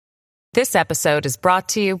This episode is brought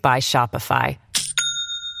to you by Shopify.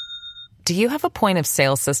 Do you have a point of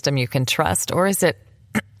sale system you can trust, or is it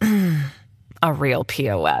a real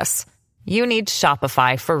POS? You need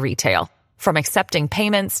Shopify for retail. From accepting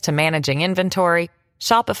payments to managing inventory,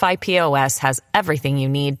 Shopify POS has everything you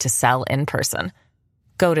need to sell in person.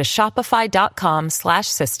 Go to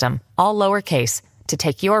shopify.com/system, all lowercase, to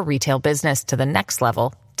take your retail business to the next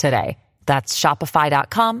level today. That's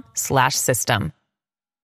shopify.com/system.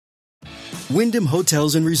 Wyndham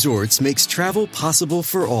Hotels and Resorts makes travel possible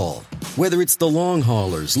for all. Whether it's the long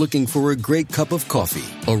haulers looking for a great cup of coffee,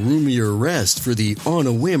 a roomier rest for the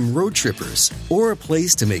on-a-whim road trippers, or a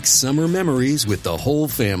place to make summer memories with the whole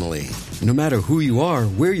family. No matter who you are,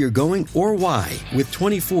 where you're going, or why, with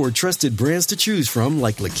 24 trusted brands to choose from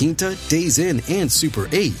like La Quinta, Days Inn, and Super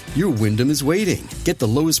 8, your Wyndham is waiting. Get the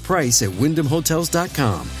lowest price at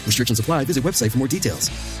WyndhamHotels.com. Restrictions apply. Visit website for more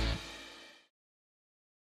details.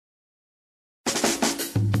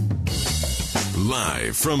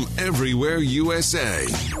 Live from everywhere USA,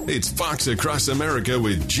 it's Fox Across America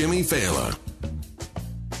with Jimmy Fallon.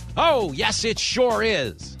 Oh, yes, it sure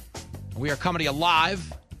is. We are coming to you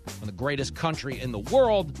live from the greatest country in the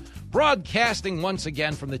world, broadcasting once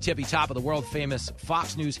again from the tippy top of the world-famous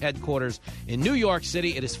Fox News headquarters in New York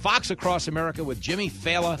City. It is Fox Across America with Jimmy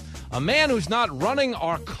Fallon, a man who's not running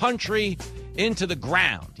our country into the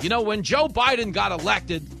ground. You know, when Joe Biden got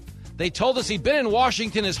elected, they told us he'd been in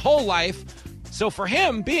Washington his whole life. So for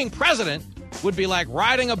him, being president would be like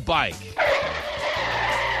riding a bike.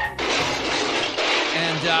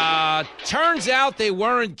 And turns out they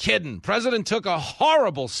weren't kidding. President took a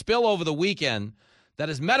horrible spill over the weekend that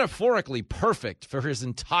is metaphorically perfect for his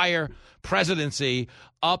entire presidency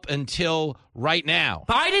up until right now.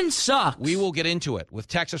 Biden sucks. We will get into it with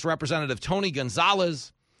Texas Representative Tony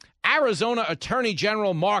Gonzalez, Arizona Attorney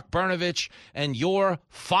General Mark Brnovich, and your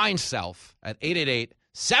fine self at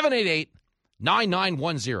 888-788-9910.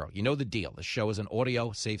 You know the deal. This show is an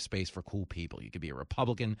audio safe space for cool people. You could be a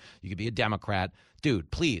Republican. You could be a Democrat.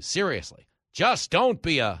 Dude, please, seriously, just don't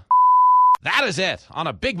be a... That is it. On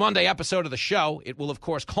a big Monday episode of the show, it will, of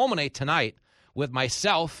course, culminate tonight with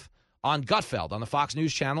myself on Gutfeld on the Fox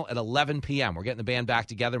News Channel at 11 p.m. We're getting the band back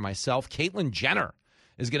together. Myself, Caitlyn Jenner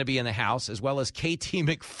is going to be in the house, as well as KT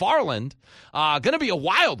McFarland. Going to be a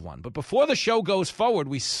wild one. But before the show goes forward,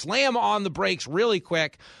 we slam on the brakes really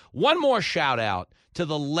quick. One more shout out to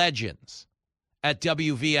the legends at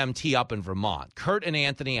WVMT up in Vermont. Kurt and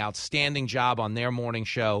Anthony, outstanding job on their morning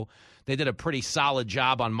show. They did a pretty solid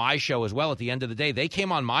job on my show as well. At the end of the day, they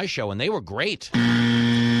came on my show, and they were great.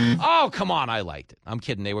 Oh, come on. I liked it. I'm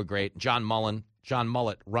kidding. They were great. John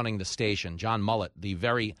Mullet running the station. John Mullet, the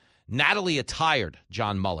very Natalie-attired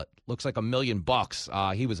John Mullet. Looks like $1 million.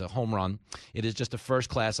 He was a home run. It is just a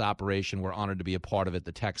first-class operation. We're honored to be a part of it.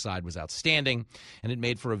 The tech side was outstanding, and it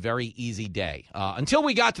made for a very easy day. Until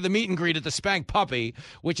we got to the meet and greet at the Spank Puppy,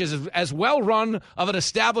 which is as well-run of an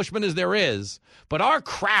establishment as there is. But our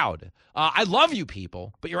crowd, I love you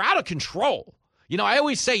people, but you're out of control. You know, I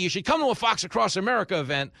always say you should come to a Fox Across America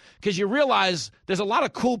event because you realize there's a lot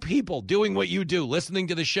of cool people doing what you do, listening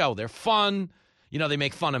to the show. They're fun. You know, they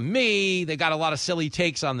make fun of me. They got a lot of silly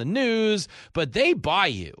takes on the news, but they buy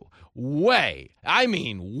you way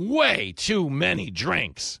too many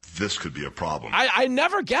drinks. This could be a problem. I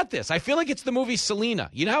never get this. I feel like it's the movie Selena.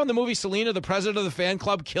 You know how in the movie Selena, the president of the fan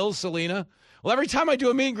club kills Selena? Well, every time I do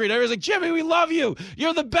a meet and greet, everyone's like, Jimmy, we love you.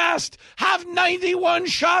 You're the best. Have 91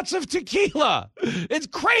 shots of tequila. It's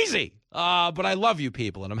crazy. But I love you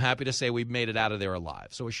people, and I'm happy to say we've made it out of there alive.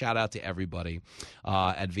 So a shout-out to everybody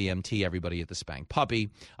at VMT, everybody at the Spank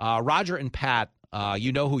Puppy. Roger and Pat,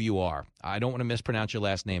 you know who you are. I don't want to mispronounce your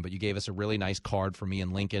last name, but you gave us a really nice card for me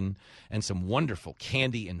and Lincoln and some wonderful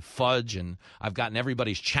candy and fudge, and I've gotten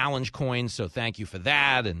everybody's challenge coins, so thank you for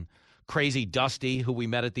that. And Crazy Dusty, who we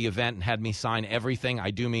met at the event and had me sign everything.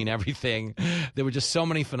 I do mean everything. There were just so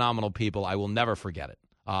many phenomenal people. I will never forget it.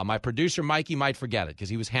 My producer, Mikey, might forget it because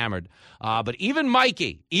he was hammered. But even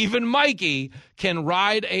Mikey can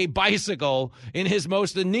ride a bicycle in his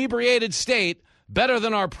most inebriated state better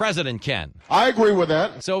than our president can. I agree with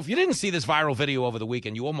that. So if you didn't see this viral video over the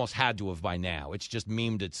weekend, you almost had to have by now. It's just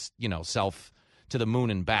memed its, self to the moon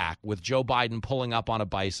and back with Joe Biden pulling up on a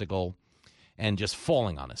bicycle and just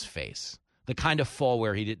falling on his face. The kind of fall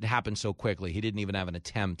where he didn't happen so quickly. He didn't even have an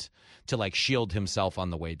attempt to, shield himself on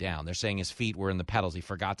the way down. They're saying his feet were in the pedals. He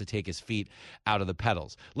forgot to take his feet out of the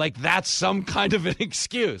pedals. That's some kind of an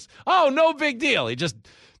excuse. Oh, no big deal. He just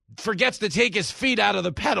forgets to take his feet out of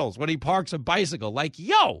the pedals when he parks a bicycle.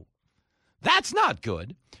 Yo, that's not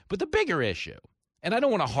good. But the bigger issue, and I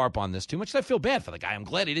don't want to harp on this too much, I feel bad for the guy. I'm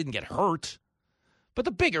glad he didn't get hurt. But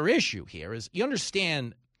the bigger issue here is, you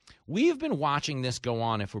understand, we've been watching this go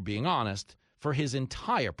on, if we're being honest, for his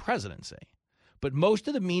entire presidency. But most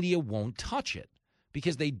of the media won't touch it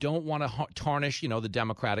because they don't want to tarnish, the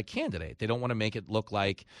Democratic candidate. They don't want to make it look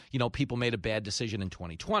like, people made a bad decision in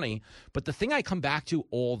 2020. But the thing I come back to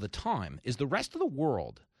all the time is the rest of the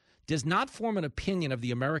world does not form an opinion of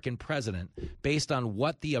the American president based on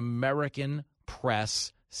what the American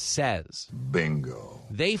press says. Bingo.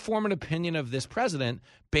 They form an opinion of this president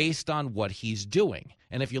based on what he's doing.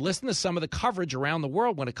 And if you listen to some of the coverage around the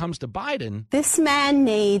world when it comes to Biden, this man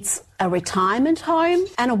needs a retirement home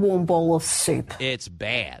and a warm bowl of soup. It's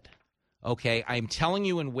bad. Okay, I'm telling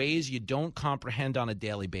you in ways you don't comprehend on a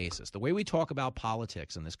daily basis. The way we talk about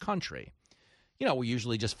politics in this country, we're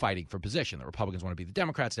usually just fighting for position. The Republicans want to beat the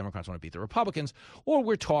Democrats want to beat the Republicans, or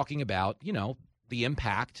we're talking about, the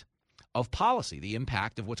impact of policy, the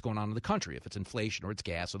impact of what's going on in the country, if it's inflation or it's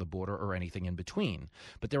gas or the border or anything in between.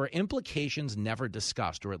 But there are implications never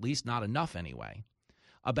discussed, or at least not enough anyway,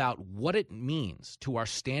 about what it means to our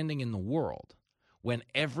standing in the world when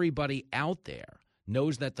everybody out there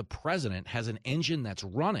knows that the president has an engine that's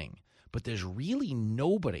running, but there's really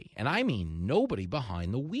nobody, and I mean nobody,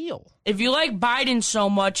 behind the wheel. If you like Biden so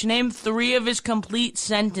much, name 3 of his complete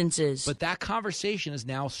sentences. But that conversation is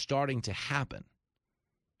now starting to happen.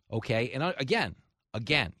 Okay, and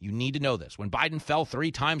again, you need to know this. When Biden fell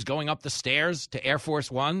 3 times going up the stairs to Air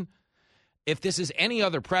Force One, if this is any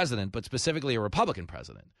other president, but specifically a Republican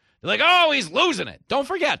president, they're like, oh, he's losing it. Don't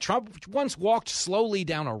forget, Trump once walked slowly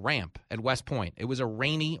down a ramp at West Point. It was a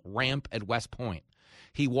rainy ramp at West Point.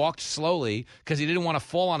 He walked slowly because he didn't want to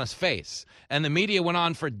fall on his face. And the media went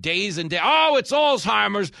on for days and days. Oh, it's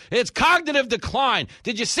Alzheimer's. It's cognitive decline.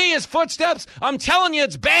 Did you see his footsteps? I'm telling you,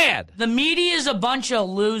 it's bad. The media is a bunch of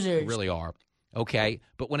losers. They really are. Okay,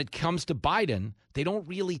 but when it comes to Biden, they don't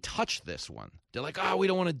really touch this one. They're like, oh, we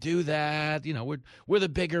don't want to do that. We're the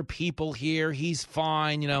bigger people here. He's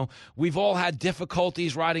fine. We've all had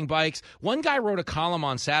difficulties riding bikes. One guy wrote a column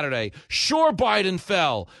on Saturday. Sure, Biden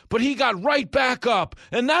fell, but he got right back up,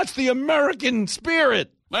 and that's the American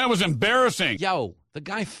spirit. That was embarrassing. Yo, the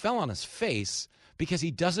guy fell on his face because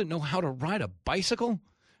he doesn't know how to ride a bicycle.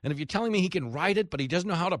 And if you're telling me he can ride it, but he doesn't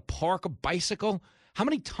know how to park a bicycle, how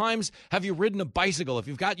many times have you ridden a bicycle? If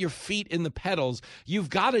you've got your feet in the pedals, you've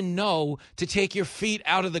got to know to take your feet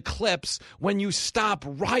out of the clips when you stop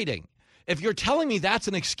riding. If you're telling me that's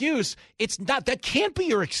an excuse, it's not. That can't be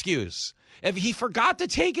your excuse. If he forgot to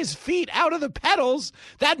take his feet out of the pedals,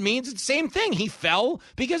 that means it's the same thing. He fell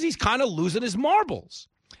because he's kind of losing his marbles.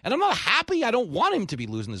 And I'm not happy. I don't want him to be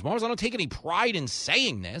losing his marbles. I don't take any pride in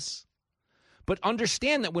saying this. But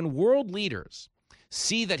understand that when world leaders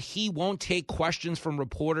see that he won't take questions from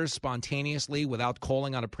reporters spontaneously without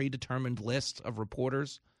calling on a predetermined list of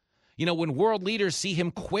reporters. When world leaders see him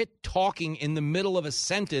quit talking in the middle of a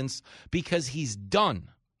sentence because he's done.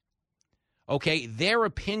 Okay, their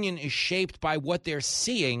opinion is shaped by what they're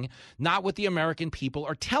seeing, not what the American people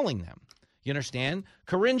are telling them. You understand?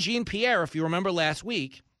 Karine Jean-Pierre, if you remember last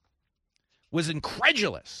week, was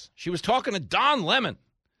incredulous. She was talking to Don Lemon.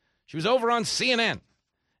 She was over on CNN.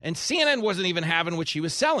 And CNN wasn't even having what she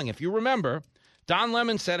was selling. If you remember, Don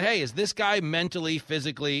Lemon said, hey, is this guy mentally,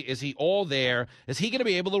 physically, is he all there? Is he going to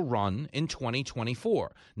be able to run in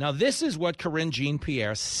 2024? Now, this is what Karine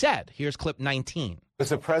Jean-Pierre said. Here's clip 19. Does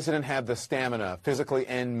the president have the stamina, physically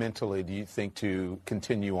and mentally, do you think, to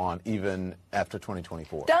continue on even after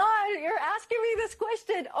 2024? Don, you're asking me this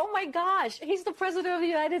question. Oh, my gosh. He's the president of the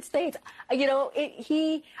United States.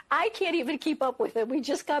 I can't even keep up with him. We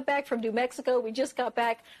just got back from New Mexico. We just got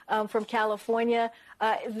back from California.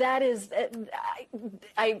 That is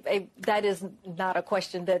not a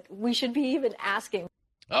question that we should be even asking.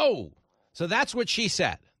 Oh, so that's what she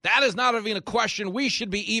said. That is not even a question we should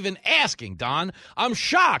be even asking, Don. I'm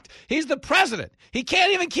shocked. He's the president. He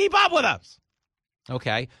can't even keep up with us.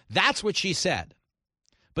 Okay, that's what she said.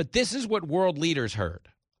 But this is what world leaders heard.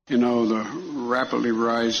 The rapidly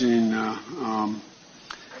rising I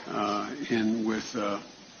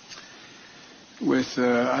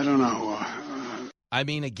don't know. I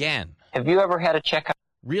mean, again. Have you ever had a checkup?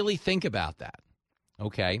 Really think about that.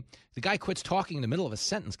 Okay, the guy quits talking in the middle of a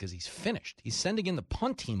sentence because he's finished. He's sending in the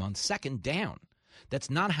punt team on second down. That's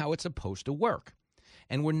not how it's supposed to work.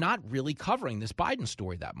 And we're not really covering this Biden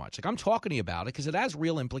story that much. Like, I'm talking to you about it because it has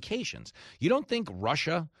real implications. You don't think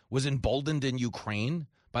Russia was emboldened in Ukraine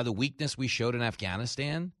by the weakness we showed in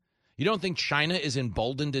Afghanistan? You don't think China is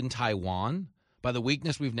emboldened in Taiwan by the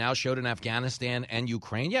weakness we've now showed in Afghanistan and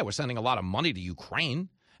Ukraine? Yeah, we're sending a lot of money to Ukraine,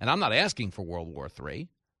 and I'm not asking for World War III.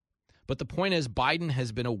 But the point is, Biden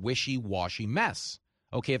has been a wishy-washy mess.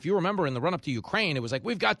 Okay, if you remember in the run-up to Ukraine, it was like,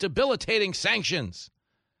 we've got debilitating sanctions.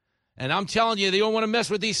 And I'm telling you, they don't want to mess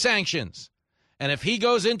with these sanctions. And if he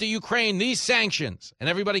goes into Ukraine, these sanctions, and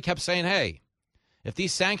everybody kept saying, hey, if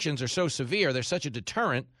these sanctions are so severe, they're such a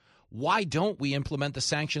deterrent, why don't we implement the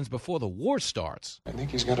sanctions before the war starts? I think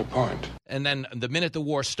he's got a point. And then the minute the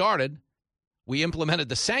war started, we implemented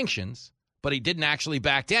the sanctions, but he didn't actually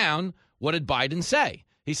back down. What did Biden say?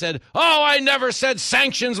 He said, oh, I never said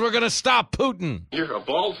sanctions were going to stop Putin. You're a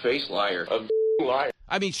bald-faced liar. A liar.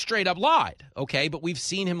 I mean, straight up lied, okay? But we've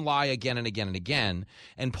seen him lie again and again and again.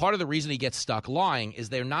 And part of the reason he gets stuck lying is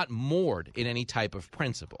they're not moored in any type of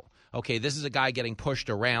principle. Okay, this is a guy getting pushed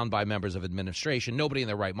around by members of administration. Nobody in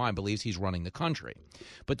their right mind believes he's running the country.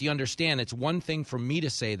 But do you understand, it's one thing for me to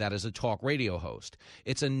say that as a talk radio host.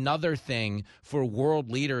 It's another thing for world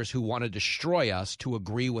leaders who want to destroy us to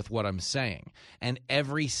agree with what I'm saying. And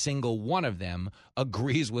every single one of them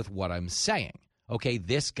agrees with what I'm saying. Okay,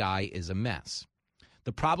 this guy is a mess.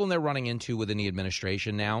 The problem they're running into within the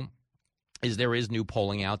administration now is there is new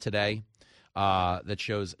polling out today that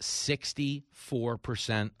shows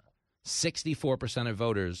 64% of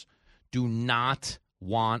voters do not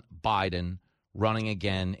want Biden running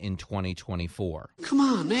again in 2024. Come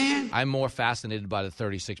on, man. I'm more fascinated by the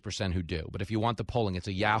 36% who do. But if you want the polling, it's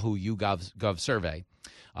a Yahoo YouGov survey.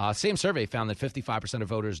 Same survey found that 55% of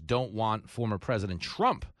voters don't want former President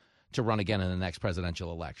Trump to run again in the next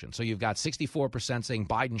presidential election. So you've got 64% saying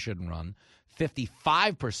Biden shouldn't run,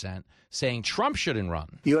 55% saying Trump shouldn't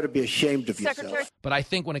run. You ought to be ashamed of yourself. But I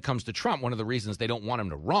think when it comes to Trump, one of the reasons they don't want him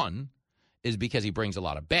to run is because he brings a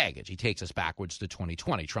lot of baggage. He takes us backwards to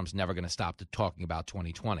 2020. Trump's never going to stop talking about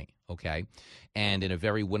 2020, okay? And in a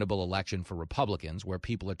very winnable election for Republicans where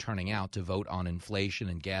people are turning out to vote on inflation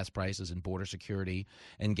and gas prices and border security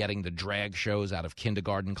and getting the drag shows out of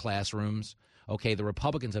kindergarten classrooms, okay, the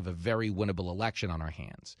Republicans have a very winnable election on our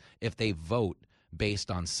hands if they vote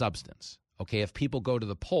based on substance. Okay, if people go to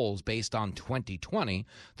the polls based on 2020,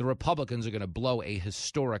 the Republicans are going to blow a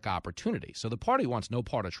historic opportunity. So the party wants no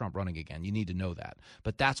part of Trump running again. You need to know that.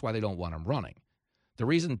 But that's why they don't want him running. The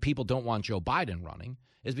reason people don't want Joe Biden running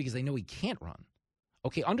is because they know he can't run.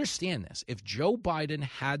 Okay, understand this. If Joe Biden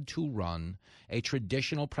had to run a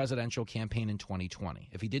traditional presidential campaign in 2020,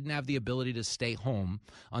 if he didn't have the ability to stay home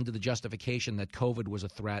under the justification that COVID was a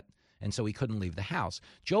threat and so he couldn't leave the House,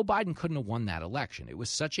 Joe Biden couldn't have won that election. It was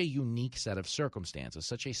such a unique set of circumstances,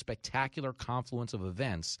 such a spectacular confluence of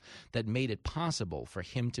events that made it possible for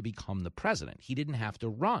him to become the president. He didn't have to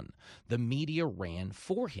run. The media ran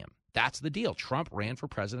for him. That's the deal. Trump ran for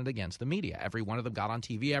president against the media. Every one of them got on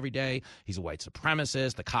TV every day. He's a white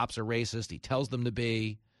supremacist. The cops are racist. He tells them to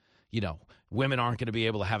be. You know, women aren't going to be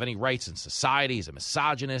able to have any rights in society. He's a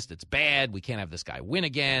misogynist. It's bad. We can't have this guy win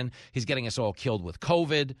again. He's getting us all killed with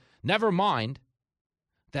COVID. Never mind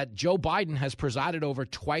that Joe Biden has presided over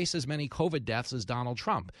twice as many COVID deaths as Donald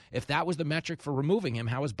Trump. If that was the metric for removing him,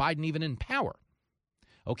 how is Biden even in power?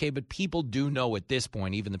 Okay, but people do know at this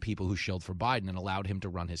point, even the people who shilled for Biden and allowed him to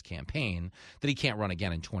run his campaign, that he can't run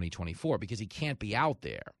again in 2024 because he can't be out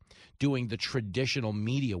there doing the traditional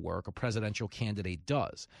media work a presidential candidate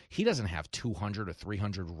does. He doesn't have 200 or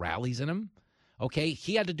 300 rallies in him. Okay,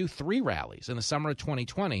 he had to do 3 rallies in the summer of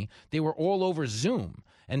 2020. They were all over Zoom,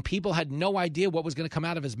 and people had no idea what was going to come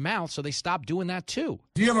out of his mouth, so they stopped doing that too.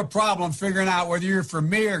 If you have a problem figuring out whether you're for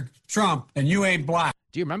me or Trump, and you ain't black.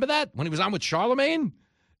 Do you remember that when he was on with Charlemagne?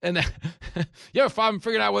 And you have a problem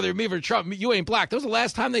figuring out whether you're me or Trump, you ain't black. That was the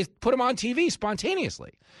last time they put him on TV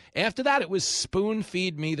spontaneously. After that, it was spoon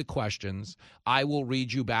feed me the questions. I will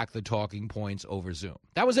read you back the talking points over Zoom.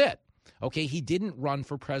 That was it. Okay, he didn't run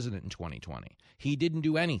for president in 2020. He didn't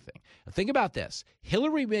do anything. Think about this.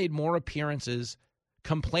 Hillary made more appearances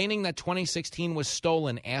complaining that 2016 was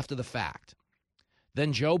stolen after the fact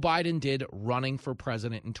than Joe Biden did running for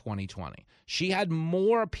president in 2020. She had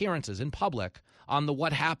more appearances in public on the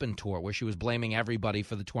What Happened tour where she was blaming everybody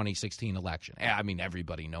for the 2016 election. I mean,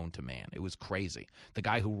 everybody known to man. It was crazy. The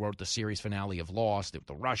guy who wrote the series finale of Lost,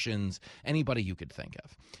 the Russians, anybody you could think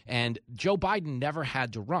of. And Joe Biden never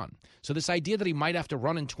had to run. So this idea that he might have to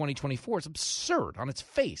run in 2024 is absurd on its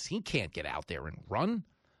face. He can't get out there and run.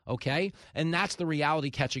 Okay? And that's the reality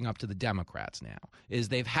catching up to the Democrats now, is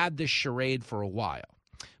they've had this charade for a while.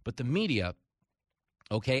 But the media,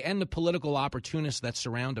 okay, and the political opportunists that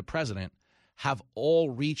surround a president have all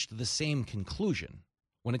reached the same conclusion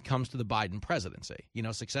when it comes to the Biden presidency. You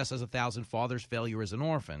know, success has 1,000 fathers, failure is an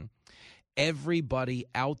orphan. Everybody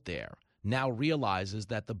out there now realizes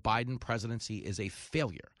that the Biden presidency is a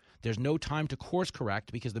failure, There's no time to course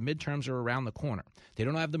correct because the midterms are around the corner. They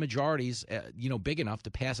don't have the majorities, big enough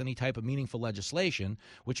to pass any type of meaningful legislation,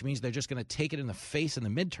 which means they're just going to take it in the face in the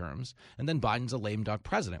midterms, and then Biden's a lame duck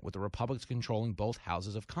president with the Republicans controlling both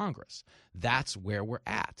houses of Congress. That's where we're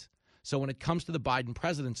at. So when it comes to the Biden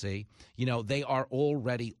presidency, they are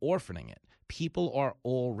already orphaning it. People are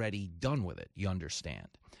already done with it, you understand.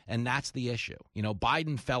 And that's the issue.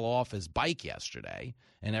 Biden fell off his bike yesterday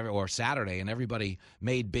or Saturday, and everybody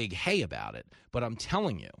made big hay about it. But I'm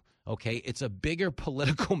telling you, okay, it's a bigger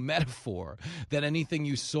political metaphor than anything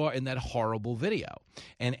you saw in that horrible video.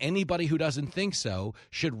 And anybody who doesn't think so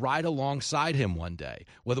should ride alongside him one day,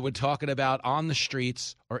 whether we're talking about on the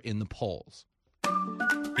streets or in the polls.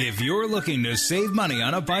 If you're looking to save money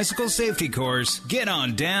on a bicycle safety course, get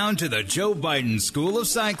on down to the Joe Biden School of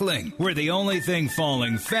Cycling, where the only thing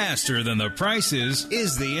falling faster than the prices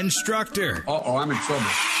is the instructor. Uh-oh, I'm in trouble.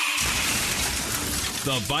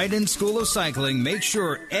 The Biden School of Cycling makes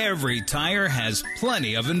sure every tire has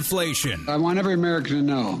plenty of inflation. I want every American to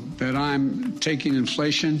know that I'm taking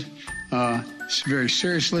inflation very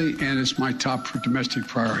seriously, and it's my top domestic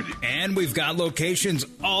priority. And we've got locations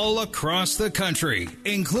all across the country,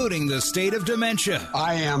 including the state of dementia.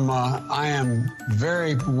 I am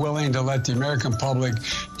very willing to let the American public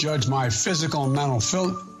judge my physical and mental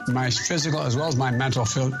as well as my mental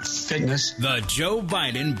fitness. The Joe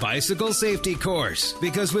Biden Bicycle Safety Course.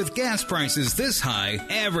 Because with gas prices this high,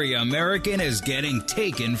 every American is getting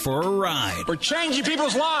taken for a ride. We're changing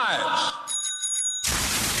people's lives.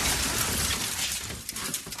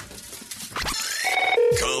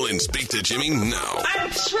 Call and speak to Jimmy now.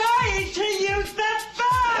 I'm trying to use the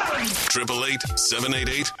phone.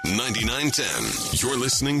 888-788-9910. You're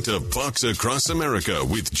listening to Fox Across America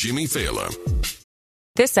with Jimmy Fallon.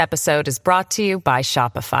 This episode is brought to you by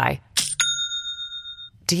Shopify.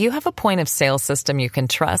 Do you have a point of sale system you can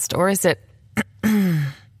trust, or is it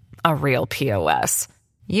a real POS?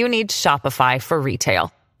 You need Shopify for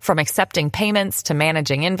retail. From accepting payments to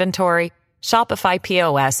managing inventory, Shopify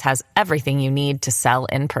POS has everything you need to sell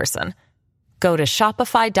in person. Go to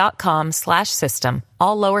shopify.com/system,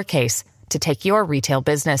 all lowercase, to take your retail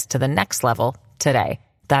business to the next level today.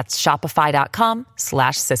 That's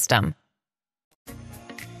shopify.com/system.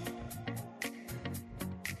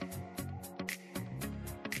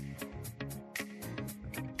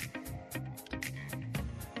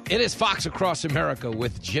 It is Fox Across America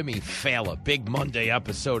with Jimmy Fallon. Big Monday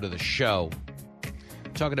episode of the show.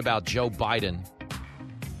 Talking about Joe Biden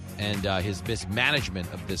and his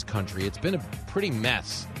mismanagement of this country. It's been a pretty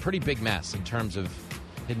big mess in terms of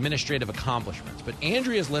administrative accomplishments. But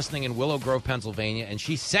Andrea's listening in Willow Grove, Pennsylvania, and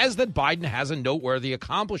she says that Biden has a noteworthy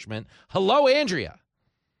accomplishment. Hello, Andrea.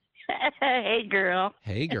 Hey, girl.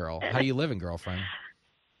 Hey, girl. How you living, girlfriend?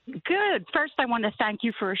 Good. First, I want to thank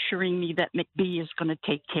you for assuring me that McBee is going to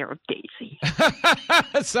take care of Daisy.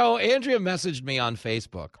 So Andrea messaged me on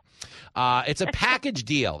Facebook. It's a package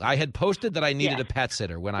deal. I had posted that I needed a pet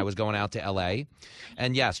sitter when I was going out to L.A.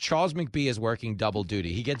 And, yes, Charles McBee is working double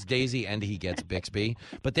duty. He gets Daisy and he gets Bixby.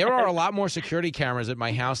 But there are a lot more security cameras at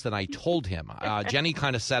my house than I told him. Jenny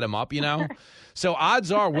kind of set him up, So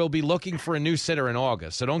odds are we'll be looking for a new sitter in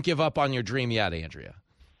August. So don't give up on your dream yet, Andrea.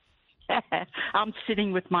 I'm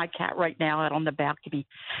sitting with my cat right now out on the balcony.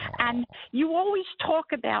 And you always talk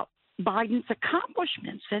about Biden's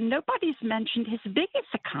accomplishments, and nobody's mentioned his biggest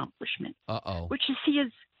accomplishment, which is he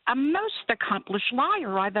is a most accomplished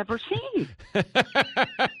liar I've ever seen. I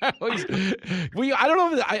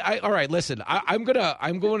don't know. All right, listen. I'm going to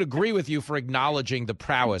agree with you for acknowledging the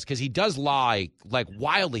prowess, because he does lie like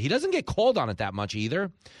wildly. He doesn't get called on it that much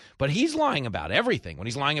either, but he's lying about everything. When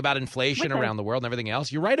he's lying about inflation around the world and everything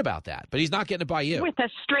else, you're right about that. But he's not getting it by you. With a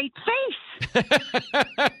straight face.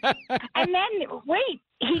 And then, wait,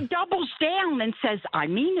 he doubles down and says, I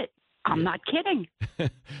mean it. I'm not kidding.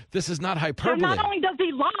 This is not hyperbole. So not only does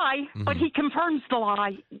he lie, but he confirms the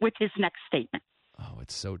lie with his next statement. Oh,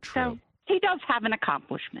 it's so true. So he does have an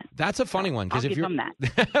accomplishment. That's a funny one. I'll give him that.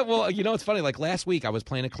 Well, it's funny. Like last week, I was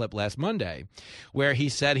playing a clip last Monday where he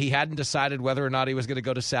said he hadn't decided whether or not he was going to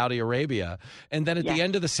go to Saudi Arabia. And then at the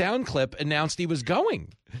end of the sound clip announced he was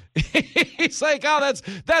going. He's like, oh,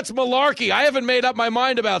 that's malarkey. I haven't made up my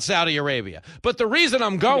mind about Saudi Arabia. But the reason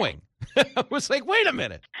I'm going. Yeah. I was like, wait a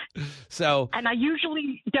minute. And I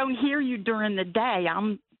usually don't hear you during the day.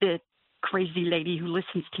 I'm the crazy lady who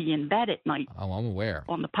listens to you in bed at night. Oh, I'm aware.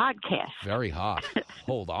 On the podcast. Very hot.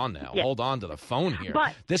 Hold on now. Yeah. Hold on to the phone here.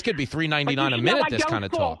 But, this could be $3.99 a minute, this kind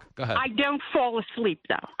of talk. Go ahead. I don't fall asleep,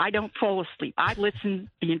 though. I don't fall asleep. I listen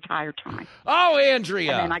the entire time. Oh,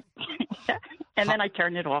 Andrea. And then I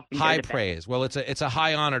turn it off. And high go to praise. Well, it's a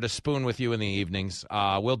high honor to spoon with you in the evenings.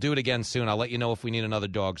 We'll do it again soon. I'll let you know if we need another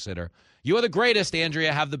dog sitter. You are the greatest,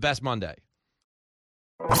 Andrea. Have the best Monday.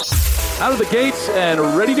 Out of the gates and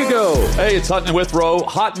ready to go. Hey, it's Hutton Withrow.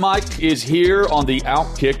 Hot Mike is here on the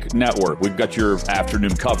Outkick Network. We've got your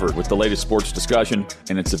afternoon covered with the latest sports discussion,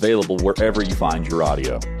 and it's available wherever you find your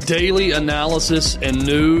audio. Daily analysis and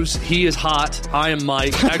news. He is hot. I am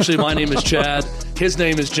Mike. Actually, my name is Chad. His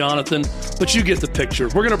name is Jonathan, but you get the picture.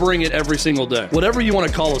 We're going to bring it every single day. Whatever you want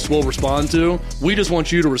to call us, we'll respond to. We just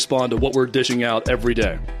want you to respond to what we're dishing out every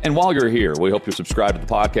day. And while you're here, we hope you subscribe to the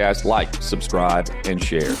podcast, like, subscribe, and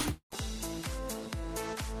share.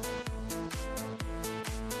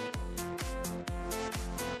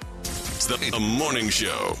 It's the morning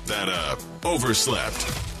show that overslept.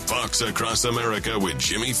 Fox Across America with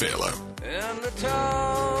Jimmy Fallon. In the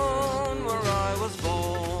town where I was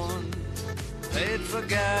born, paid for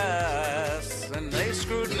gas and they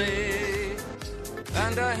screwed me.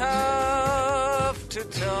 And I have to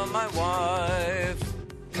tell my wife,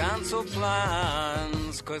 cancel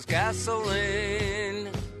plans, 'cause gasoline.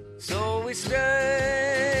 So we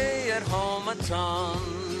stay at home a ton,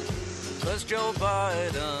 'cause Joe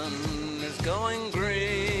Biden is going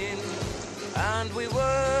green. And we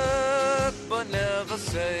work but never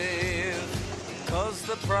save, 'cause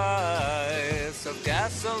the price of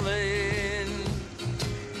gasoline.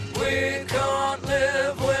 We can't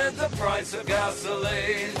live with the price of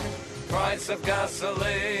gasoline. Price of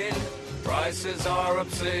gasoline. Prices are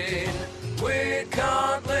obscene. We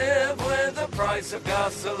can't live with the price of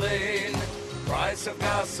gasoline. Price of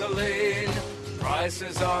gasoline.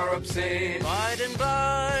 Prices are obscene. Biden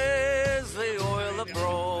buys the oil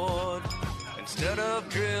abroad instead of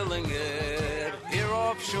drilling it here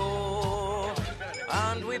offshore.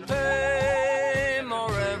 And we pay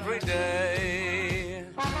more every day.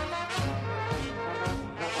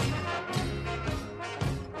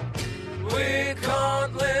 We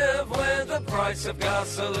can't live with the price of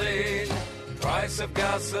gasoline. Price of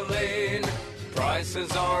gasoline.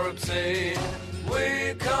 Prices are obscene.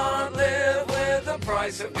 We can't live with the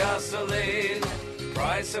price of gasoline.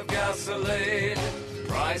 Price of gasoline.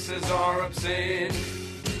 Prices are obscene.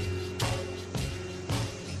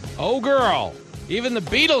 Oh, girl. Even the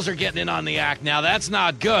Beatles are getting in on the act now. That's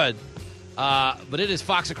not good. But it is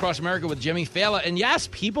Fox Across America with Jimmy Fallon. And yes,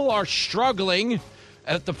 people are struggling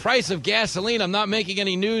at the price of gasoline. I'm not making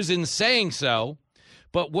any news in saying so.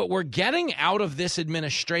 But what we're getting out of this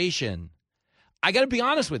administration, I got to be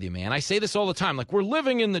honest with you, man. I say this all the time. Like, we're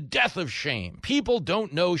living in the death of shame. People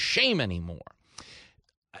don't know shame anymore.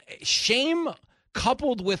 Shame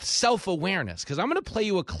coupled with self-awareness. Because I'm going to play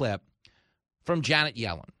you a clip from Janet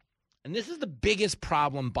Yellen. And this is the biggest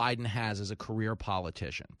problem Biden has as a career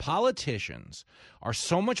politician. Politicians are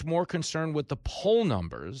so much more concerned with the poll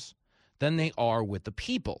numbers than they are with the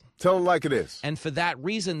people. Tell them like it is. And for that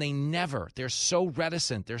reason, they're so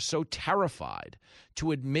reticent, they're so terrified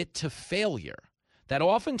to admit to failure that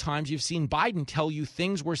oftentimes you've seen Biden tell you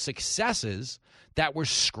things were successes that were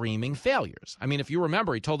screaming failures. I mean, if you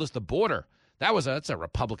remember, he told us the border, that's a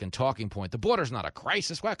Republican talking point. The border's not a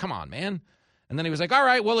crisis. Well, come on, man. And then he was like, all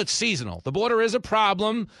right, well, it's seasonal. The border is a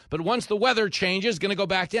problem, but once the weather changes, it's going to go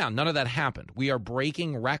back down. None of that happened. We are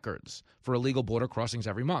breaking records for illegal border crossings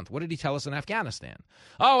every month. What did he tell us in Afghanistan?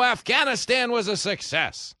 Oh, Afghanistan was a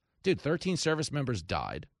success. Dude, 13 service members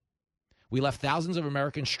died. We left thousands of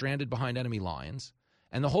Americans stranded behind enemy lines.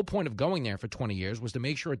 And the whole point of going there for 20 years was to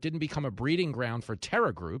make sure it didn't become a breeding ground for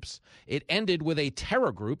terror groups. It ended with a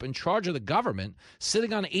terror group in charge of the government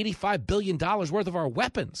sitting on $85 billion worth of our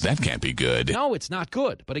weapons. That can't be good. No, it's not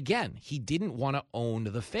good. But again, he didn't want to own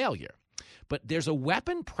the failure. But there's a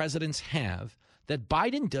weapon presidents have that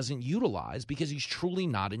Biden doesn't utilize because he's truly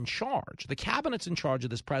not in charge. The cabinet's in charge of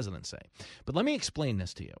this presidency. But let me explain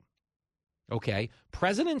this to you. Okay,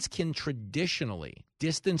 presidents can traditionally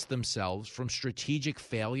distance themselves from strategic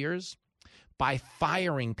failures by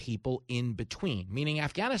firing people in between, meaning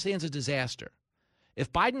Afghanistan's a disaster.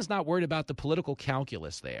 If Biden's not worried about the political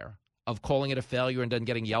calculus there of calling it a failure and then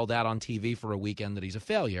getting yelled at on TV for a weekend that he's a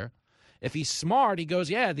failure, if he's smart, he goes,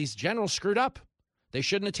 yeah, these generals screwed up. They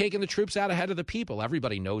shouldn't have taken the troops out ahead of the people.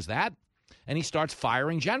 Everybody knows that. And he starts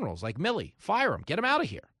firing generals like Milley. Fire him. Get him out of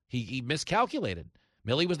here. He miscalculated.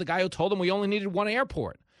 Milley was the guy who told him we only needed one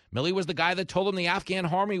airport. Milley was the guy that told him the Afghan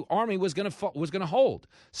army was going to hold.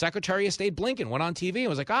 Secretary of State Blinken went on TV and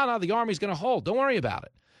was like, no, the army's going to hold. Don't worry about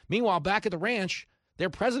it. Meanwhile, back at the ranch, their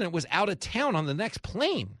president was out of town on the next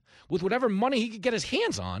plane with whatever money he could get his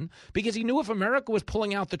hands on because he knew if America was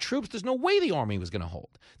pulling out the troops, there's no way the army was going to hold.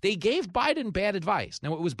 They gave Biden bad advice.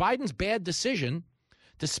 Now, it was Biden's bad decision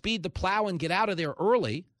to speed the plow and get out of there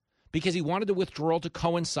early because he wanted the withdrawal to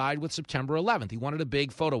coincide with September 11th. He wanted a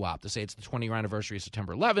big photo op to say it's the 20-year anniversary of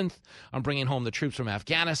September 11th. I'm bringing home the troops from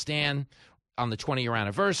Afghanistan on the 20-year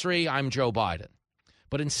anniversary. I'm Joe Biden.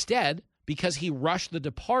 But instead, because he rushed the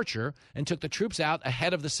departure and took the troops out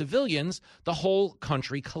ahead of the civilians, the whole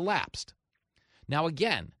country collapsed. Now,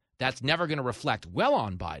 again, that's never going to reflect well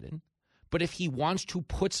on Biden. But if he wants to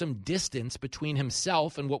put some distance between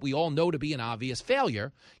himself and what we all know to be an obvious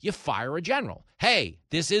failure, you fire a general. Hey,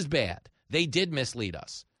 this is bad. They did mislead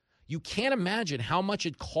us. You can't imagine how much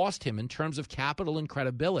it cost him in terms of capital and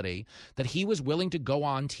credibility that he was willing to go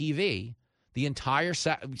on TV the entire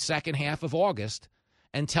second half of August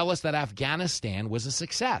and tell us that Afghanistan was a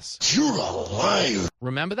success. You're a liar.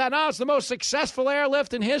 Remember that? No, it's the most successful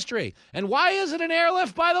airlift in history. And why is it an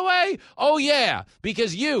airlift, by the way? Oh, yeah,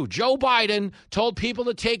 because you, Joe Biden, told people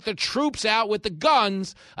to take the troops out with the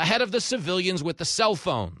guns ahead of the civilians with the cell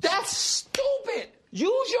phones. That's stupid.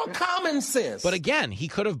 Use your common sense. But again, he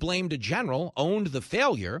could have blamed a general, owned the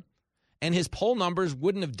failure, and his poll numbers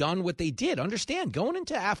wouldn't have done what they did. Understand, going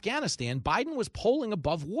into Afghanistan, Biden was polling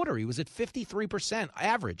above water. He was at 53%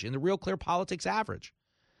 average in the Real Clear Politics average.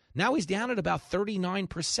 Now he's down at about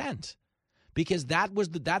 39% because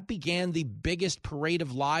that began the biggest parade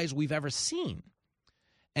of lies we've ever seen.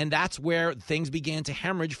 And that's where things began to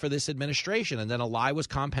hemorrhage for this administration. And then a lie was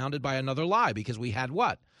compounded by another lie because we had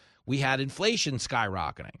what? We had inflation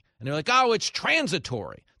skyrocketing. And they're like, oh, it's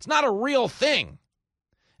transitory. It's not a real thing.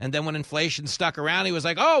 And then when inflation stuck around, he was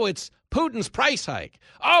like, oh, it's Putin's price hike.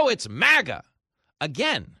 Oh, it's MAGA.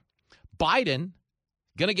 Again, Biden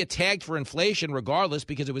going to get tagged for inflation regardless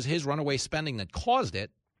because it was his runaway spending that caused it.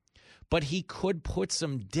 But he could put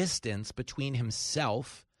some distance between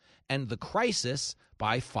himself and the crisis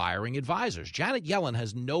by firing advisors. Janet Yellen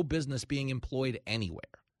has no business being employed anywhere.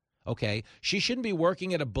 Okay? She shouldn't be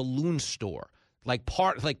working at a balloon store like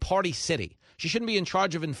Party City. She shouldn't be in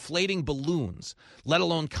charge of inflating balloons, let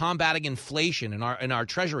alone combating inflation in our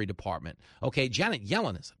Treasury Department. Okay, Janet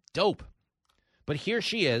Yellen is dope. But here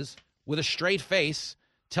she is with a straight face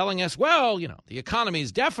telling us, well, the economy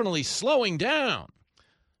is definitely slowing down.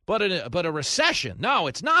 But a recession, no,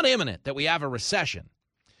 it's not imminent that we have a recession.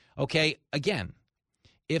 Okay, again,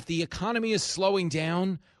 if the economy is slowing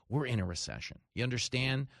down, we're in a recession. You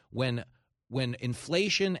understand? When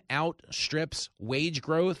inflation outstrips wage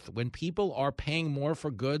growth, when people are paying more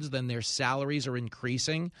for goods than their salaries are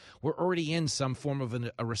increasing, we're already in some form of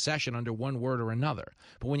a recession under one word or another.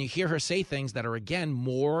 But when you hear her say things that are, again,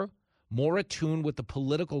 more attuned with the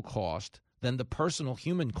political cost than the personal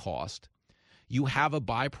human cost, you have a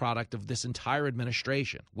byproduct of this entire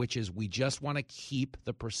administration, which is we just want to keep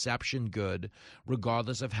the perception good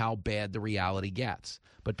regardless of how bad the reality gets.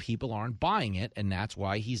 But people aren't buying it, and that's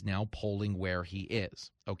why he's now polling where he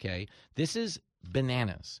is, okay? This is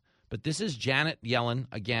bananas. But this is Janet Yellen.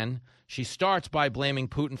 Again, she starts by blaming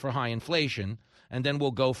Putin for high inflation, and then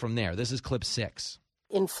we'll go from there. This is clip 6.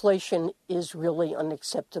 Inflation is really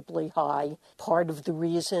unacceptably high. Part of the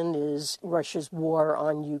reason is Russia's war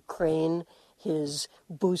on Ukraine, his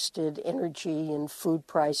boosted energy and food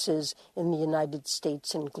prices in the United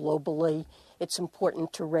States and globally. It's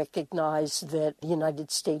important to recognize that the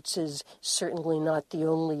United States is certainly not the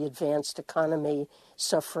only advanced economy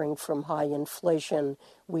suffering from high inflation.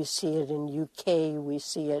 We see it in UK, we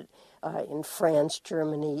see it in France,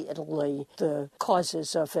 Germany, Italy. The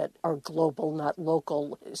causes of it are global, not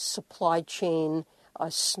local. Supply chain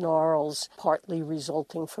snarls, partly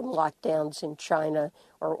resulting from lockdowns in China,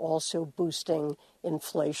 are also boosting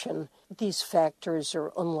inflation. These factors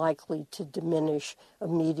are unlikely to diminish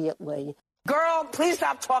immediately. Girl, please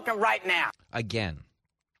stop talking right now. Again,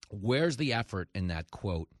 where's the effort in that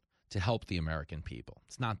quote to help the American people?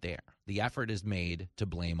 It's not there. The effort is made to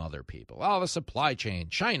blame other people. Oh, the supply chain,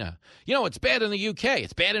 China. It's bad in the UK.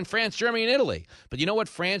 It's bad in France, Germany, and Italy. But you know what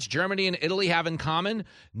France, Germany, and Italy have in common?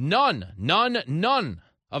 None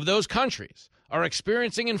of those countries are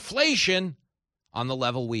experiencing inflation on the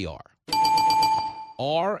level we are.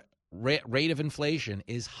 Our rate of inflation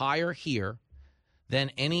is higher here than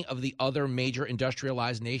any of the other major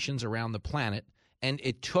industrialized nations around the planet, and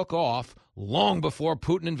it took off long before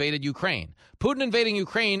Putin invaded Ukraine. Putin invading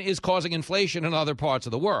Ukraine is causing inflation in other parts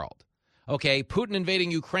of the world. Okay, Putin invading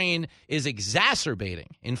Ukraine is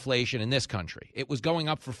exacerbating inflation in this country. It was going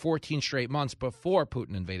up for 14 straight months before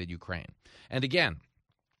Putin invaded Ukraine. And again,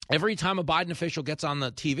 every time a Biden official gets on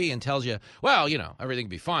the TV and tells you, well, everything would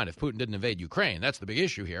be fine if Putin didn't invade Ukraine. That's the big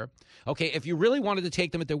issue here. Okay, if you really wanted to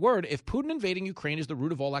take them at their word, if Putin invading Ukraine is the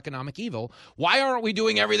root of all economic evil, why aren't we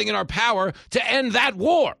doing everything in our power to end that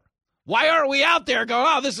war? Why aren't we out there going,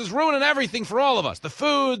 oh, this is ruining everything for all of us? The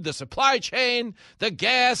food, the supply chain, the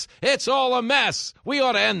gas, it's all a mess. We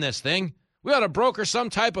ought to end this thing. We ought to broker some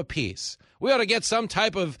type of peace. We ought to get some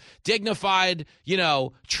type of dignified,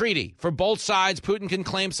 treaty for both sides. Putin can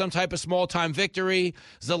claim some type of small-time victory.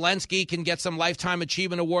 Zelensky can get some Lifetime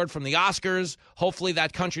Achievement Award from the Oscars. Hopefully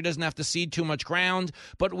that country doesn't have to cede too much ground.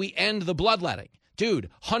 But we end the bloodletting. Dude,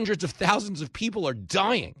 hundreds of thousands of people are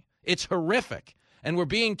dying. It's horrific. And we're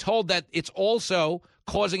being told that it's also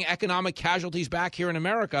causing economic casualties back here in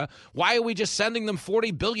America. Why are we just sending them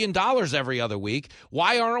 $40 billion every other week?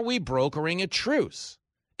 Why aren't we brokering a truce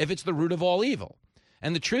if it's the root of all evil?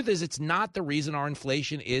 And the truth is, it's not the reason our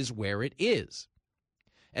inflation is where it is.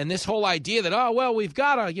 And this whole idea that, we've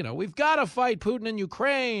got to fight Putin in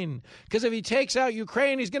Ukraine because if he takes out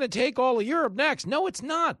Ukraine, he's going to take all of Europe next. No, it's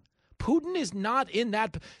not. Putin is not in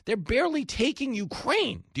that. They're barely taking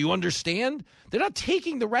Ukraine. Do you understand? They're not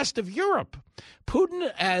taking the rest of Europe.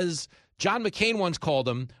 Putin, as John McCain once called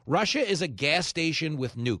him, Russia is a gas station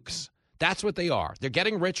with nukes. That's what they are. They're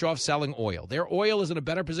getting rich off selling oil. Their oil is in a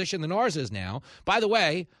better position than ours is now. By the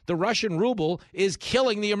way, the Russian ruble is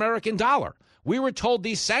killing the American dollar. We were told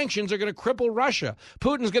these sanctions are going to cripple Russia.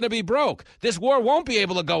 Putin's going to be broke. This war won't be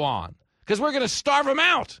able to go on because we're going to starve him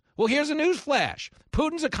out. Well, here's a news flash.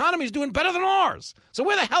 Putin's economy is doing better than ours. So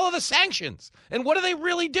where the hell are the sanctions? And what are they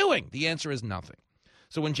really doing? The answer is nothing.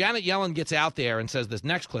 So when Janet Yellen gets out there and says this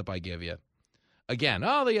next clip I give you, again,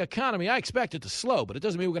 the economy, I expect it to slow, but it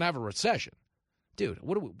doesn't mean we're going to have a recession. Dude,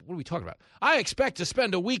 what are we talking about? I expect to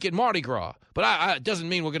spend a week at Mardi Gras, but it doesn't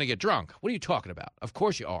mean we're going to get drunk. What are you talking about? Of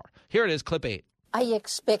course you are. Here it is, clip 8. I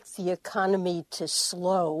expect the economy to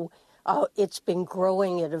slow. It's been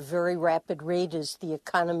growing at a very rapid rate as the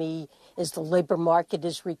labor market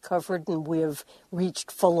is recovered and we have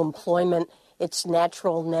reached full employment. It's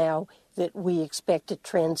natural now that we expect a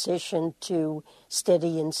transition to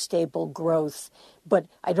steady and stable growth. But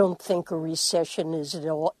I don't think a recession is at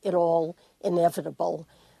all inevitable.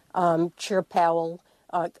 Chair Powell,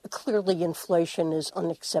 clearly inflation is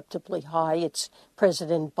unacceptably high. It's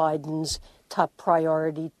President Biden's top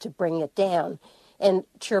priority to bring it down. And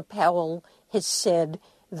Chair Powell has said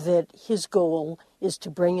that his goal is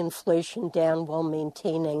to bring inflation down while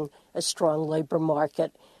maintaining a strong labor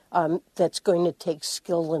market. That's going to take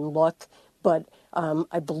skill and luck, but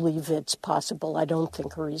I believe it's possible. I don't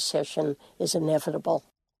think a recession is inevitable.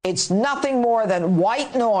 It's nothing more than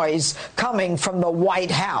white noise coming from the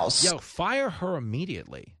White House. Fire her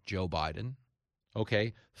immediately, Joe Biden.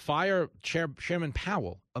 Okay? Fire Chairman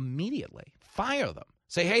Powell immediately. Fire them.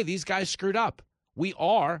 Say, hey, these guys screwed up. We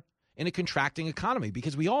are in a contracting economy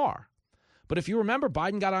because we are. But if you remember,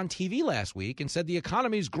 Biden got on TV last week and said the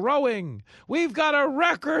economy's growing. We've got a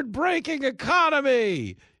record-breaking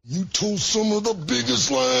economy. You told some of the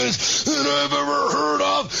biggest lies that I've ever heard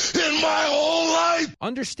of in my whole life.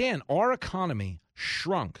 Understand, our economy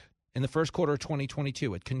shrunk in the first quarter of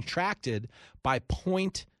 2022. It contracted by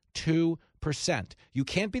 0.2%. You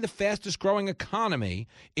can't be the fastest-growing economy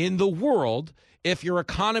in the world if your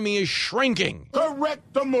economy is shrinking.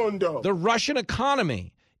 Correctamundo. The Russian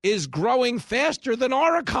economy is growing faster than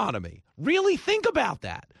our economy. Really think about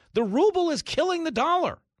that. The ruble is killing the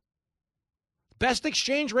dollar. Best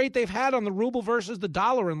exchange rate they've had on the ruble versus the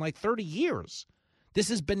dollar in like 30 years. This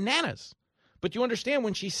is bananas. But you understand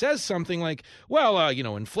when she says something like,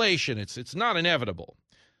 inflation, it's not inevitable.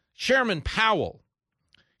 Chairman Powell,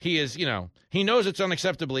 he knows it's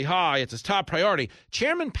unacceptably high. It's his top priority.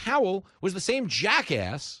 Chairman Powell was the same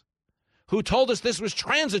jackass who told us this was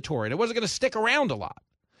transitory and it wasn't going to stick around a lot.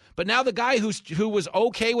 But now the guy who was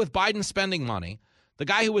okay with Biden spending money, the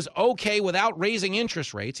guy who was okay without raising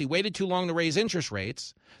interest rates, he waited too long to raise interest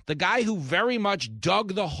rates, the guy who very much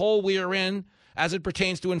dug the hole we are in as it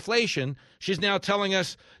pertains to inflation, she's now telling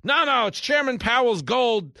us, no, it's Chairman Powell's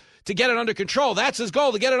goal to get it under control. That's his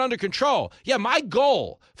goal, to get it under control. Yeah, my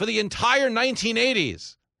goal for the entire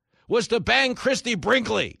 1980s was to bang Christy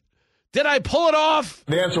Brinkley. Did I pull it off?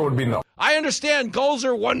 The answer would be no. I understand goals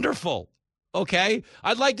are wonderful. Okay,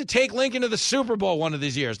 I'd like to take Lincoln to the Super Bowl one of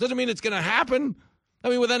these years. Doesn't mean it's going to happen. I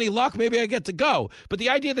mean, with any luck, maybe I get to go. But the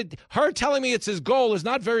idea that her telling me it's his goal is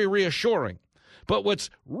not very reassuring. But what's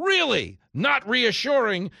really not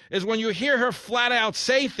reassuring is when you hear her flat out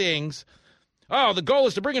say things. the goal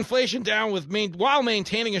is to bring inflation down while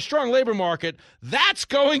maintaining a strong labor market. That's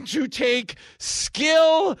going to take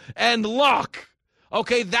skill and luck.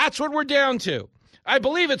 Okay, that's what we're down to. I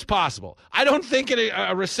believe it's possible. I don't think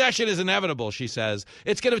a recession is inevitable, she says.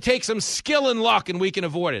 It's going to take some skill and luck, and we can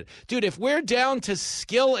avoid it. Dude, if we're down to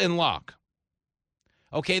skill and luck,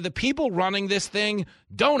 okay, the people running this thing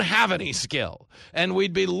don't have any skill, and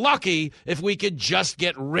we'd be lucky if we could just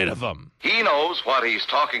get rid of them. He knows what he's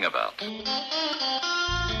talking about.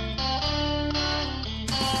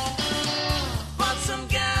 Bought some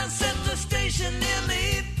gas at the station near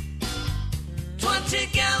me. 20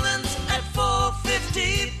 gallons at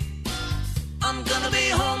 $4.50. I'm gonna be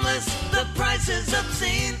homeless, the price is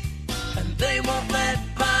obscene, and they won't let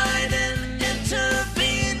Biden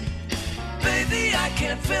intervene. Baby, I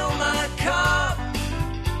can't fill my car.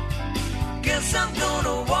 Guess I'm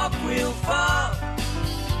gonna walk real far.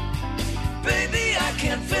 Baby, I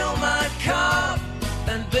can't fill my car,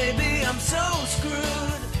 and baby, I'm so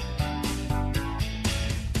screwed.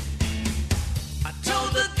 I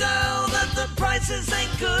told the girl that the prices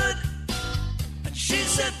ain't good, and she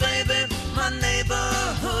said, baby, my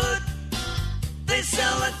neighborhood, they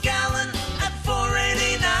sell a gallon at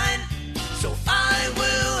 $4.89, so I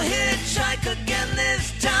will hitchhike again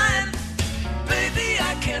this time. Baby,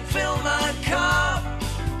 I can't fill my car.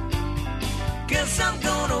 Guess I'm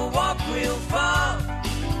gonna walk real far.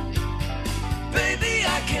 Baby,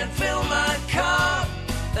 I can't fill my car,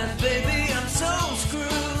 and baby, I'm so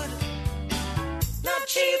screwed. Not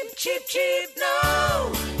cheap, cheap, cheap,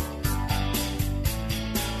 no.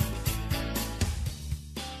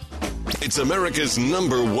 It's America's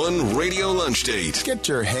 #1 radio lunch date. Get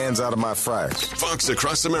your hands out of my fries. Fox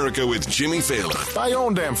Across America with Jimmy Fallon. Buy your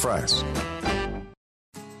own damn fries.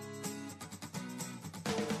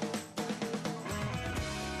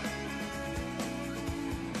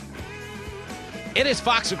 It is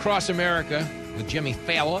Fox Across America with Jimmy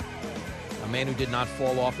Fallon, a man who did not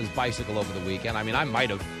fall off his bicycle over the weekend. I mean, I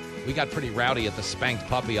might have. We got pretty rowdy at the Spanked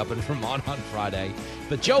Puppy up in Vermont on Friday.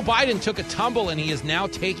 But Joe Biden took a tumble, and he is now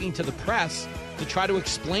taking to the press to try to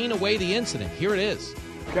explain away the incident. Here it is.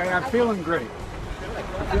 Okay, I'm feeling great.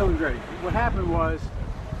 What happened was,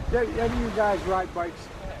 do you guys ride bikes?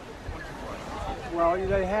 Well,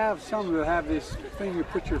 they have some that have this thing you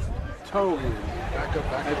put your toe in.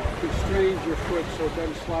 It constrains your foot so it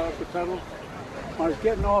doesn't slide up the pedal. When I was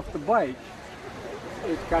getting off the bike,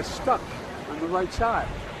 it got stuck on the right side.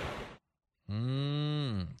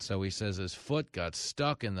 So he says his foot got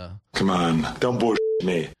stuck in the... Come on, don't bullshit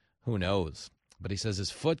me. Who knows? But he says his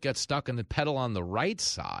foot got stuck in the pedal on the right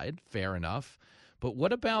side. Fair enough. But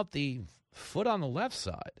what about the foot on the left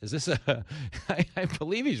side? Is this a... I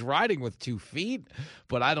believe he's riding with 2 feet,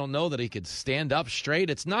 but I don't know that he could stand up straight.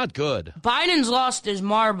 It's not good. Biden's lost his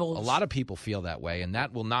marbles. A lot of people feel that way, and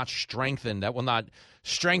that will not strengthen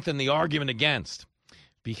the argument against,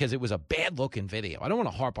 because it was a bad-looking video. I don't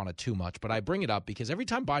want to harp on it too much, but I bring it up because every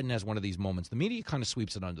time Biden has one of these moments, the media kind of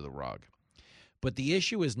sweeps it under the rug. But the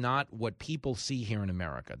issue is not what people see here in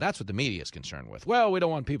America. That's what the media is concerned with. Well, we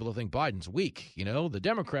don't want people to think Biden's weak. You know, the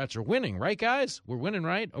Democrats are winning, right, guys? We're winning,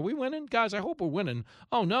 right? Are we winning? Guys, I hope we're winning.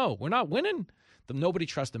 Oh, no, we're not winning? Nobody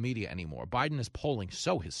trusts the media anymore. Biden is polling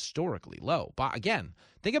so historically low. But again,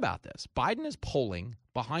 think about this. Biden is polling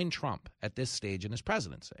behind Trump at this stage in his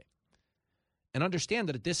presidency. And understand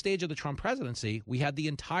that at this stage of the Trump presidency, we had the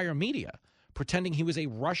entire media pretending he was a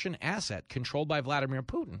Russian asset controlled by Vladimir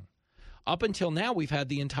Putin. Up until now, we've had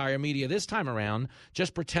the entire media this time around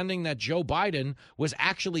just pretending that Joe Biden was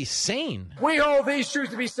actually sane. We hold these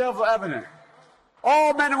truths to be self-evident.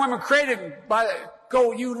 All men and women created by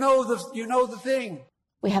go. You know the thing.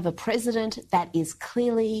 We have a president that is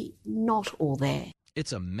clearly not all there.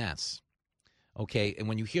 It's a mess. Okay, and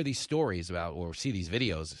when you hear these stories about or see these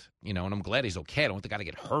videos, you know, and I'm glad he's okay. I don't want the guy to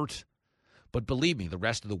get hurt. But believe me, the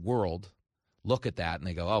rest of the world look at that and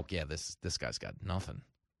they go, oh, yeah, this guy's got nothing.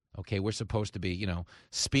 Okay, we're supposed to be, you know,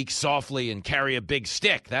 speak softly and carry a big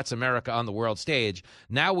stick. That's America on the world stage.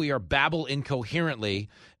 Now we are babble incoherently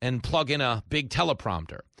and plug in a big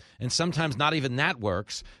teleprompter. And sometimes not even that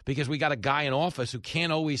works because we got a guy in office who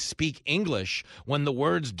can't always speak English when the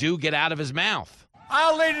words do get out of his mouth.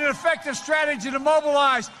 I'll lead an effective strategy to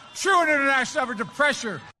mobilize true international effort to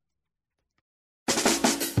pressure.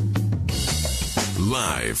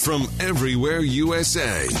 Live from everywhere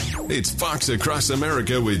USA, it's Fox Across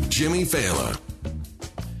America with Jimmy Fallon.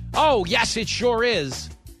 Oh, yes, it sure is.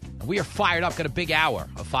 We are fired up. Got a big hour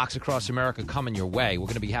of Fox Across America coming your way. We're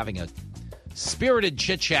going to be having a spirited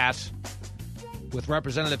chit-chat with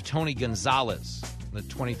Representative Tony Gonzalez, the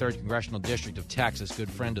 23rd Congressional District of Texas, good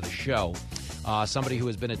friend of the show. somebody who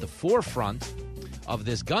has been at the forefront of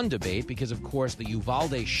this gun debate because, of course, the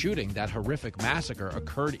Uvalde shooting, that horrific massacre,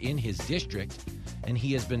 occurred in his district, and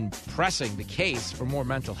he has been pressing the case for more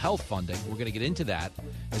mental health funding. We're going to get into that,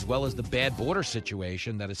 as well as the bad border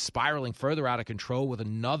situation that is spiraling further out of control with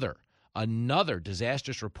another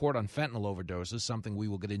disastrous report on fentanyl overdoses, something we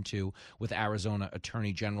will get into with Arizona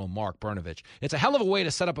Attorney General Mark Brnovich. It's a hell of a way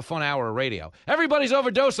to set up a fun hour of radio. Everybody's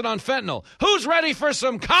overdosing on fentanyl. Who's ready for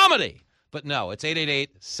some comedy? But no, it's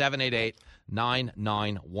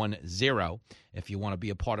 888-788-9910 if you want to be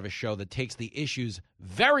a part of a show that takes the issues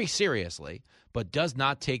very seriously but does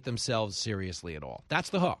not take themselves seriously at all. That's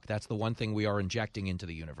the hook. That's the one thing we are injecting into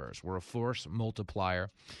the universe. We're a force multiplier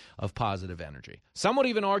of positive energy. Some would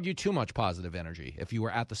even argue too much positive energy. If you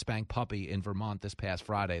were at the Spank Puppy in Vermont this past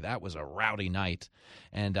Friday, that was a rowdy night,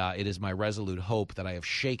 and it is my resolute hope that I have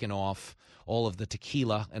shaken off all of the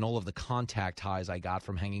tequila and all of the contact highs I got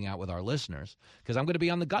from hanging out with our listeners, because I'm going to be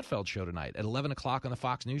on the Gutfeld show tonight at 11 o'clock on the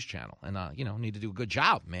Fox News Channel, and, need to do a good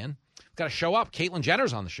job, man. Got to show up. Caitlyn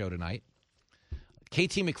Jenner's on the show tonight.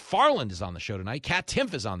 KT McFarland is on the show tonight. Kat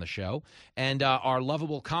Timpf is on the show. And our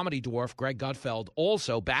lovable comedy dwarf, Greg Gutfeld,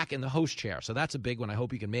 also back in the host chair. So that's a big one. I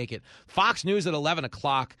hope you can make it. Fox News at 11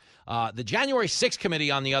 o'clock. The January 6th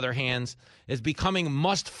committee, on the other hand, is becoming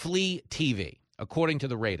must-flee TV, according to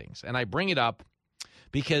the ratings. And I bring it up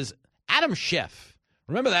because Adam Schiff,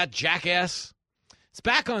 remember that jackass? It's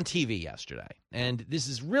back on TV yesterday, and this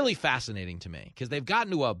is really fascinating to me because they've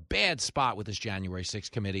gotten to a bad spot with this January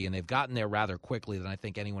 6th committee, and they've gotten there rather quickly than I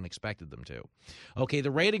think anyone expected them to. Okay, the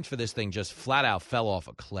ratings for this thing just flat out fell off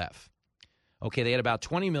a cliff. Okay, they had about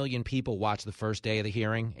 20 million people watch the first day of the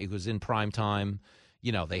hearing. It was in prime time.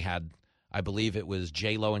 They had, I believe it was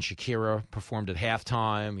J-Lo and Shakira performed at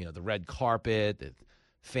halftime, the red carpet, the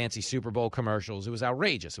fancy Super Bowl commercials. It was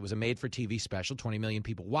outrageous. It was a made-for-TV special. 20 million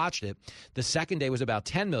people watched it. The second day was about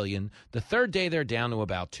 10 million. The third day, they're down to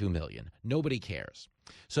about 2 million. Nobody cares.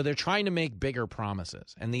 So they're trying to make bigger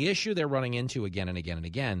promises. And the issue they're running into again and again and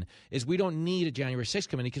again is we don't need a January 6th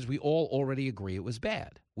committee because we all already agree it was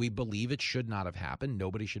bad. We believe it should not have happened.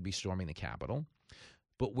 Nobody should be storming the Capitol.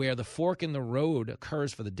 But where the fork in the road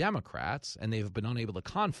occurs for the Democrats, and they've been unable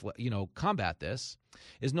to combat this,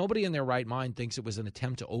 is nobody in their right mind thinks it was an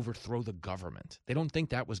attempt to overthrow the government. They don't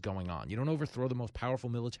think that was going on. You don't overthrow the most powerful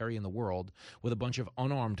military in the world with a bunch of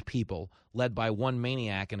unarmed people led by one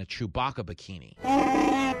maniac in a Chewbacca bikini.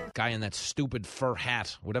 Guy in that stupid fur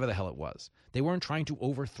hat, whatever the hell it was. They weren't trying to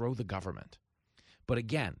overthrow the government. But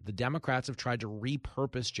again, the Democrats have tried to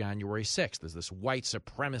repurpose January 6th. There's this white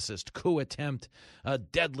supremacist coup attempt, a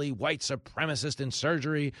deadly white supremacist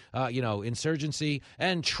insurgency.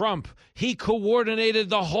 And Trump, he coordinated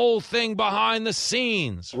the whole thing behind the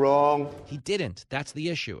scenes. Wrong. He didn't. That's the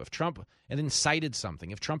issue. If Trump had incited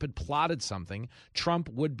something, if Trump had plotted something, Trump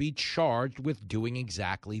would be charged with doing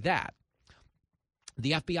exactly that.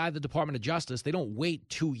 The FBI, the Department of Justice, they don't wait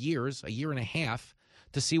 2 years, a year and a half,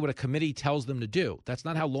 to see what a committee tells them to do. That's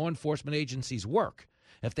not how law enforcement agencies work.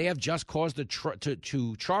 If they have just cause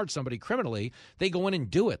to charge somebody criminally, they go in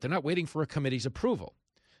and do it. They're not waiting for a committee's approval.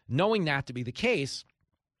 Knowing that to be the case,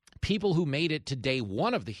 people who made it to day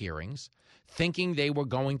one of the hearings, thinking they were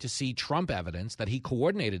going to see Trump evidence that he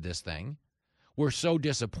coordinated this thing, were so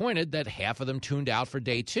disappointed that half of them tuned out for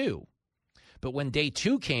day two. But when day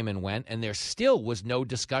two came and went and there still was no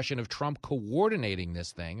discussion of Trump coordinating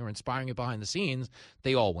this thing or inspiring it behind the scenes,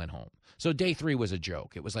 they all went home. So day three was a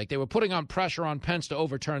joke. It was like they were putting on pressure on Pence to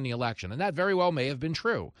overturn the election. And that very well may have been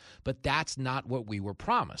true. But that's not what we were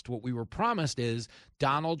promised. What we were promised is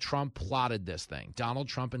Donald Trump plotted this thing. Donald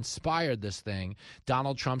Trump inspired this thing.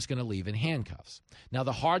 Donald Trump's going to leave in handcuffs. Now,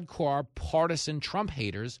 the hardcore partisan Trump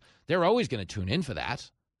haters, they're always going to tune in for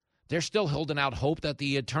that. They're still holding out hope that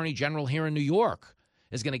the attorney general here in New York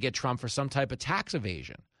is going to get Trump for some type of tax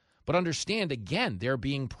evasion. But understand, again, they're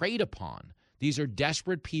being preyed upon. These are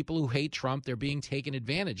desperate people who hate Trump. They're being taken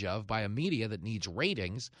advantage of by a media that needs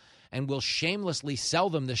ratings and will shamelessly sell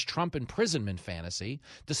them this Trump imprisonment fantasy,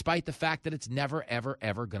 despite the fact that it's never, ever,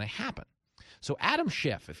 ever going to happen. So Adam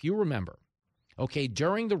Schiff, if you remember, okay,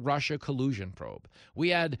 during the Russia collusion probe,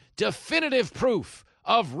 we had definitive proof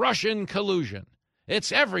of Russian collusion.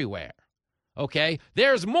 It's everywhere, okay?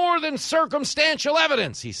 There's more than circumstantial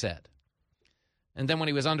evidence, he said. And then when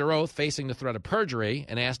he was under oath facing the threat of perjury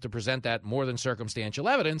and asked to present that more than circumstantial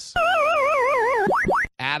evidence,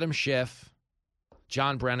 Adam Schiff,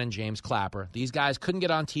 John Brennan, James Clapper, these guys couldn't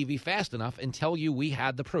get on TV fast enough and tell you we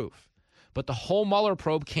had the proof. But the whole Mueller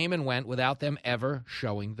probe came and went without them ever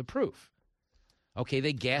showing the proof. Okay,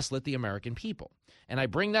 they gaslit the American people. And I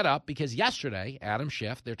bring that up because yesterday, Adam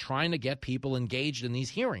Schiff, they're trying to get people engaged in these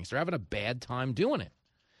hearings. They're having a bad time doing it.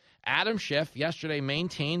 Adam Schiff yesterday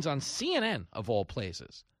maintains on CNN, of all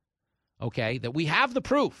places, okay, that we have the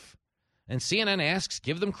proof. And CNN asks,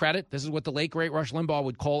 give them credit. This is what the late, great Rush Limbaugh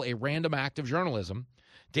would call a random act of journalism.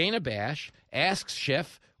 Dana Bash asks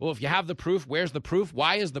Schiff, well, if you have the proof, where's the proof?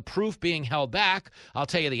 Why is the proof being held back? I'll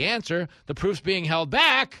tell you the answer. The proof's being held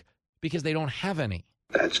back because they don't have any.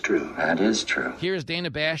 That's true. That is true. Here's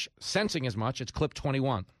Dana Bash sensing as much. It's clip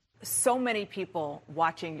 21. So many people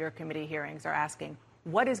watching your committee hearings are asking,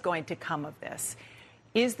 what is going to come of this?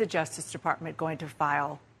 Is the Justice Department going to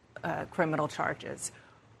file criminal charges?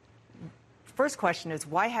 First question is,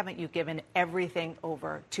 why haven't you given everything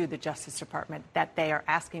over to the Justice Department that they are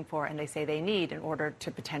asking for and they say they need in order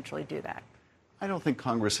to potentially do that? I don't think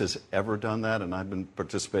Congress has ever done that, and I've been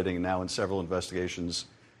participating now in several investigations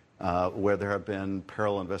where there have been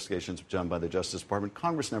parallel investigations done by the Justice Department.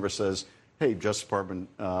 Congress never says, hey, Justice Department,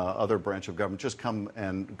 other branch of government, just come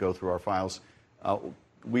and go through our files.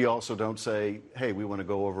 We also don't say, hey, we want to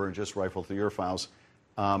go over and just rifle through your files.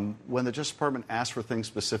 When the Justice Department asks for things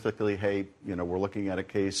specifically, hey, we're looking at a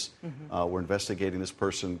case, we're investigating this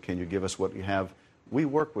person, can you give us what you have? We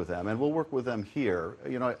work with them, and we'll work with them here.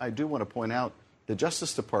 I do want to point out the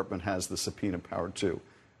Justice Department has the subpoena power, too.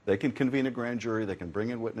 They can convene a grand jury, they can bring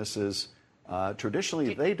in witnesses.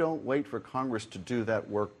 Traditionally, they don't wait for Congress to do that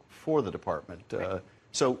work for the department.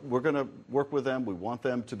 So we're going to work with them. We want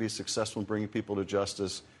them to be successful in bringing people to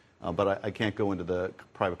justice, but I can't go into the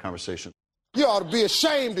private conversation. You ought to be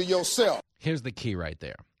ashamed of yourself. Here's the key right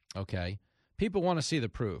there, okay? People want to see the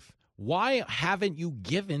proof. Why haven't you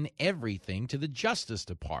given everything to the Justice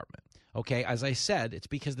Department? Okay, as I said, it's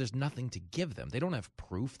because there's nothing to give them. They don't have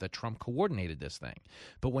proof that Trump coordinated this thing.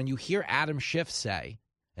 But when you hear Adam Schiff say,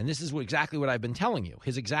 and this is exactly what I've been telling you,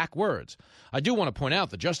 his exact words, I do want to point out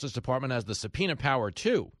the Justice Department has the subpoena power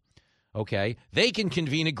too. Okay, they can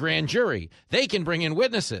convene a grand jury. They can bring in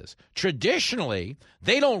witnesses. Traditionally,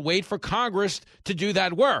 they don't wait for Congress to do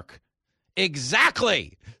that work.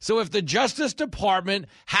 Exactly. So if the Justice Department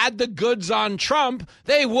had the goods on Trump,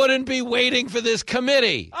 they wouldn't be waiting for this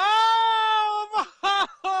committee. Oh,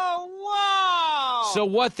 wow. So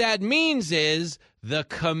what that means is the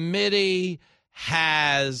committee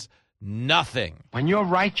has nothing. When you're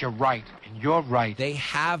right, you're right. And you're right. They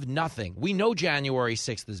have nothing. We know January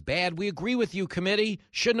 6th is bad. We agree with you, committee.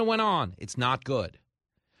 Shouldn't have went on. It's not good.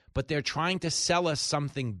 But they're trying to sell us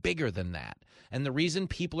something bigger than that. And the reason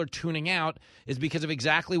people are tuning out is because of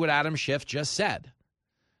exactly what Adam Schiff just said.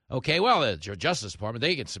 Okay, well, the Justice Department,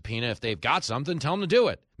 they can subpoena if they've got something, tell them to do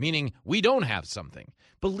it. Meaning we don't have something.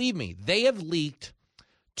 Believe me, they have leaked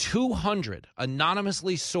 200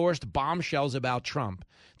 anonymously sourced bombshells about Trump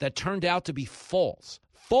that turned out to be false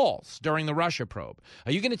during the Russia probe.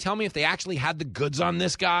 Are you going to tell me if they actually had the goods on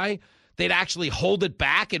this guy, they'd actually hold it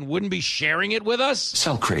back and wouldn't be sharing it with us?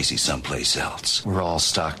 Sell crazy someplace else. We're all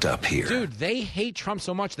stocked up here. Dude, they hate Trump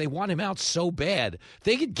so much, they want him out so bad.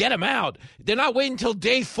 They could get him out. They're not waiting until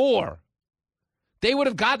day 4. They would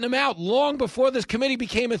have gotten him out long before this committee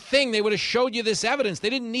became a thing. They would have showed you this evidence.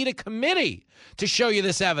 They didn't need a committee to show you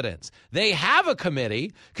this evidence. They have a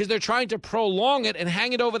committee because they're trying to prolong it and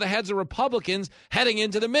hang it over the heads of Republicans heading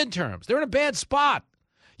into the midterms. They're in a bad spot.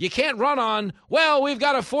 You can't run on, well, we've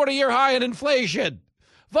got a 40-year high in inflation.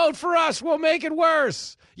 Vote for us. We'll make it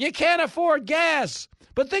worse. You can't afford gas.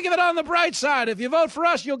 But think of it on the bright side. If you vote for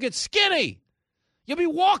us, you'll get skinny. You'll be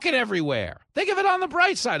walking everywhere. Think of it on the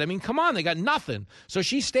bright side. I mean, come on, they got nothing. So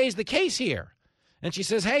she stays the case here. And she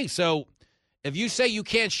says, hey, so if you say you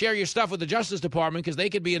can't share your stuff with the Justice Department because they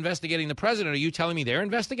could be investigating the president, are you telling me they're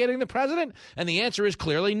investigating the president? And the answer is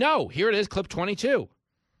clearly no. Here it is, clip 22.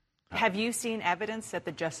 Have you seen evidence that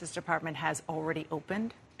the Justice Department has already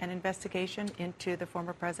opened an investigation into the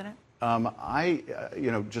former president?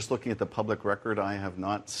 Just looking at the public record, I have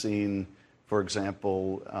not seen, for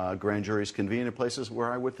example, grand juries convened in places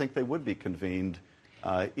where I would think they would be convened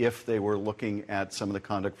if they were looking at some of the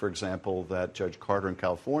conduct, for example, that Judge Carter in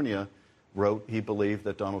California wrote. He believed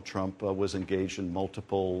that Donald Trump was engaged in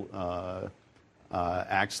multiple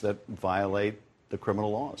acts that violate the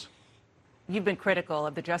criminal laws. You've been critical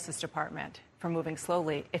of the Justice Department for moving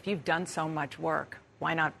slowly. If you've done so much work,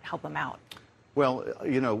 why not help them out? Well,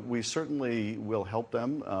 we certainly will help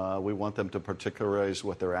them. We want them to particularize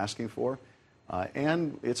what they're asking for.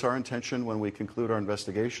 And it's our intention when we conclude our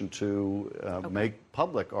investigation to make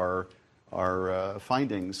public our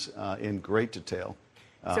findings in great detail.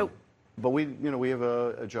 But we have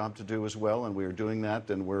a job to do as well, and we are doing that,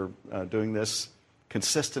 and we're doing this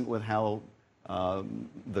consistent with how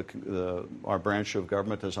our branch of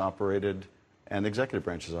government has operated and the executive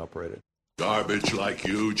branch has operated. Garbage like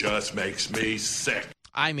you just makes me sick.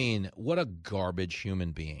 I mean, what a garbage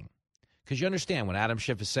human being. Because you understand when Adam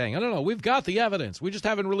Schiff is saying, no, we've got the evidence. We just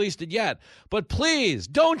haven't released it yet. But please,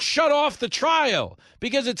 don't shut off the trial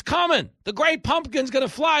because it's coming. The Great Pumpkin's going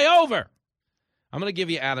to fly over. I'm going to give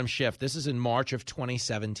you Adam Schiff. This is in March of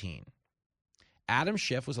 2017. Adam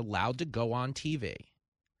Schiff was allowed to go on TV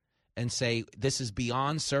and say, this is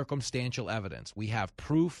beyond circumstantial evidence. We have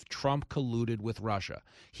proof Trump colluded with Russia.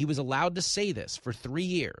 He was allowed to say this for 3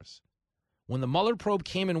 years. When the Mueller probe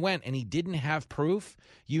came and went and he didn't have proof,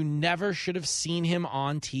 you never should have seen him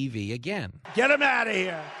on TV again. Get him out of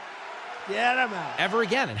here. Get him out. Ever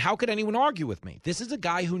again. And how could anyone argue with me? This is a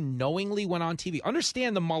guy who knowingly went on TV.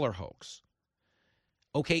 Understand the Mueller hoax.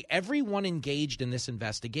 Okay, everyone engaged in this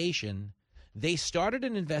investigation, they started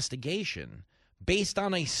an investigation based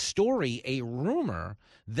on a story, a rumor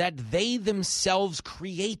that they themselves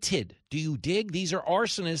created. Do you dig? These are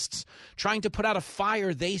arsonists trying to put out a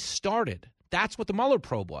fire they started. That's what the Mueller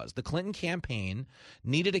probe was. The Clinton campaign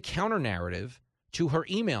needed a counter-narrative to her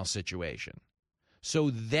email situation. So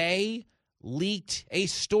they leaked a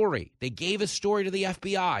story. They gave a story to the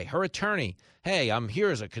FBI, her attorney. Hey, I'm here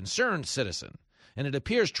as a concerned citizen. And it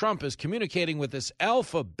appears Trump is communicating with this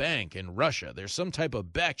Alpha Bank in Russia. There's some type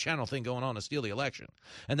of back channel thing going on to steal the election.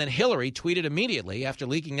 And then Hillary tweeted immediately after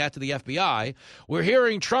leaking that to the FBI, we're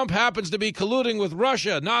hearing Trump happens to be colluding with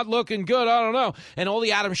Russia. Not looking good. I don't know. And all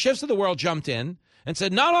the Adam Schiffs of the world jumped in and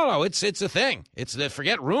said, no, it's a thing.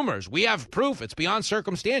 Forget rumors. We have proof. It's beyond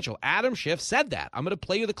circumstantial. Adam Schiff said that. I'm going to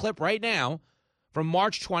play you the clip right now from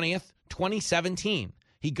March 20th, 2017.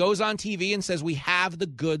 He goes on TV and says we have the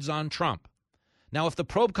goods on Trump. Now, if the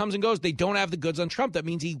probe comes and goes, they don't have the goods on Trump. That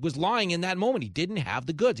means he was lying in that moment. He didn't have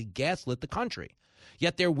the goods. He gaslit the country.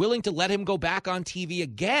 Yet they're willing to let him go back on TV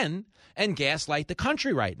again and gaslight the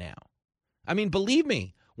country right now. I mean, believe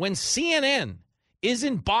me, when CNN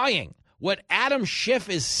isn't buying what Adam Schiff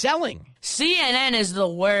is selling. CNN is the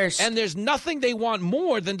worst. And there's nothing they want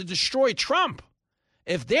more than to destroy Trump.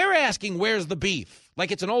 If they're asking where's the beef,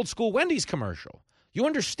 like it's an old school Wendy's commercial, you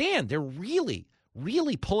understand they're really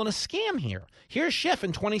pulling a scam here. Here's Schiff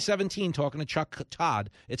in 2017 talking to Chuck Todd.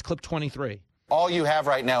 It's clip 23. All you have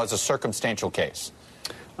right now is a circumstantial case.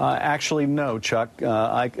 Actually, no, Chuck.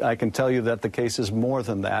 I can tell you that the case is more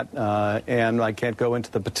than that, and I can't go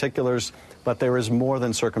into the particulars, but there is more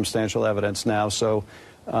than circumstantial evidence now. So,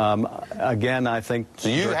 again, I think... So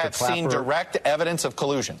you have seen direct evidence of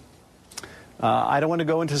collusion? I don't want to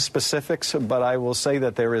go into specifics, but I will say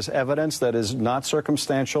that there is evidence that is not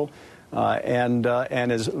circumstantial,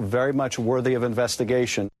 and is very much worthy of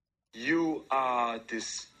investigation. You are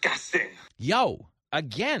disgusting. Yo,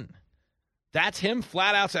 again, that's him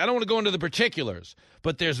flat out saying, I don't want to go into the particulars,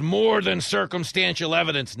 but there's more than circumstantial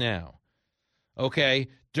evidence now. Okay,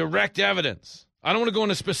 direct evidence. I don't want to go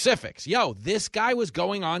into specifics. Yo, this guy was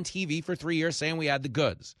going on TV for 3 years saying we had the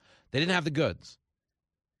goods. They didn't have the goods.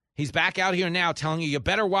 He's back out here now telling you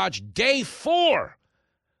better watch day 4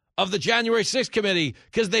 of the January 6th committee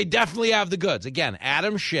because they definitely have the goods. Again,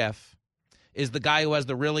 Adam Schiff is the guy who has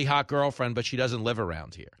the really hot girlfriend, but she doesn't live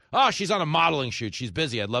around here. Oh, she's on a modeling shoot. She's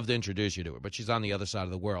busy. I'd love to introduce you to her, but she's on the other side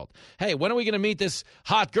of the world. Hey, when are we going to meet this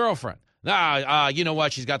hot girlfriend? You know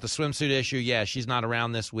what? She's got the swimsuit issue. Yeah, she's not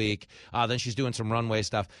around this week. Then she's doing some runway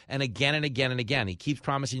stuff. And again and again and again, he keeps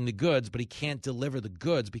promising the goods, but he can't deliver the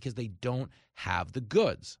goods because they don't have the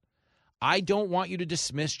goods. I don't want you to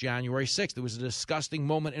dismiss January 6th. It was a disgusting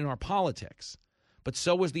moment in our politics. But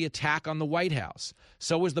so was the attack on the White House.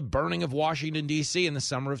 So was the burning of Washington, D.C. in the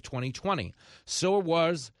summer of 2020. So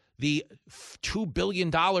was the $2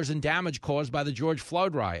 billion in damage caused by the George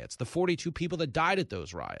Floyd riots, the 42 people that died at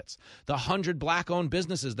those riots, the 100 black-owned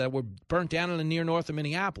businesses that were burnt down in the near north of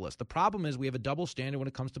Minneapolis. The problem is we have a double standard when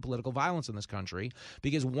it comes to political violence in this country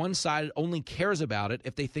because one side only cares about it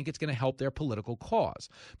if they think it's going to help their political cause.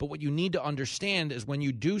 But what you need to understand is when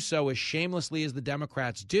you do so as shamelessly as the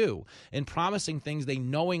Democrats do, in promising things they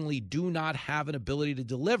knowingly do not have an ability to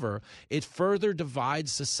deliver, it further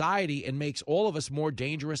divides society and makes all of us more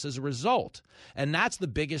dangerous as a result. And that's the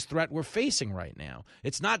biggest threat we're facing right now.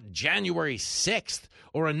 It's not January 6th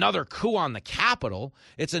or another coup on the Capitol.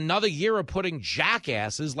 It's another year of putting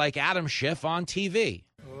jackasses like Adam Schiff on TV.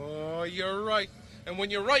 Oh, you're right. And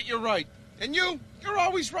when you're right, you're right. And you're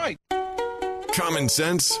always right. Common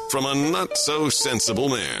sense from a not-so-sensible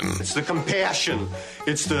man. It's the compassion.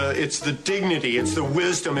 It's the dignity. It's the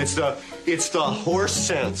wisdom. It's the horse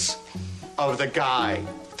sense of the guy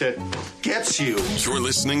that gets you. You're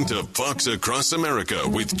listening to Fox Across America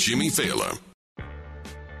with Jimmy Fallon.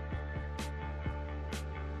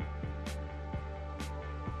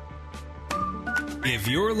 If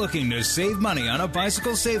you're looking to save money on a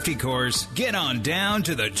bicycle safety course, get on down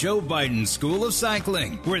to the Joe Biden School of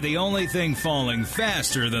Cycling, where the only thing falling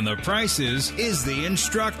faster than the prices is the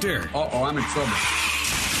instructor. Uh-oh, I'm in trouble.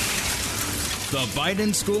 The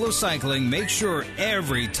Biden School of Cycling makes sure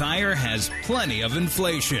every tire has plenty of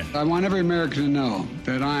inflation. I want every American to know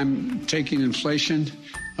that I'm taking inflation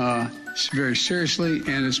very seriously,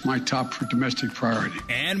 and it's my top domestic priority.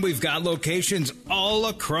 And we've got locations all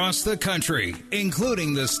across the country,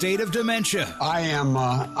 including the state of dementia. I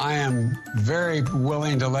am very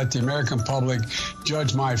willing to let the American public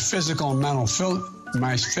judge my physical and mental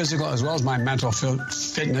my physical as well as my mental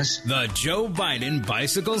fitness. The Joe Biden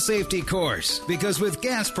Bicycle Safety Course. Because with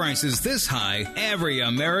gas prices this high, every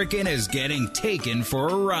American is getting taken for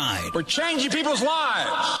a ride. We're changing people's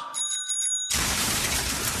lives.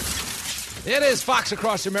 It is Fox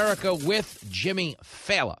Across America with Jimmy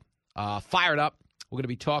Fallon. Fired up. We're going to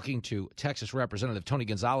be talking to Texas Representative Tony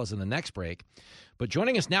Gonzalez in the next break. But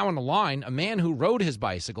joining us now on the line, a man who rode his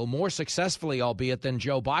bicycle more successfully, albeit, than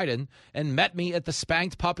Joe Biden, and met me at the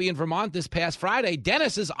Spanked Puppy in Vermont this past Friday.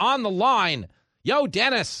 Dennis is on the line. Yo,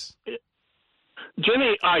 Dennis.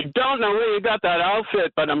 Jimmy, I don't know where you got that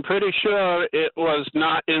outfit, but I'm pretty sure it was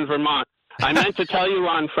not in Vermont. I meant to tell you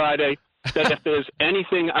on Friday that if there's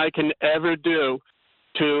anything I can ever do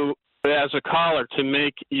as a caller to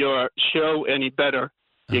make your show any better,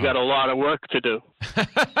 you got a lot of work to do.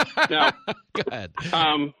 Now, go ahead.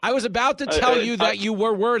 I was about to tell you that you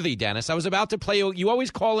were worthy, Dennis. I was about to play you. You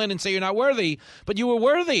always call in and say you're not worthy, but you were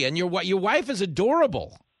worthy, and your wife is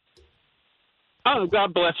adorable. Oh,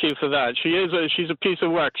 God bless you for that. She's a piece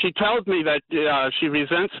of work. She tells me that she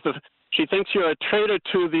resents she thinks you're a traitor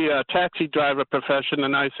to the taxi driver profession,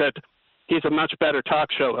 and I said he's a much better talk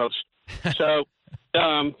show host. So,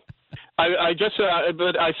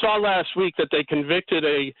 but I saw last week that they convicted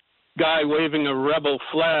a guy waving a rebel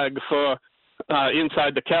flag for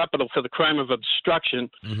inside the Capitol for the crime of obstruction.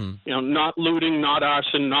 Mm-hmm. You know, not looting, not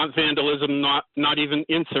arson, not vandalism, not even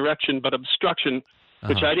insurrection, but obstruction,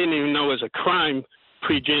 which I didn't even know was a crime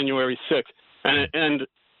pre-January 6th. And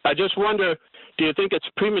I just wonder, do you think it's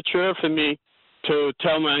premature for me to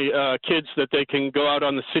tell my kids that they can go out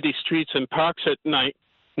on the city streets and parks at night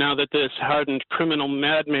now that this hardened criminal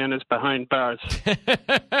madman is behind bars?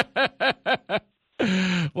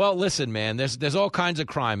 Well, listen, man, there's all kinds of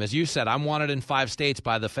crime. As you said, I'm wanted in 5 states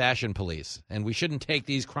by the fashion police, and we shouldn't take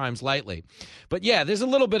these crimes lightly. But, yeah, there's a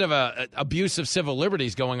little bit of a abuse of civil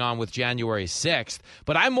liberties going on with January 6th.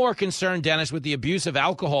 But I'm more concerned, Dennis, with the abuse of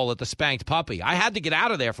alcohol at the Spanked Puppy. I had to get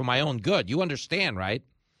out of there for my own good. You understand, right?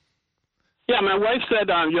 Yeah, my wife said,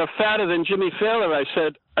 you're fatter than Jimmy Fallon. I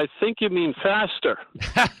said, I think you mean faster.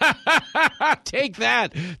 Take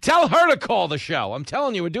that. Tell her to call the show. I'm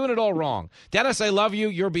telling you, we're doing it all wrong. Dennis, I love you.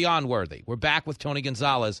 You're beyond worthy. We're back with Tony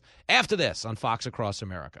Gonzalez after this on Fox Across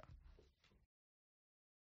America.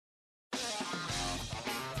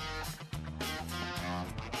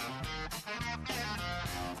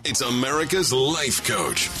 It's America's Life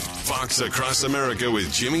Coach. Fox Across America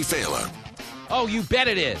with Jimmy Fallon. Oh, you bet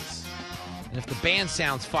it is. And if the band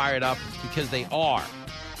sounds fired up, it's because they are.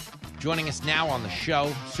 Joining us now on the show,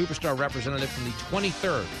 superstar representative from the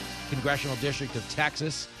 23rd Congressional District of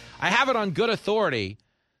Texas. I have it on good authority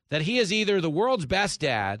that he is either the world's best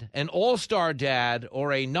dad, an all-star dad,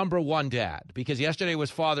 or a number one dad, because yesterday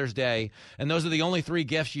was Father's Day, and those are the only 3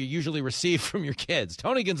 gifts you usually receive from your kids.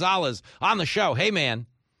 Tony Gonzalez on the show. Hey, man.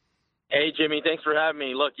 Hey, Jimmy. Thanks for having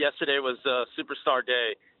me. Look, yesterday was Superstar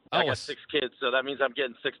Day. I got 6 kids, so that means I'm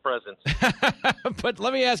getting 6 presents. But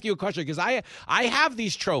let me ask you a question, because I have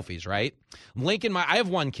these trophies, right? Lincoln, I have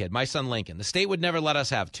 1 kid, my son Lincoln. The state would never let us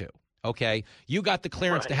have 2. Okay, you got the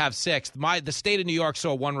clearance to have 6. The state of New York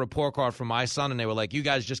saw 1 report card from my son, and they were like, "You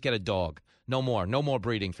guys just get a dog. No more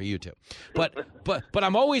breeding for you two." But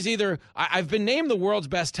I'm always I've been named the world's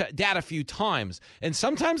best dad a few times, and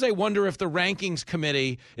sometimes I wonder if the rankings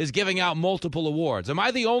committee is giving out multiple awards. Am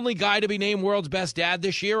I the only guy to be named world's best dad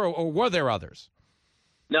this year, or were there others?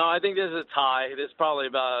 No, I think there's a tie. There's probably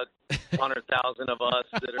about 100,000 of us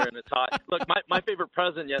that are in a tie. Look, my favorite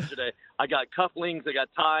present yesterday, I got cufflinks, I got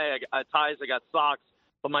ties, I got socks.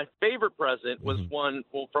 But my favorite present was one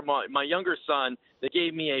from my younger son that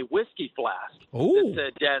gave me a whiskey flask that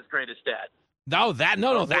said "Dad's greatest dad." No,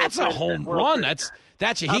 that's a home run. That's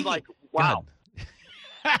I'm like, wow.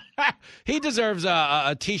 He deserves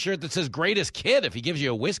a T-shirt that says "Greatest Kid" if he gives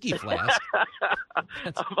you a whiskey flask. I'm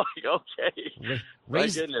like, okay.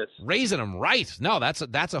 Raising them right. No,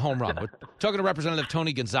 that's a home run. We're talking to Representative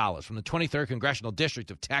Tony Gonzalez from the 23rd Congressional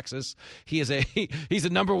District of Texas. He's a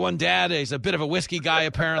number one dad. He's a bit of a whiskey guy,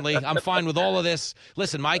 apparently. I'm fine with all of this.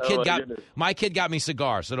 Listen, my kid got me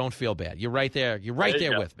cigars, so don't feel bad. You're right there. You're right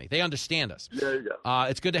there with me. They understand us. There you go.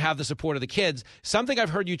 It's good to have the support of the kids. Something I've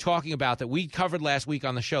heard you talking about that we covered last week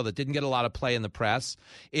on the show that didn't get a lot of play in the press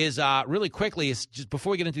is really quickly, is just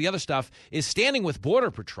before we get into the other stuff, is standing with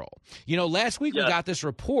Border Patrol. Last week we got this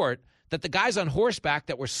report that the guys on horseback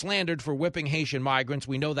that were slandered for whipping Haitian migrants,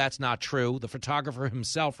 we know that's not true. The photographer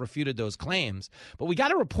himself refuted those claims. But we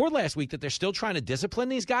got a report last week that they're still trying to discipline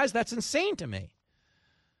these guys. That's insane to me.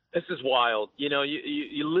 This is wild.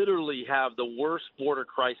 You literally have the worst border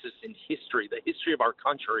crisis in history, the history of our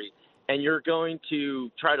country, and you're going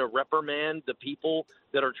to try to reprimand the people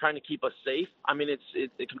that are trying to keep us safe? I mean,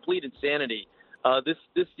 it's a complete insanity. This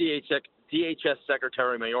DHS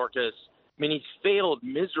Secretary Mayorkas, I mean, he's failed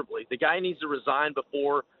miserably. The guy needs to resign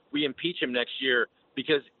before we impeach him next year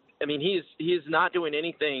because, I mean, he is not doing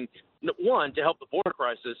anything, one, to help the border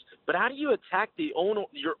crisis, but how do you attack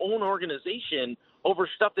your own organization over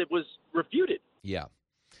stuff that was refuted? Yeah,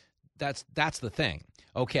 that's the thing.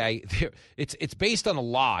 Okay, it's based on a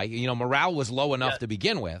lie. Morale was low enough to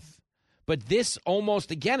begin with. But this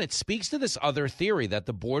almost, again, it speaks to this other theory that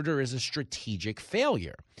the border is a strategic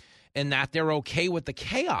failure and that they're okay with the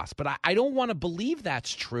chaos. But I don't want to believe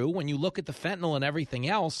that's true when you look at the fentanyl and everything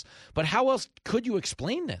else. But how else could you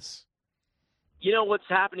explain this? What's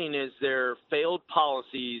happening is their failed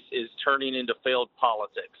policies is turning into failed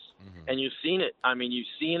politics. Mm-hmm. And you've seen it. I mean, you've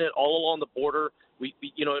seen it all along the border. We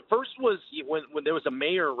at first was when there was a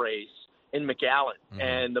mayor race in McAllen,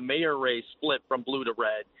 and the mayor race split from blue to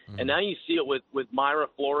red. And now you see it with Mayra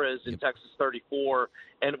Flores in Texas 34.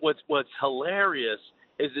 And what's hilarious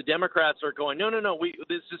is the Democrats are going, no,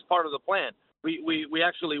 this is part of the plan. We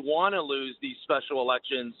actually want to lose these special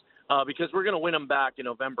elections because we're going to win them back in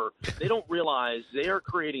November. They don't realize they are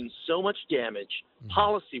creating so much damage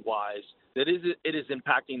policy-wise that it is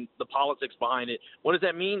impacting the politics behind it. What does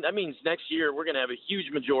that mean? That means next year we're going to have a huge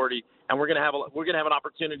majority, and we're going to have an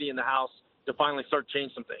opportunity in the House to finally start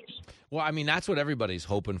change some things. Well, I mean, that's what everybody's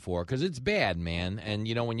hoping for because it's bad, man. And,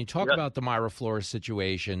 when you talk about the Mayra Flores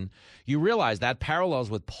situation, you realize that parallels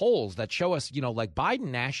with polls that show us, like Biden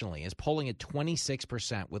nationally is polling at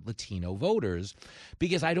 26% with Latino voters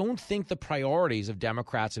because I don't think the priorities of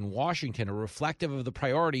Democrats in Washington are reflective of the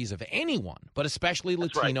priorities of anyone, but especially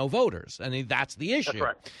Latino voters. I mean, that's the issue. That's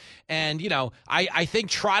right. And, I think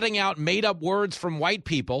trotting out made-up words from white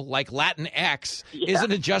people like Latinx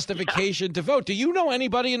isn't a justification to vote. Do you know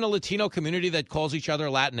anybody in the Latino community that calls each other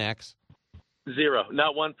Latinx? Zero,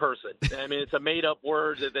 not one person. I mean, it's a made-up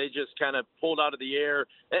word that they just kind of pulled out of the air.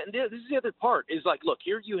 And this is the other part is like, look,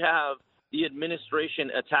 here you have the administration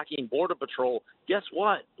attacking Border Patrol. Guess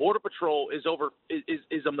what? Border Patrol is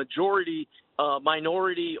a majority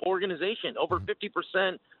minority organization. Over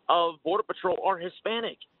 50% of Border Patrol are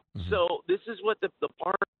Hispanic. So this is what the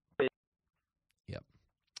part is. Yep.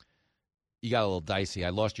 You got a little dicey. I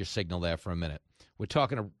lost your signal there for a minute. We're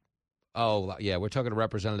talking to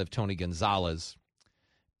Representative Tony Gonzalez.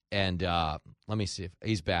 And let me see if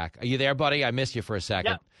he's back. Are you there, buddy? I missed you for a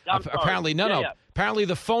second. Yeah, apparently, no. Apparently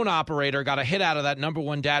the phone operator got a hit out of that number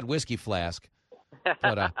one dad whiskey flask.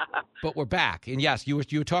 But we're back. And yes, you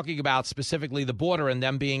were talking about specifically the border and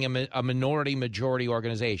them being a majority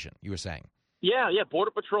organization, you were saying. Yeah.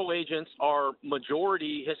 Border Patrol agents are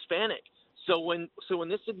majority Hispanic. So when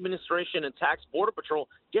this administration attacks Border Patrol,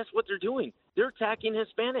 guess what they're doing? They're attacking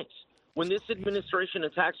Hispanics. When this administration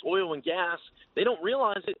attacks oil and gas, they don't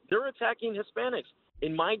realize it. They're attacking Hispanics.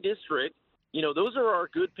 In my district, those are our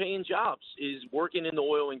good-paying jobs, is working in the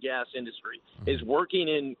oil and gas industry, is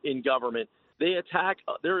working in government. They're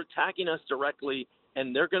attacking us directly,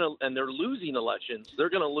 and they're losing elections. They're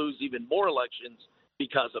going to lose even more elections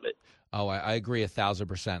because of it. Oh, I agree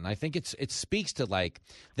 1,000%. And I think it speaks to like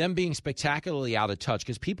them being spectacularly out of touch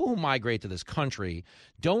because people who migrate to this country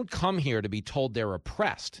don't come here to be told they're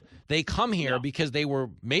oppressed. They come here because they were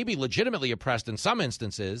maybe legitimately oppressed in some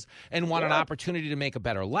instances and want an opportunity to make a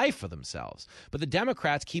better life for themselves. But the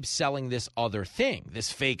Democrats keep selling this other thing,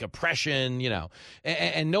 this fake oppression,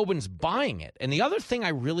 and no one's buying it. And the other thing I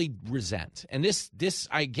really resent, and this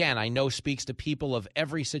again, I know speaks to people of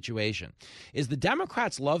every situation, is the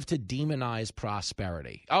Democrats love to demonize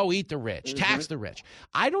prosperity. Oh, eat the rich, tax the rich.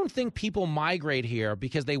 I don't think people migrate here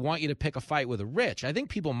because they want you to pick a fight with the rich. I think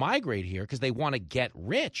people migrate here because they want to get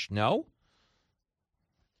rich, no?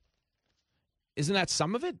 Isn't that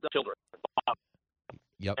some of it? Children.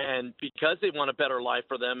 Yep. And because they want a better life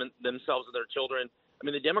for themselves and their children, I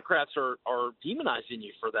mean, the Democrats are demonizing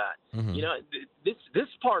you for that. Mm-hmm. You know, this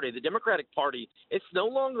party, the Democratic Party, it's no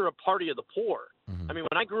longer a party of the poor. Mm-hmm. I mean,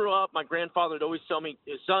 when I grew up, my grandfather would always tell me,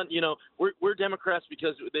 son, you know, we're Democrats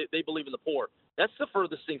because they believe in the poor. That's the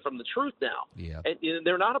furthest thing from the truth now. Yeah. And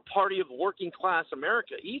they're not a party of working class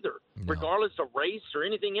America either, regardless of race or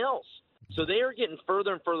anything else. So they are getting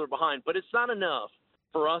further and further behind. But it's not enough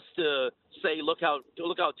for us to say, look how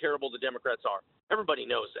terrible the Democrats are. Everybody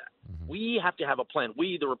knows that. Mm-hmm. We have to have a plan.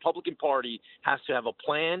 We, the Republican Party, has to have a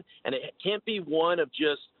plan, and it can't be one of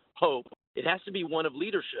just hope. It has to be one of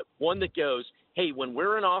leadership, one that goes, hey, when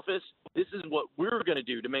we're in office, this is what we're going to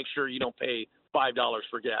do to make sure you don't pay $5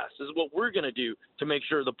 for gas. This is what we're going to do to make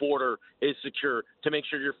sure the border is secure, to make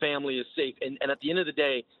sure your family is safe, and at the end of the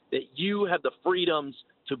day, that you have the freedoms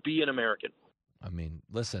to be an American. I mean,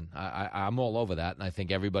 listen, I'm all over that, and I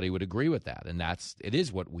think everybody would agree with that, and it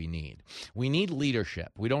is what we need. We need leadership.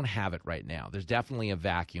 We don't have it right now. There's definitely a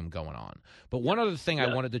vacuum going on. But one other thing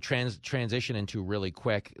I wanted to transition into really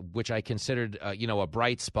quick, which I considered, a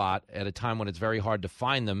bright spot at a time when it's very hard to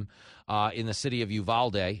find them in the city of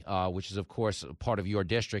Uvalde, which is, of course, part of your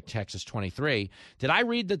district, Texas 23. Did I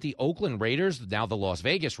read that the Oakland Raiders, now the Las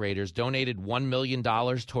Vegas Raiders, donated $1 million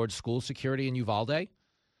towards school security in Uvalde?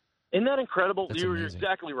 Isn't that incredible? That's You're amazing.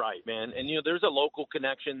 exactly right, man. And, there's a local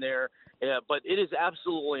connection there. But it is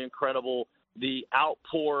absolutely incredible, the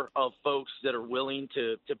outpour of folks that are willing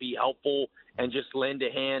to be helpful and just lend a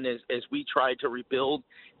hand as we try to rebuild.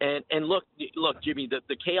 And look, Jimmy,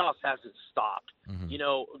 the chaos hasn't stopped.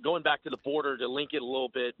 Mm-hmm. Going back to the border to link it a little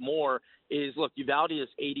bit more is, look, Uvalde is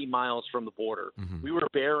 80 miles from the border. Mm-hmm. We were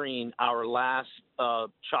burying our last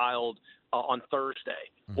child on Thursday.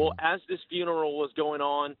 Mm-hmm. Well, as this funeral was going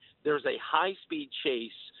on, there's a high-speed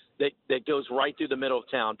chase that goes right through the middle of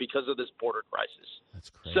town because of this border crisis. That's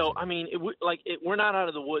crazy. So, I mean, we're not out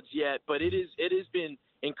of the woods yet, but it has been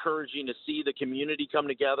encouraging to see the community come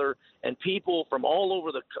together and people from all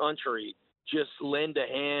over the country just lend a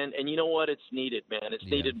hand. And you know what? It's needed, man. It's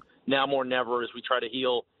needed now more than ever as we try to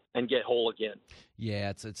heal and get whole again.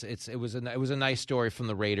 Yeah, it was a nice story from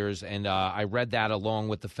the Raiders, and I read that along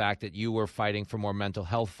with the fact that you were fighting for more mental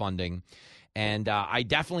health funding, and I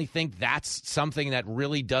definitely think that's something that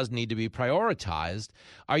really does need to be prioritized.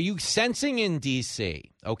 Are you sensing in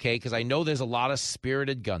D.C., okay, because I know there's a lot of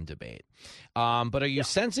spirited gun debate, but are you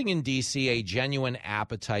sensing in D.C. a genuine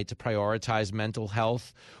appetite to prioritize mental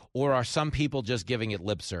health, or are some people just giving it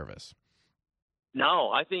lip service? No,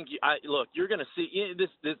 I think look, you're going to see this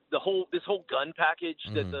whole gun package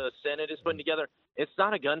that the Senate is putting together. It's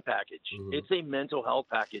not a gun package; it's a mental health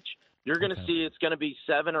package. You're going to see it's going to be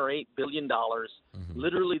 $7 or $8 billion,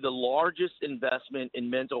 literally the largest investment in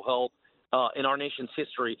mental health in our nation's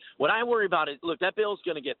history. What I worry about is, look, that bill is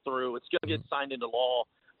going to get through. It's going to get signed into law.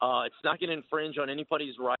 It's not going to infringe on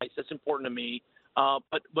anybody's rights. That's important to me.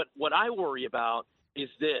 But what I worry about is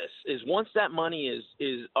once that money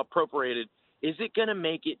is appropriated, is it going to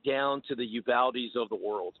make it down to the Uvaldes of the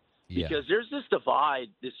world? Because there's this divide,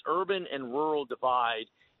 this urban and rural divide.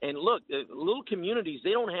 And look, little communities,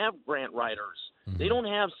 they don't have grant writers. They don't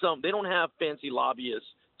have fancy lobbyists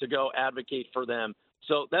to go advocate for them.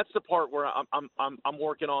 So that's the part where I'm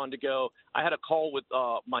working on to go. I had a call with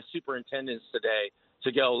my superintendents today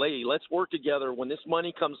to go, hey, let's work together when this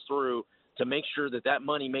money comes through to make sure that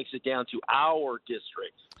money makes it down to our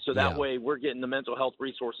district. So that way we're getting the mental health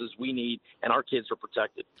resources we need and our kids are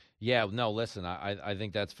protected. Yeah, no, listen, I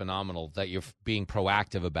think that's phenomenal that you're being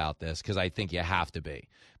proactive about this, because I think you have to be.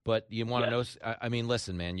 But you want to know, I mean,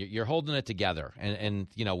 listen, man, you're holding it together. And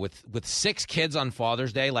with 6 kids on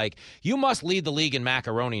Father's Day, like, you must lead the league in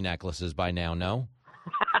macaroni necklaces by now, no?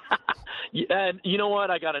 And you know what?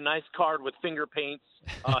 I got a nice card with finger paints,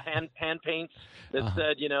 hand paints that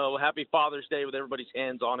said, Happy Father's Day with everybody's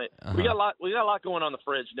hands on it. We got a lot going on the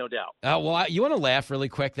fridge, no doubt. Well, you want to laugh really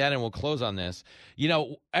quick then, and we'll close on this.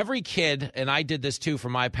 Every kid, and I did this too for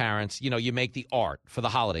my parents, you make the art for the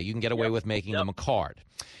holiday. You can get away with making them a card.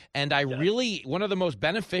 And I really, one of the most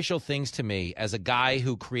beneficial things to me as a guy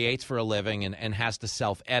who creates for a living and has to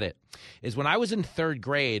self-edit is when I was in 3rd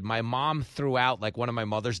grade, my mom threw out like one of my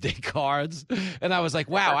Mother's Day cards. And I was like,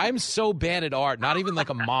 wow, I'm so bad at art. Not even like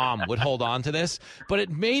a mom would hold on to this. But it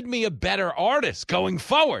made me a better artist going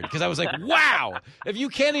forward, because I was like, wow, if you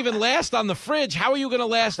can't even last on the fridge, how are you going to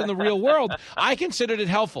last in the real world? I considered it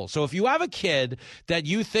helpful. So if you have a kid that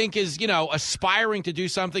you think is, aspiring to do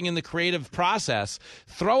something in the creative process,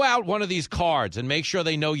 throw out one of these cards and make sure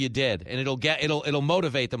they know you did, and it'll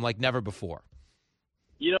motivate them like never before.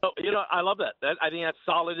 I love that. I think that's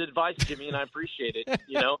solid advice, Jimmy, and I appreciate it.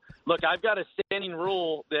 Look, I've got a standing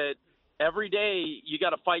rule that every day you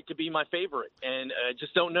got to fight to be my favorite, and I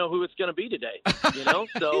just don't know who it's going to be today.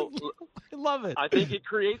 So I love it. I think it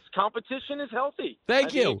creates competition is healthy.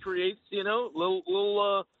 Thank you. It creates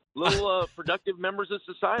little productive members of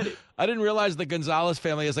society. I didn't realize the Gonzalez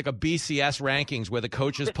family is like a BCS rankings where the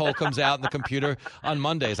coaches poll comes out in the computer on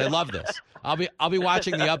Mondays. I love this. I'll be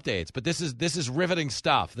watching the updates, but this is riveting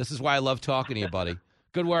stuff. This is why I love talking to you, buddy.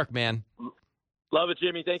 Good work, man. Love it,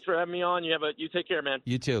 Jimmy. Thanks for having me on. You take care, man.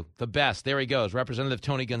 You too. The best. There he goes. Representative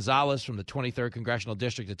Tony Gonzalez from the 23rd Congressional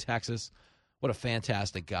District of Texas. What a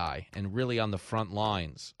fantastic guy, and really on the front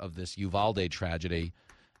lines of this Uvalde tragedy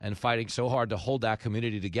and fighting so hard to hold that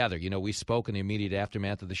community together. We spoke in the immediate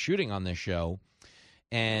aftermath of the shooting on this show,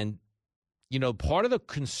 and, part of the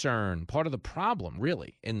concern, part of the problem,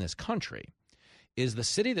 really, in this country is the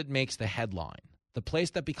city that makes the headline, the place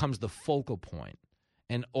that becomes the focal point,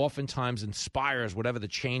 and oftentimes inspires whatever the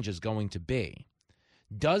change is going to be,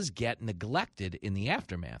 does get neglected in the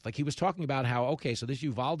aftermath. Like he was talking about how, okay, so this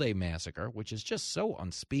Uvalde massacre, which is just so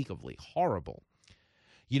unspeakably horrible,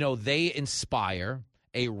 they inspire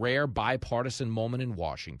a rare bipartisan moment in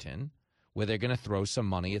Washington where they're going to throw some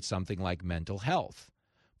money at something like mental health.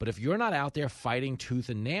 But if you're not out there fighting tooth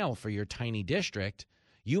and nail for your tiny district,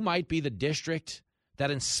 you might be the district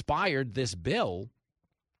that inspired this bill,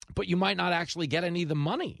 but you might not actually get any of the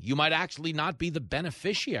money. You might actually not be the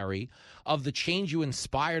beneficiary of the change you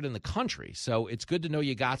inspired in the country. So it's good to know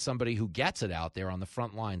you got somebody who gets it out there on the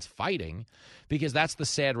front lines fighting, because that's the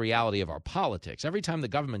sad reality of our politics. Every time the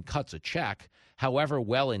government cuts a check, however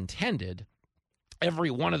well-intended, every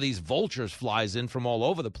one of these vultures flies in from all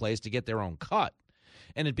over the place to get their own cut.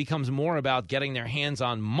 And it becomes more about getting their hands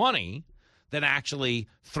on money than actually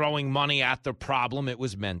throwing money at the problem it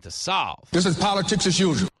was meant to solve. This is politics as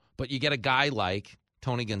usual. But you get a guy like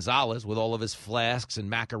Tony Gonzalez with all of his flasks and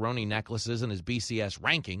macaroni necklaces and his BCS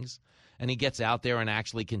rankings, and he gets out there and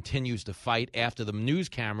actually continues to fight after the news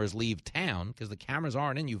cameras leave town, because the cameras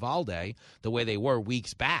aren't in Uvalde the way they were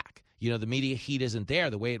weeks back. The media heat isn't there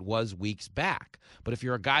the way it was weeks back. But if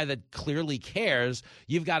you're a guy that clearly cares,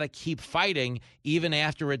 you've got to keep fighting even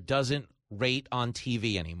after it doesn't rate on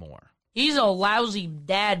TV anymore. He's a lousy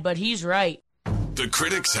dad, but he's right. The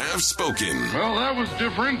critics have spoken. Well, that was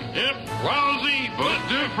different. Yep, lousy, but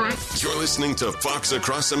different. You're listening to Fox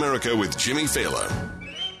Across America with Jimmy Fallon.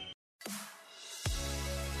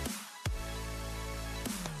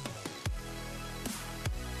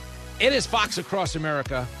 It is Fox Across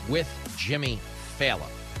America with Jimmy Fallon.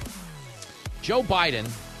 Joe Biden,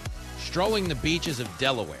 strolling the beaches of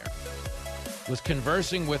Delaware, was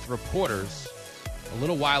conversing with reporters a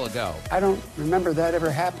little while ago. I don't remember that ever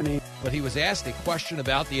happening. But he was asked a question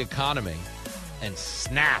about the economy and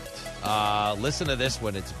snapped. Listen to this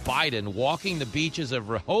one. It's Biden walking the beaches of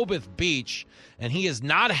Rehoboth Beach, and he is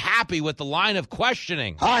not happy with the line of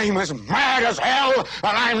questioning. I'm as mad as hell,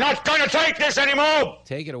 and I'm not going to take this anymore.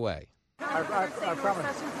 Take it away. I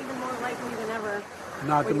promise. even more likely than ever.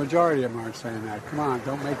 Not the majority of them aren't saying that. Come on,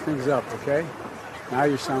 don't make things up, okay? Now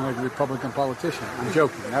you sound like a Republican politician. I'm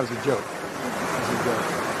joking. That was a joke.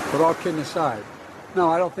 But all kidding aside, no,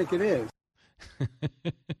 I don't think it is.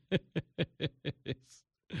 It's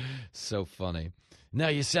so funny. Now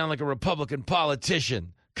you sound like a Republican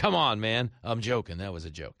politician. Come on, man. I'm joking. That was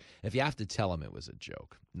a joke. If you have to tell him it was a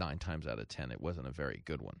joke, 9 times out of 10, it wasn't a very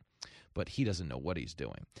good one. But he doesn't know what he's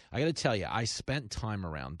doing. I got to tell you, I spent time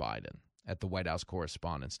around Biden at the White House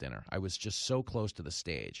Correspondents' Dinner. I was just so close to the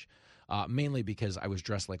stage, mainly because I was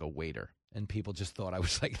dressed like a waiter, and people just thought I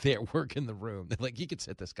was like there working the room. They're like, you could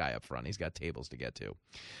sit this guy up front. He's got tables to get to.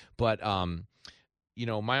 But,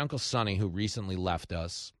 my Uncle Sonny, who recently left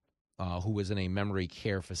us, who was in a memory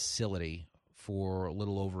care facility for a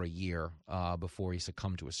little over a year before he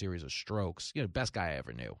succumbed to a series of strokes. Best guy I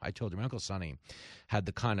ever knew. I told him Uncle Sonny had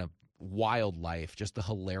the kind of wild life, just the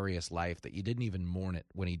hilarious life that you didn't even mourn it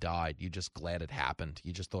when he died. You're just glad it happened.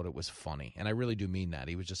 You just thought it was funny. And I really do mean that.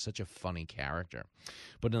 He was just such a funny character.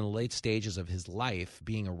 But in the late stages of his life,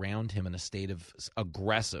 being around him in a state of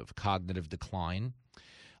aggressive cognitive decline,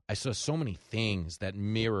 I saw so many things that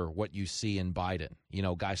mirror what you see in Biden.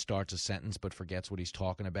 Guy starts a sentence but forgets what he's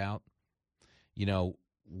talking about.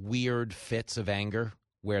 Weird fits of anger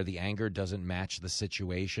where the anger doesn't match the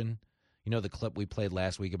situation. The clip we played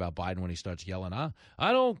last week about Biden when he starts yelling,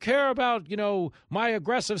 I don't care about, my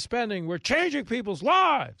aggressive spending. We're changing people's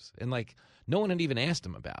lives. And, no one had even asked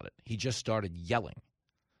him about it. He just started yelling.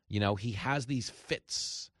 He has these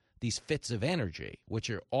fits of energy, which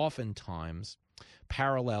are oftentimes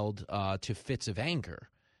paralleled to fits of anger.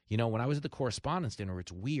 When I was at the Correspondents' Dinner,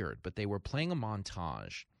 it's weird, but they were playing a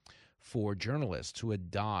montage for journalists who had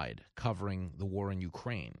died covering the war in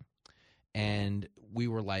Ukraine. And we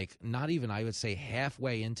were like, not even, I would say,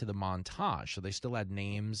 halfway into the montage. So they still had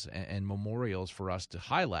names and memorials for us to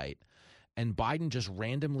highlight. And Biden just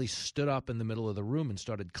randomly stood up in the middle of the room and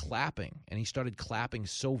started clapping. And he started clapping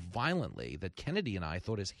so violently that Kennedy and I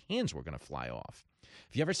thought his hands were going to fly off.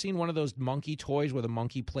 Have you ever seen one of those monkey toys where the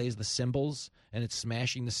monkey plays the cymbals and it's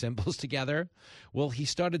smashing the cymbals together? Well, he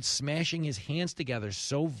started smashing his hands together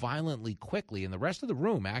so violently quickly, and the rest of the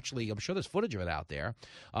room, actually, I'm sure there's footage of it out there,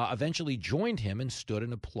 eventually joined him and stood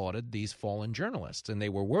and applauded these fallen journalists. And they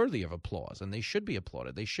were worthy of applause, and they should be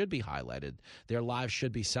applauded. They should be highlighted. Their lives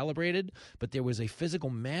should be celebrated. But there was a physical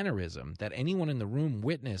mannerism that anyone in the room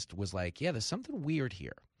witnessed was like, yeah, there's something weird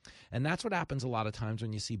here. And that's what happens a lot of times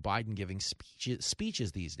when you see Biden giving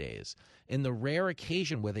speeches these days. In the rare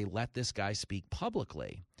occasion where they let this guy speak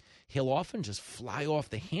publicly, he'll often just fly off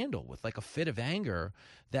the handle with like a fit of anger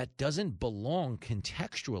that doesn't belong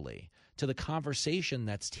contextually to the conversation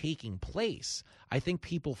that's taking place. I think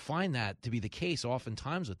people find that to be the case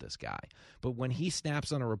oftentimes with this guy. But when he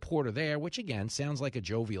snaps on a reporter there, which again sounds like a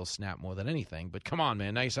jovial snap more than anything, but come on,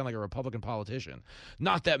 man, now you sound like a Republican politician.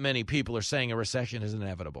 Not that many people are saying a recession is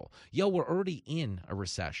inevitable. Yo, we're already in a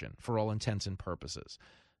recession for all intents and purposes.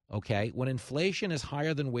 Okay, when inflation is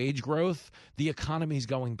higher than wage growth, the economy is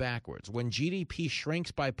going backwards. When GDP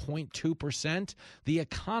shrinks by 0.2%, the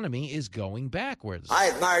economy is going backwards. I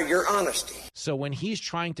admire your honesty. So when he's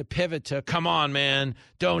trying to pivot to, come on, man,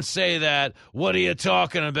 don't say that. What are you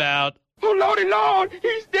talking about? Oh, Lordy Lord,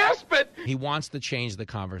 he's desperate. He wants to change the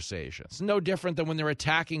conversation. It's no different than when they're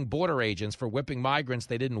attacking border agents for whipping migrants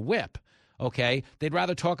they didn't whip. Okay, they'd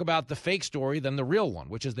rather talk about the fake story than the real one,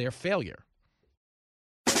 which is their failure.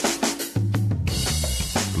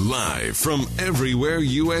 Live from everywhere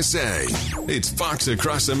USA, it's Fox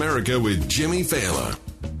Across America with Jimmy Fallon.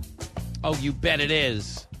 Oh, you bet it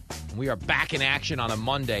is. We are back in action on a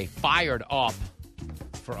Monday, fired up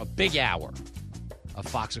for a big hour of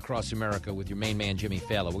Fox Across America with your main man, Jimmy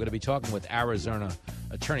Fallon. We're going to be talking with Arizona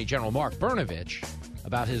Attorney General Mark Brnovich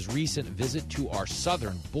about his recent visit to our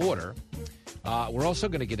southern border. We're also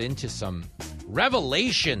going to get into some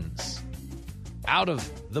revelations out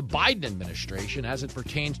of the Biden administration as it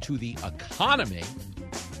pertains to the economy.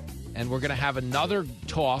 And we're going to have another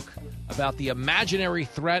talk about the imaginary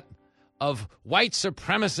threat of white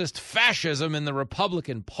supremacist fascism in the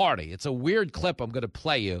Republican Party. It's a weird clip I'm going to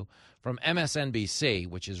play you from MSNBC,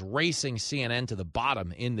 which is racing CNN to the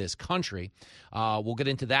bottom in this country. We'll get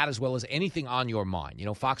into that as well as anything on your mind. You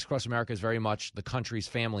know, Fox Across America is very much the country's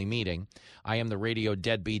family meeting. I am the radio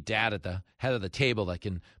deadbeat dad at the head of the table that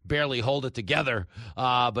can barely hold it together.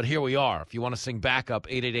 But here we are. If you want to sing backup,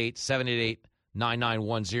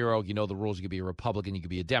 888-788-9910. You know the rules. You could be a Republican. You could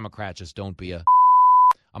be a Democrat. Just don't be a...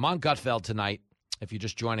 I'm on Gutfeld tonight. If you're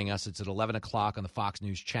just joining us, it's at 11 o'clock on the Fox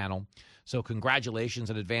News channel. So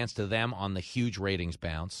congratulations in advance to them on the huge ratings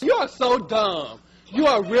bounce. You are so dumb. You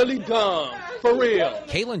are really dumb. For real.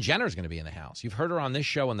 Caitlyn Jenner is going to be in the house. You've heard her on this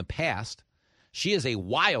show in the past. She is a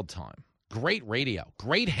wild time. Great radio.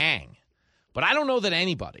 Great hang. But I don't know that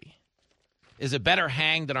anybody is a better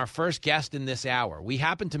hang than our first guest in this hour. We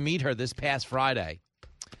happened to meet her this past Friday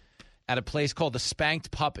at a place called the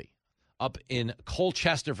Spanked Puppy up in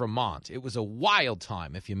Colchester, Vermont. It was a wild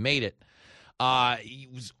time if you made it.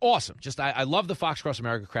 It was awesome. Just I love the Fox Across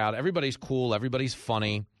America crowd. Everybody's cool. Everybody's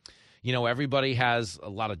funny. You know, everybody has a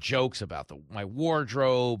lot of jokes about my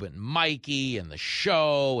wardrobe and Mikey and the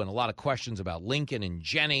show and a lot of questions about Lincoln and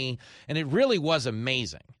Jenny. And it really was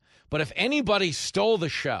amazing. But if anybody stole the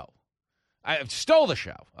show,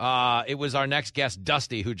 it was our next guest,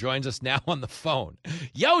 Dusty, who joins us now on the phone.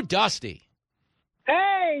 Yo, Dusty.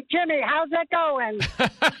 Hey, Jimmy, how's it going?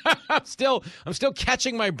 I'm still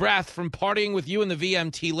catching my breath from partying with you and the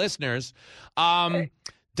VMT listeners.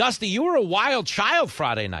 Dusty, you were a wild child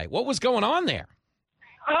Friday night. What was going on there?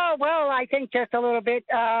 Oh, well, I think just a little bit,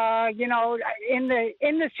 in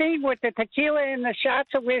the scene with the tequila and the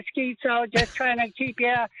shots of whiskey, so just trying to keep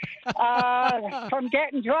you from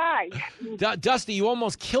getting dry. Dusty, you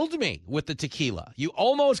almost killed me with the tequila. You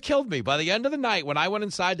almost killed me by the end of the night when I went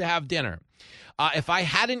inside to have dinner. If I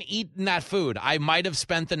hadn't eaten that food, I might have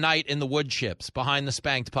spent the night in the wood chips behind the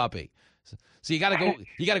Spanked Puppy. So you got to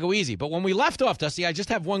go easy. But when we left off, Dusty, I just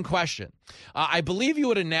have one question. I believe you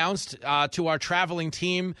had announced to our traveling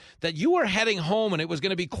team that you were heading home and it was going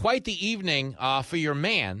to be quite the evening for your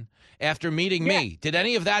man after meeting me. Did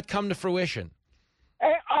any of that come to fruition?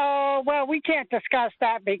 Oh, well, we can't discuss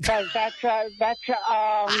that because you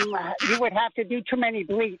would have to do too many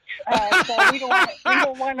bleeps. So we don't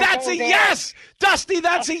want to. That's a there. yes, Dusty.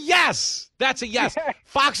 That's a yes. That's a yes.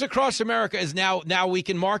 Fox Across America is now we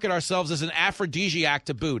can market ourselves as an aphrodisiac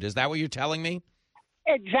to boot. Is that what you're telling me?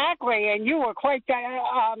 Exactly, and you were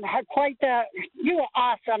you were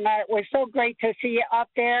awesome. It was so great to see you up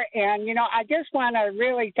there, and I just want to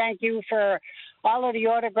really thank you for all of the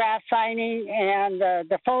autograph signing and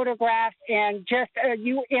the photographs, and just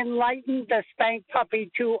you enlightened the Spank puppy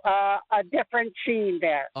to a different scene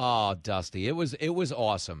there. Oh, Dusty, it was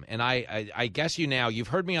awesome, and I guess you've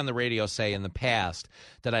heard me on the radio say in the past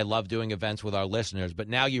that I love doing events with our listeners, but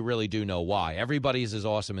now you really do know why. Everybody's as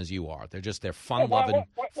awesome as you are. They're fun-loving.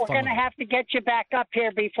 We're going to have to get you back up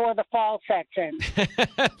here before the fall sets in.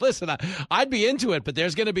 Listen, I'd be into it, but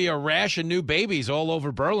there's going to be a rash of new babies all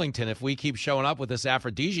over Burlington if we keep showing up with this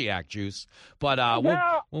aphrodisiac juice. But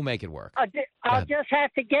we'll make it work. I'll just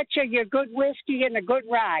have to get you your good whiskey and a good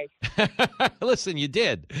ride. Listen, you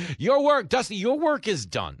did your work, Dusty. Your work is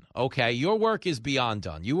done. Okay, your work is beyond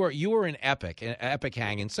done. You were an epic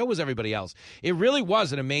hang, and so was everybody else. It really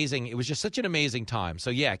was it was just such an amazing time. So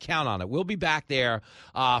yeah, count on it. We'll be back there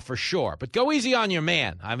for sure. But go easy on your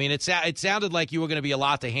man. I mean, it sounded like you were going to be a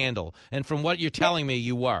lot to handle, and from what you're telling me,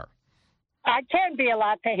 you were. I can be a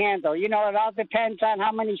lot to handle. It all depends on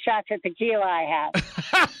how many shots of tequila I have.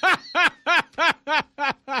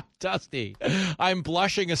 Dusty, I'm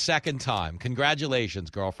blushing a second time. Congratulations,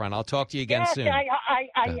 girlfriend. I'll talk to you again soon.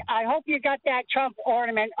 I hope you got that Trump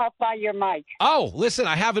ornament up by your mic. Oh, listen,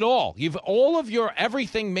 I have it all.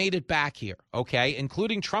 Everything made it back here, okay?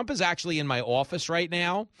 Including Trump is actually in my office right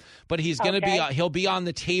now, but he's going to he'll be on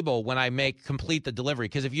the table when I complete the delivery.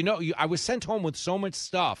 Because if I was sent home with so much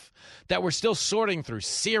stuff that we're still sorting through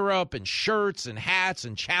syrup and shirts and hats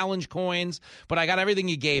and challenge coins, but I got everything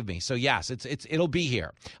you gave me. So yes, it'll be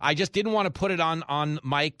here. I just didn't want to put it on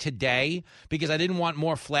mic today because I didn't want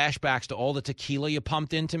more flashbacks to all the tequila you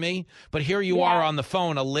pumped into me. But here you are on the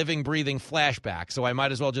phone, a living, breathing flashback. So I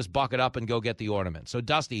might as well just buck it up and go get the ornament. So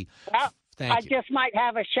Dusty, thank you. I just might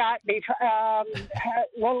have a shot a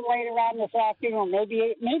little later on this afternoon.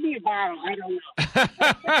 Maybe a bottle. I don't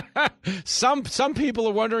know. Some people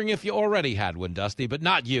are wondering if you already had one, Dusty, but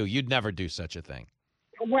not you. You'd never do such a thing.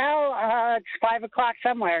 Well, it's 5 o'clock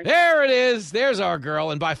somewhere. There it is. There's our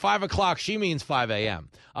girl. And by 5 o'clock, she means 5 a.m.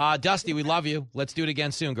 Dusty, we love you. Let's do it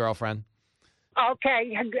again soon, girlfriend.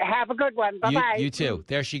 Okay. Have a good one. Bye-bye. You too.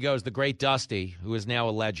 There she goes, the great Dusty, who is now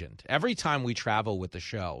a legend. Every time we travel with the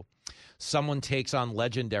show, someone takes on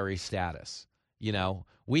legendary status.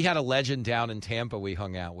 We had a legend down in Tampa we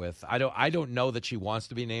hung out with. I don't know that she wants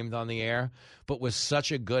to be named on the air, but was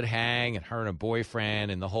such a good hang, and her and her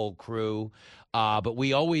boyfriend and the whole crew. But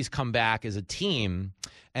we always come back as a team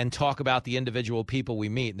and talk about the individual people we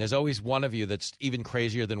meet. And there's always one of you that's even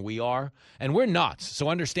crazier than we are. And we're nuts. So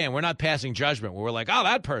understand, we're not passing judgment where we're like, oh,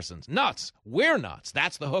 that person's nuts. We're nuts.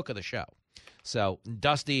 That's the hook of the show. So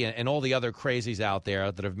Dusty and all the other crazies out there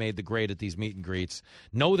that have made the grade at these meet and greets,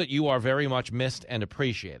 know that you are very much missed and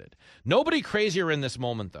appreciated. Nobody crazier in this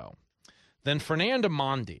moment, though, than Fernanda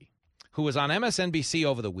Mondi, who was on MSNBC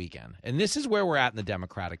over the weekend. And this is where we're at in the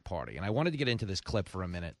Democratic Party. And I wanted to get into this clip for a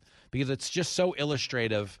minute because it's just so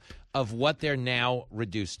illustrative of what they're now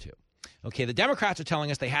reduced to. Okay, the Democrats are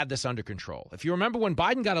telling us they had this under control. If you remember when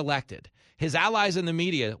Biden got elected, his allies in the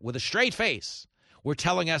media with a straight face were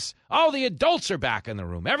telling us, oh, the adults are back in the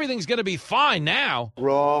room. Everything's going to be fine now.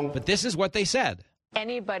 Wrong. But this is what they said.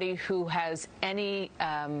 Anybody who has any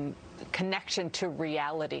connection to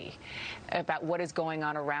reality about what is going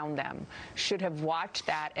on around them should have watched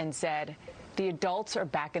that and said, the adults are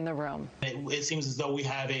back in the room. It seems as though we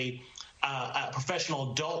have a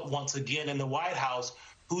professional adult once again in the White House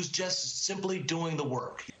who's just simply doing the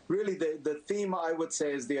work. Really, the theme, I would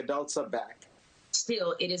say, is the adults are back.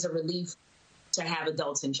 Still, it is a relief to have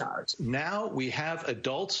adults in charge. Now we have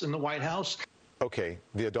adults in the White House. Okay,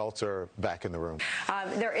 the adults are back in the room.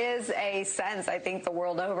 There is a sense, I think, the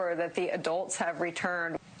world over that the adults have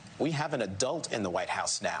returned. We have an adult in the White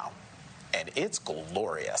House now, and it's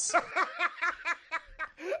glorious.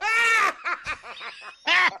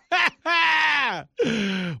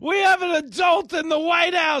 We have an adult in the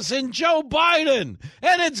White House in Joe Biden,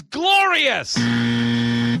 and it's glorious.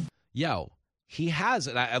 Yo, he has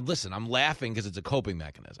it. Listen, I'm laughing because it's a coping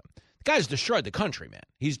mechanism. The guy's destroyed the country, man.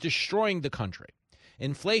 He's destroying the country.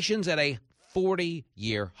 Inflation's at a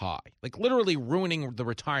 40-year high, like literally ruining the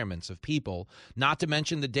retirements of people, not to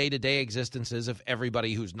mention the day-to-day existences of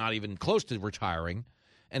everybody who's not even close to retiring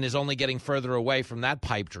and is only getting further away from that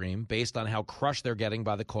pipe dream based on how crushed they're getting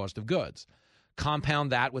by the cost of goods.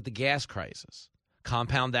 Compound that with the gas crisis.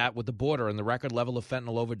 Compound that with the border and the record level of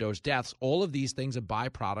fentanyl overdose deaths. All of these things are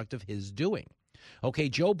byproduct of his doing. Okay,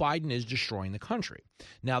 Joe Biden is destroying the country.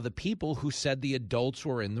 Now, the people who said the adults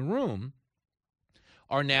were in the room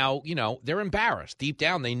are now, they're embarrassed. Deep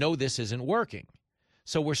down, they know this isn't working.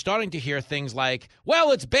 So we're starting to hear things like,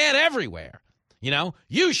 well, it's bad everywhere.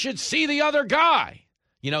 You should see the other guy.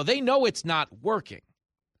 They know it's not working.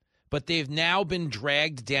 But they've now been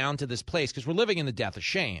dragged down to this place because we're living in the death of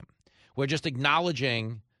shame. We're just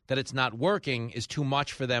acknowledging that it's not working is too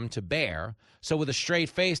much for them to bear. So with a straight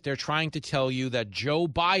face, they're trying to tell you that Joe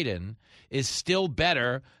Biden is still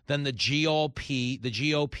better than the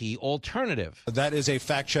GOP alternative. That is a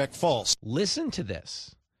fact check false. Listen to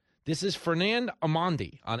this. This is Fernand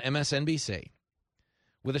Amandi on MSNBC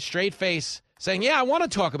with a straight face saying, yeah, I want to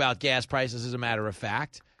talk about gas prices as a matter of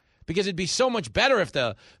fact, because it'd be so much better if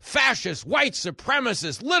the fascist, white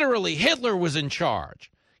supremacist, literally Hitler was in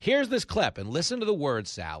charge. Here's this clip, and listen to the word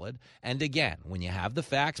salad. And again, when you have the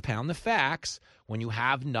facts, pound the facts. When you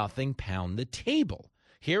have nothing, pound the table.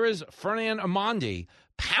 Here is Fernand Amandi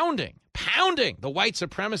pounding the white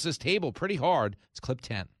supremacist table pretty hard. It's clip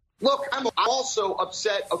 10. Look, I'm also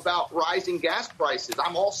upset about rising gas prices.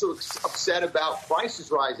 I'm also upset about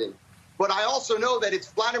prices rising. But I also know that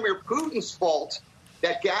it's Vladimir Putin's fault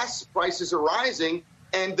that gas prices are rising,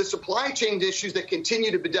 and the supply chain issues that continue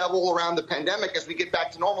to bedevil around the pandemic as we get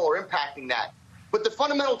back to normal are impacting that. But the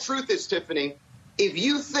fundamental truth is, Tiffany, if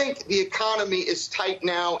you think the economy is tight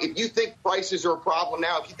now, if you think prices are a problem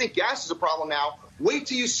now, if you think gas is a problem now, wait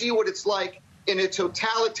till you see what it's like in a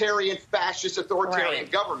totalitarian, fascist, authoritarian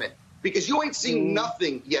government, because you ain't seen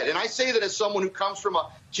nothing yet. And I say that as someone who comes from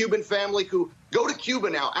a Cuban family who go to Cuba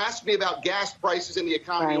now, ask me about gas prices and the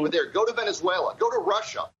economy over there. Go to Venezuela, go to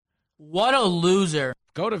Russia. What a loser.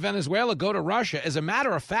 Go to Venezuela, go to Russia. As a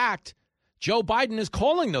matter of fact, Joe Biden is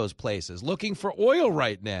calling those places, looking for oil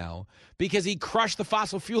right now because he crushed the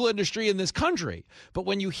fossil fuel industry in this country. But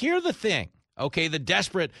when you hear the thing, okay, the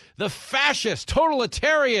desperate, the fascist,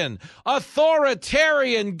 totalitarian,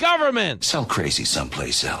 authoritarian government. Sell crazy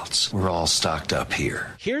someplace else. We're all stocked up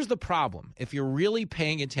here. Here's the problem. If you're really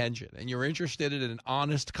paying attention and you're interested in an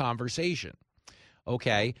honest conversation,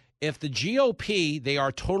 okay, if the GOP, they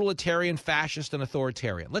are totalitarian, fascist, and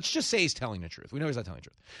authoritarian. Let's just say he's telling the truth. We know he's not telling the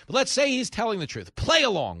truth. But let's say he's telling the truth. Play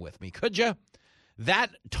along with me, could you?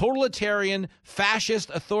 That totalitarian,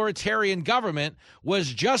 fascist, authoritarian government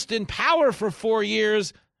was just in power for 4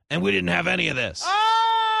 years, and we didn't have any of this.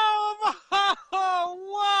 Oh,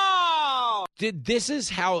 wow! This is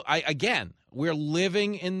how, we're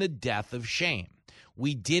living in the death of shame.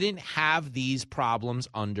 We didn't have these problems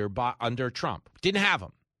under Trump. Didn't have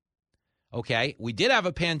them. Okay? We did have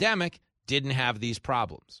a pandemic, didn't have these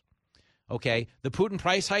problems. Okay? The Putin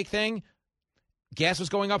price hike thing, gas was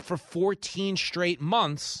going up for 14 straight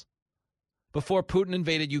months before Putin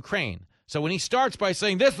invaded Ukraine. So when he starts by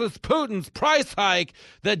saying, this is Putin's price hike,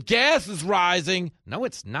 that gas is rising, no,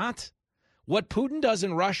 it's not. What Putin does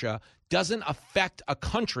in Russia doesn't affect a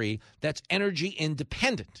country that's energy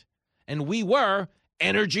independent. And we were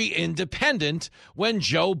energy independent when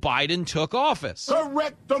Joe Biden took office.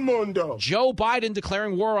 Correctamundo. Joe Biden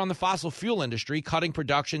declaring war on the fossil fuel industry, cutting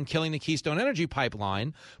production, killing the Keystone Energy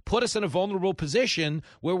Pipeline, put us in a vulnerable position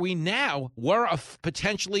where we now were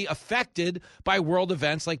potentially affected by world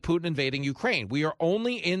events like Putin invading Ukraine. We are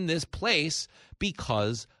only in this place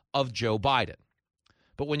because of Joe Biden.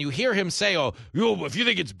 But when you hear him say, if you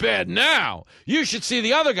think it's bad now, you should see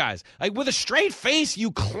the other guys. Like, with a straight face, you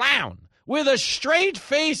clown. With a straight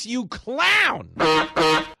face, you clown.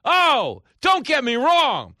 Oh, don't get me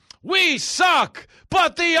wrong. We suck,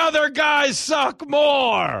 but the other guys suck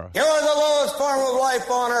more. You're the lowest form of life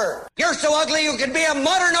on earth. You're so ugly you can be a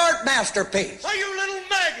modern art masterpiece. Oh, you little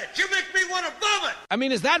maggot. You make me want to vomit. I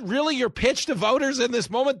mean, is that really your pitch to voters in this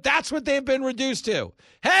moment? That's what they've been reduced to.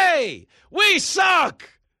 Hey, we suck.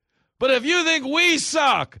 But if you think we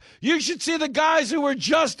suck, you should see the guys who were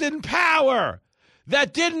just in power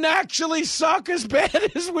that didn't actually suck as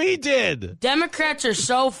bad as we did. Democrats are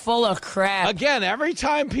so full of crap. Again, every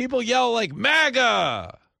time people yell like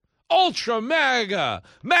MAGA, Ultra MAGA,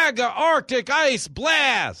 MAGA Arctic Ice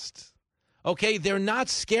Blast, okay, they're not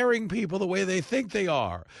scaring people the way they think they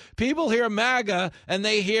are. People hear MAGA and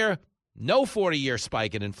they hear no 40-year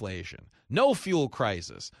spike in inflation, no fuel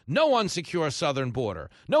crisis, no unsecure southern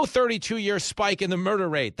border, no 32-year spike in the murder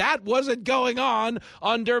rate. That wasn't going on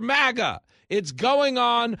under MAGA. It's going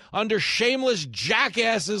on under shameless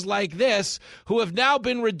jackasses like this who have now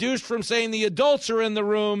been reduced from saying the adults are in the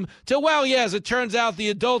room to, well, yes, it turns out the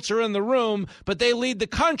adults are in the room, but they lead the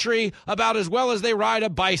country about as well as they ride a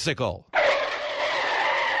bicycle.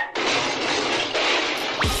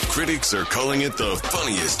 Critics are calling it the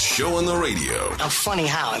funniest show on the radio. I'm funny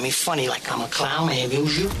how? I mean, funny like I'm a clown, I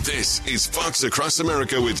amuse you. This is Fox Across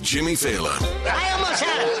America with Jimmy Fallon. I almost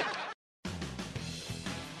had it.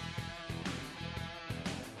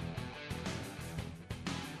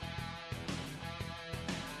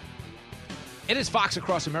 It is Fox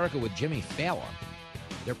Across America with Jimmy Fallon.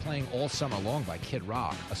 They're playing All Summer Long by Kid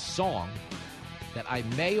Rock, a song that I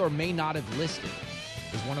may or may not have listed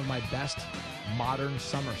as one of my best modern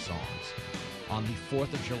summer songs on the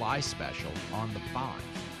 4th of July special on the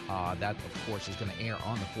 5. That, of course, is going to air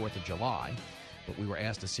on the 4th of July. But we were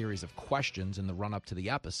asked a series of questions in the run-up to the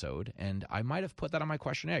episode, and I might have put that on my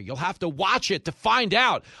questionnaire. You'll have to watch it to find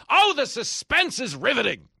out. Oh, the suspense is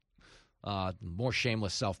riveting. More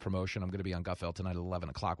shameless self-promotion. I'm going to be on Gutfeld tonight at 11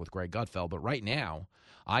 o'clock with Greg Gutfeld. But right now,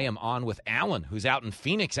 I am on with Alan, who's out in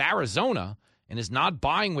Phoenix, Arizona, and is not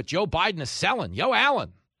buying what Joe Biden is selling. Yo,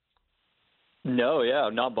 Alan. No, yeah,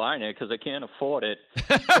 I'm not buying it because I can't afford it.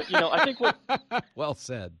 But, I think what well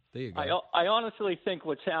said. There you go. I honestly think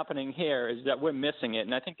what's happening here is that we're missing it,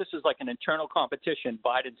 and I think this is like an internal competition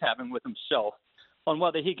Biden's having with himself on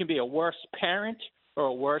whether he can be a worse parent or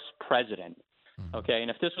a worse president. Okay,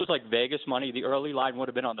 and if this was like Vegas money, the early line would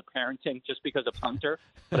have been on the parenting just because of Hunter.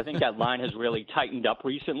 But I think that line has really tightened up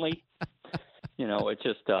recently. It's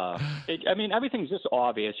just, everything's just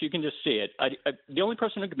obvious. You can just see it. The only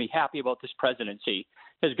person who can be happy about this presidency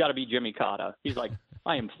has got to be Jimmy Carter. He's like,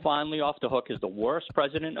 I am finally off the hook as the worst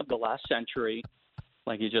president of the last century.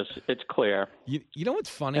 Like, it's clear. You know what's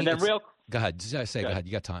funny? And then go ahead. Go ahead.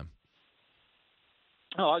 You got time.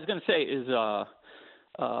 Oh, I was going to say is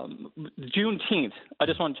Juneteenth. I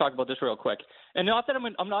just want to talk about this real quick. And not that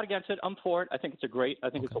I'm not against it. I'm for it. I think it's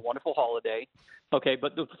it's a wonderful holiday. Okay,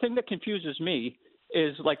 but the thing that confuses me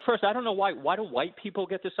is, like, first, I don't know why do white people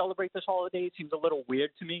get to celebrate this holiday? It seems a little weird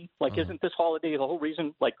to me. Like, isn't this holiday the whole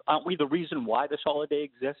reason? Like, aren't we the reason why this holiday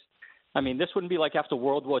exists? I mean, this wouldn't be like after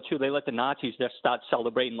World War II, they let the Nazis just start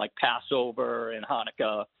celebrating, like, Passover and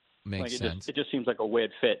Hanukkah. Makes sense. It just seems like a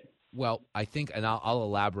weird fit. Well, I think, and I'll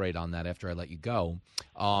elaborate on that after I let you go,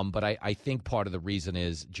 but I think part of the reason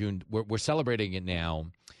is, June, we're celebrating it now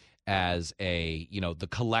as the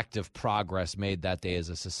collective progress made that day as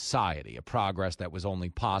a society, a progress that was only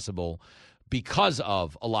possible because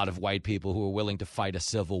of a lot of white people who were willing to fight a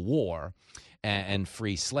civil war and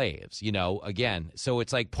free slaves, again. So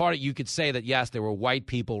it's like you could say that, yes, there were white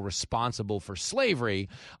people responsible for slavery.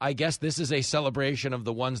 I guess this is a celebration of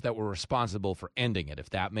the ones that were responsible for ending it,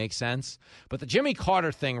 if that makes sense. But the Jimmy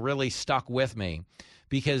Carter thing really stuck with me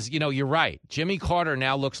because, you're right. Jimmy Carter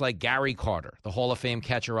now looks like Gary Carter, the Hall of Fame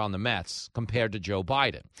catcher on the Mets, compared to Joe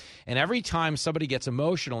Biden. And every time somebody gets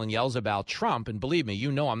emotional and yells about Trump, and believe me,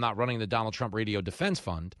 I'm not running the Donald Trump Radio Defense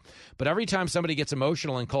Fund, but every time somebody gets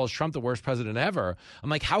emotional and calls Trump the worst president ever, I'm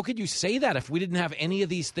like, how could you say that if we didn't have any of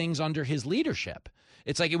these things under his leadership?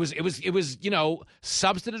 It's like it was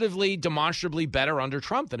substantively, demonstrably better under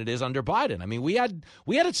Trump than it is under Biden. I mean, we had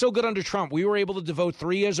it so good under Trump. We were able to devote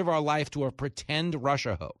 3 years of our life to a pretend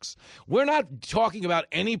Russia hoax. We're not talking about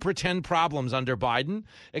any pretend problems under Biden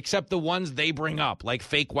except the ones they bring up, like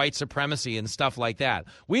fake white supremacy and stuff like that.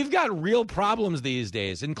 We've got real problems these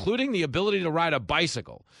days, including the ability to ride a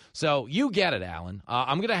bicycle. So you get it, Alan.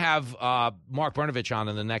 I'm going to have Mark Brnovich on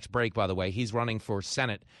in the next break, by the way. He's running for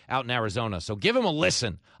Senate out in Arizona. So give him a listen.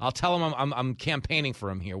 I'll tell him I'm campaigning for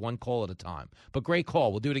him here, one call at a time. But great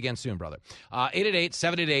call. We'll do it again soon, brother.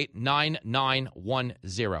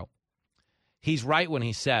 888-788-9910. He's right when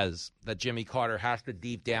he says that Jimmy Carter has to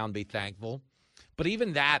deep down be thankful. But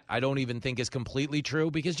even that I don't even think is completely true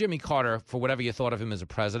because Jimmy Carter, for whatever you thought of him as a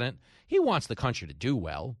president, he wants the country to do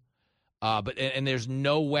well. But there's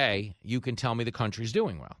no way you can tell me the country's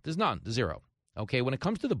doing well. There's none. There's zero. Okay, when it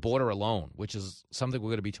comes to the border alone, which is something we're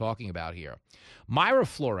going to be talking about here, Mayra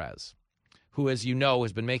Flores, who, as you know,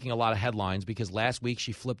 has been making a lot of headlines because last week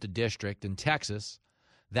she flipped a district in Texas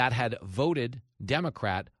that had voted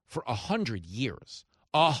Democrat for 100 years.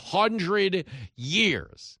 100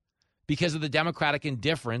 years because of the Democratic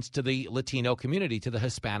indifference to the Latino community, to the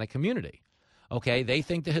Hispanic community. Okay, they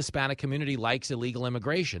think the Hispanic community likes illegal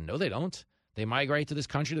immigration. No, they don't. They migrate to this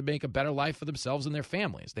country to make a better life for themselves and their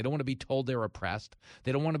families. They don't want to be told they're oppressed.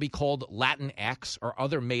 They don't want to be called Latinx or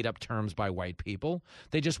other made-up terms by white people.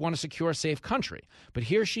 They just want a secure, safe country. But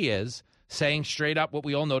here she is saying straight up what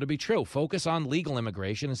we all know to be true. Focus on legal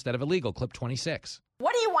immigration instead of illegal. Clip 26.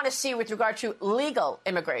 What do you want to see with regard to legal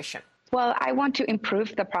immigration? Well, I want to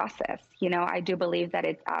improve the process. I do believe that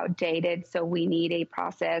it's outdated. So we need a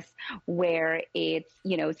process where it's,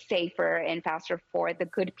 safer and faster for the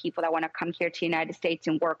good people that want to come here to the United States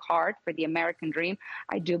and work hard for the American dream.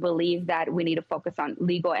 I do believe that we need to focus on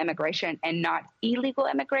legal immigration and not illegal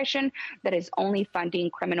immigration that is only funding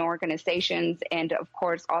criminal organizations and, of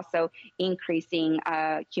course, also increasing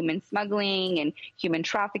human smuggling and human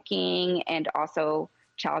trafficking and also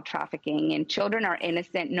child trafficking. And children are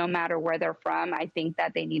innocent no matter where they're from. I think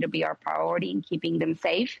that they need to be our priority in keeping them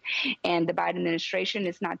safe. And the Biden administration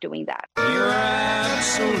is not doing that. You're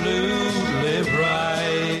absolutely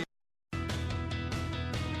right.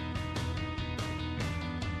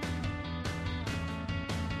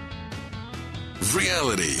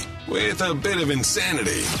 Reality with a bit of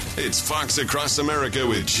insanity. It's Fox Across America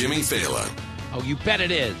with Jimmy Fallon. Oh, you bet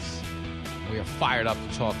it is. We are fired up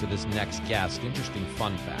to talk to this next guest. Interesting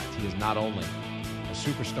fun fact. He is not only a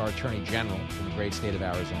superstar attorney general from the great state of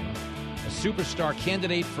Arizona, a superstar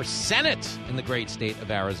candidate for Senate in the great state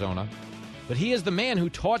of Arizona, but he is the man who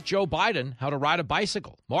taught Joe Biden how to ride a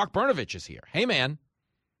bicycle. Mark Brnovich is here. Hey, man.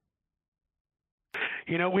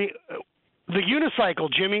 The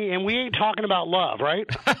unicycle, Jimmy, and we ain't talking about love, right?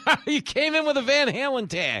 You came in with a Van Halen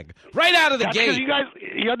tag right out of the gate. Because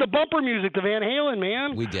you had the bumper music, the Van Halen,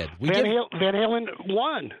 man. We did. Van Halen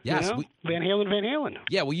won. Yes, Van Halen.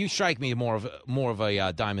 Yeah, well, you strike me more of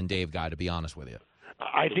a Diamond Dave guy, to be honest with you.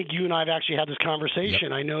 I think you and I have actually had this conversation.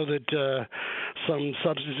 Yep. I know that some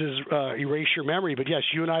substances erase your memory, but yes,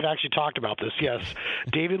 you and I have actually talked about this. Yes,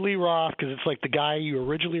 David Lee Roth, because it's like the guy you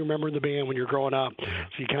originally remember in the band when you're growing up. So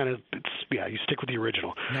you you stick with the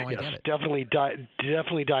original. No, I get it. Definitely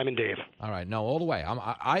Diamond Dave. All right, no, all the way.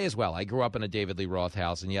 I as well. I grew up in a David Lee Roth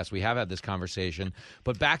house, and yes, we have had this conversation.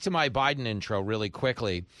 But back to my Biden intro really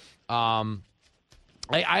quickly. I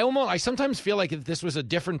sometimes feel like if this was a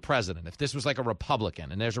different president, if this was like a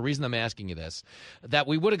Republican, and there's a reason I'm asking you this, that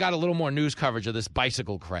we would have got a little more news coverage of this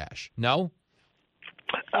bicycle crash. No?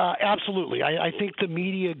 Absolutely. I think the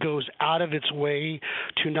media goes out of its way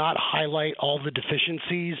to not highlight all the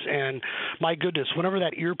deficiencies. And my goodness, whenever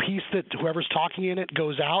that earpiece that whoever's talking in it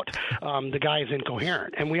goes out, the guy is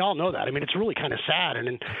incoherent. And we all know that. I mean, it's really kind of sad.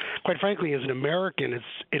 And quite frankly, as an American, it's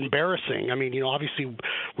embarrassing. I mean, obviously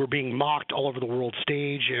we're being mocked all over the world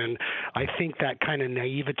stage. And I think that kind of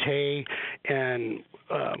naivete and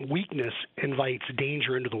weakness invites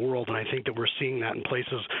danger into the world. And I think that we're seeing that in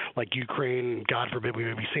places like Ukraine. God forbid we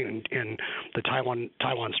may be seeing in the Taiwan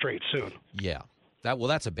Strait soon. Yeah.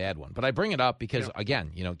 That's a bad one. But I bring it up because,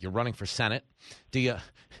 again, you're running for Senate. Do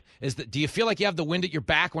you feel like you have the wind at your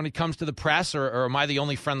back when it comes to the press, or am I the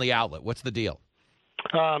only friendly outlet? What's the deal?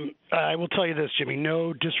 I will tell you this, Jimmy,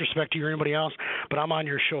 no disrespect to you or anybody else, but I'm on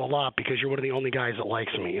your show a lot because you're one of the only guys that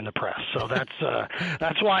likes me in the press. So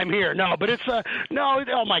that's why I'm here. No, but it's no.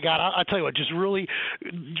 Oh my God, I'll tell you what. Just really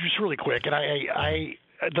quick, and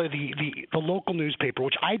the local newspaper,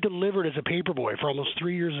 which I delivered as a paper boy for almost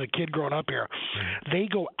 3 years as a kid growing up here, they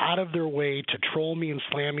go out of their way to troll me and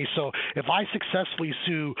slam me. So if I successfully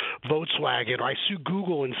sue Volkswagen or I sue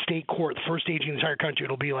Google in state court, the first agency in the entire country,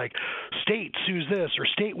 it'll be like state sues this or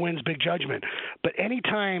state wins big judgment. But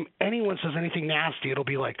anytime anyone says anything nasty, it'll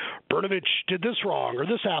be like Brnovich did this wrong or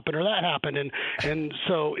this happened or that happened. And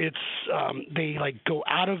so it's they like go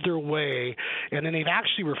out of their way. And then they've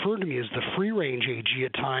actually referred to me as the free range AG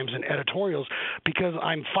at times in editorials because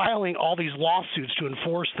I'm filing all these lawsuits to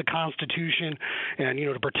enforce the Constitution and,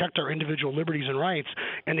 to protect our individual liberties and rights,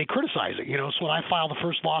 and they criticize it. So when I file the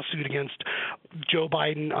first lawsuit against Joe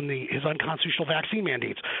Biden on his unconstitutional vaccine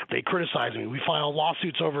mandates, they criticize me. We file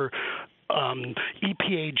lawsuits over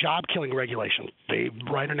EPA job killing regulation. They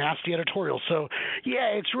write a nasty editorial. So,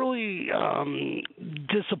 yeah, it's really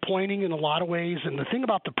disappointing in a lot of ways. And the thing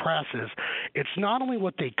about the press is it's not only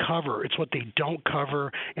what they cover, it's what they don't cover,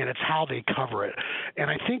 and it's how they cover it. And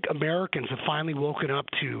I think Americans have finally woken up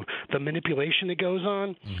to the manipulation that goes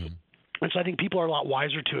on. Mm-hmm. And so I think people are a lot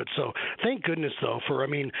wiser to it. So thank goodness, though,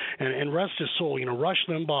 and rest his soul. Rush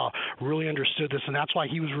Limbaugh really understood this, and that's why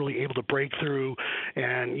he was really able to break through.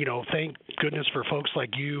 And, thank goodness for folks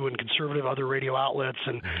like you and conservative other radio outlets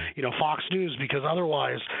and, Fox News, because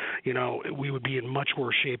otherwise, we would be in much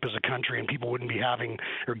worse shape as a country and people wouldn't be having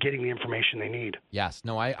or getting the information they need. Yes.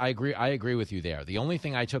 No, I agree. I agree with you there. The only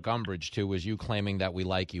thing I took umbrage to was you claiming that we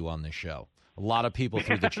like you on this show. A lot of people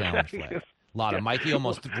threw the challenge flag. A lot of Mikey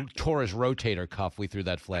almost tore his rotator cuff. We threw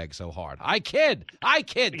that flag so hard. I kid.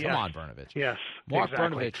 Come on, Brnovich. Yes. Mark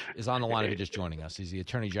Brnovich is on the line if you're just joining us. He's the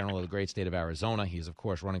Attorney General of the great state of Arizona. He's, of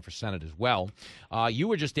course, running for Senate as well. You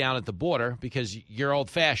were just down at the border because you're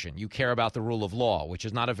old-fashioned. You care about the rule of law, which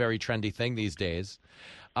is not a very trendy thing these days.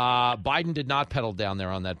 Biden did not pedal down there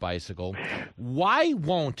on that bicycle. Why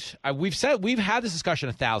won't we've had this discussion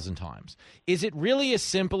 1,000 times. Is it really as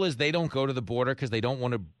simple as they don't go to the border because they don't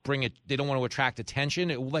want to bring it? They don't want to attract attention.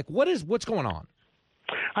 Like, what's going on?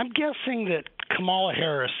 I'm guessing that Kamala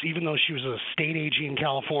Harris, even though she was a state AG in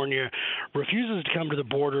California, refuses to come to the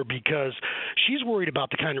border because she's worried about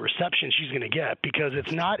the kind of reception she's going to get, because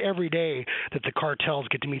it's not every day that the cartels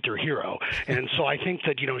get to meet their hero. And so I think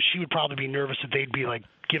that, she would probably be nervous that they'd be like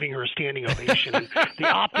giving her a standing ovation. And the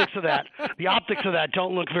optics of that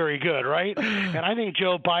don't look very good, right? And I think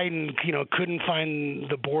Joe Biden, couldn't find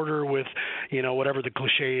the border with, whatever the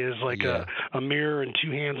cliche is, like a mirror and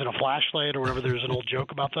two hands and a flashlight or whatever. There's an old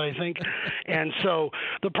joke about that, I think. And so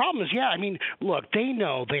the problem is, look, they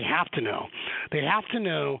have to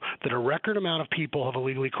know that a record amount of people have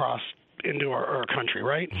illegally crossed into our country,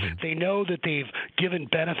 right? Mm-hmm. They know that they've given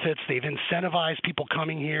benefits, they've incentivized people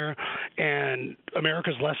coming here, and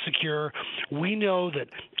America's less secure. We know that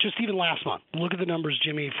just even last month, look at the numbers,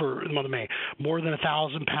 Jimmy, for the month of May, more than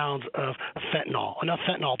 1,000 pounds of fentanyl, enough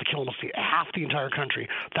fentanyl to kill almost half the entire country,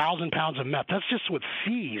 1,000 pounds of meth. That's just what's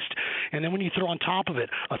seized. And then when you throw on top of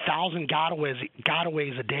it 1,000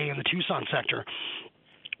 gotaways a day in the Tucson sector,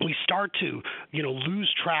 we start to,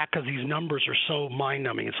 lose track because these numbers are so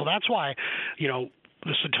mind-numbing. And so that's why,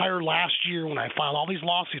 this entire last year when I filed all these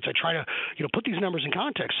lawsuits, I try to, put these numbers in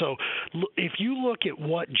context. So if you look at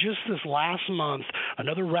what just this last month,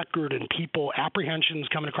 another record in people, apprehensions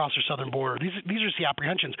coming across our southern border, these are just the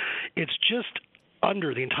apprehensions. It's just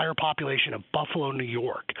under the entire population of Buffalo, New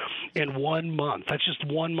York in 1 month. That's just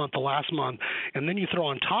 1 month, the last month. And then you throw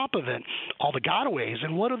on top of it all the gotaways.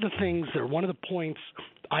 And one of the points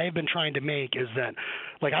I have been trying to make is that,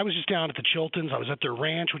 like, I was just down at the Chiltons. I was at their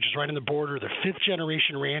ranch, which is right on the border. They're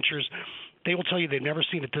fifth-generation ranchers. They will tell you they've never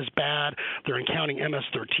seen it this bad. They're encountering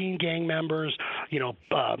MS-13 gang members.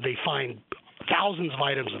 They find thousands of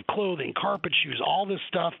items of clothing, carpet, shoes, all this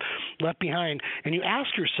stuff left behind. And you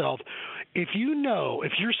ask yourself, if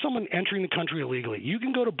you're someone entering the country illegally, you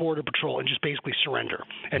can go to Border Patrol and just basically surrender.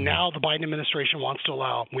 And now the Biden administration wants to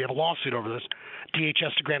allow, we have a lawsuit over this,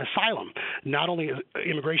 DHS to grant asylum, not only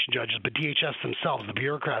immigration judges, but DHS themselves, the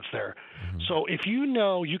bureaucrats there. Mm-hmm. So if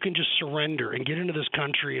you can just surrender and get into this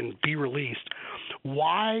country and be released,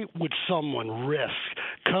 why would someone risk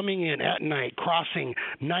coming in at night, crossing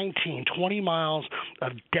 19, 20 miles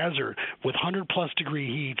of desert with 100-plus degree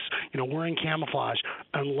heats, wearing camouflage,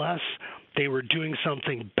 unless they were doing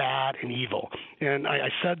something bad and evil? And I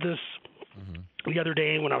said this the other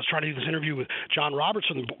day when I was trying to do this interview with John Roberts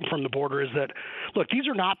from the border, is that, look, these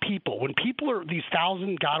are not people. When people are these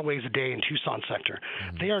 1,000 gotaways a day in Tucson sector,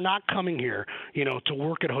 they are not coming here, to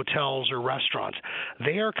work at hotels or restaurants.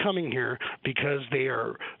 They are coming here because they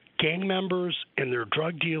are gang members and they're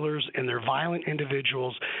drug dealers and they're violent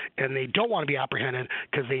individuals, and they don't want to be apprehended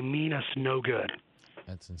because they mean us no good.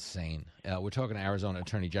 That's insane. We're talking to Arizona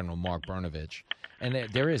Attorney General Mark Brnovich. And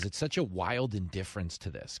it's such a wild indifference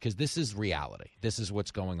to this, because this is reality. This is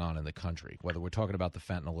what's going on in the country, whether we're talking about the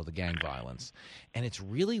fentanyl or the gang violence. And it's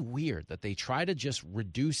really weird that they try to just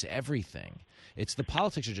reduce everything. The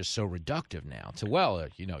politics are just so reductive now to,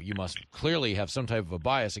 you must clearly have some type of a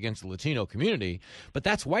bias against the Latino community, but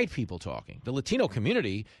that's white people talking. The Latino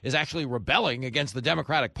community is actually rebelling against the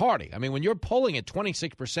Democratic Party. I mean, when you're polling at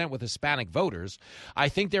 26% with Hispanic voters, I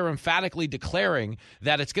think they're emphatically declaring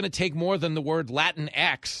that it's going to take more than the word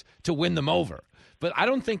Latinx to win them over. But I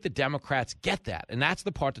don't think the Democrats get that. And that's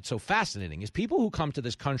the part that's so fascinating, is people who come to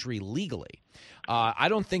this country legally, I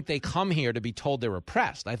don't think they come here to be told they're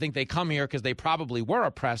oppressed. I think they come here because they probably were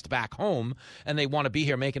oppressed back home and they want to be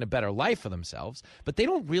here making a better life for themselves. But they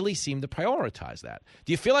don't really seem to prioritize that.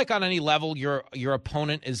 Do you feel like on any level your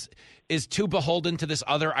opponent is too beholden to this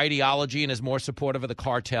other ideology and is more supportive of the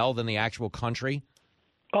cartel than the actual country?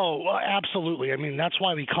 Oh, absolutely. I mean, that's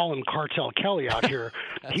why we call him Cartel Kelly out here.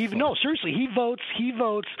 No, seriously, he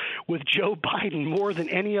votes with Joe Biden more than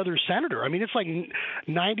any other senator. I mean, it's like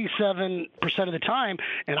 97% of the time.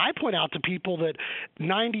 And I point out to people that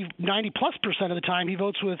 90+% of the time he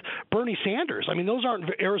votes with Bernie Sanders. I mean, those aren't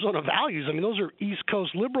Arizona values. I mean, those are East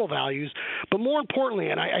Coast liberal values. But more importantly,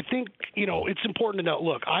 and I think, it's important to note,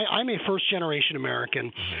 look, I'm a first-generation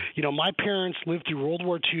American. My parents lived through World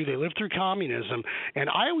War II. They lived through communism. And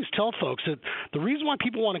I always tell folks that the reason why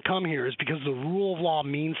people want to come here is because the rule of law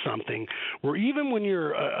means something, where even when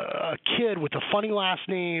you're a kid with a funny last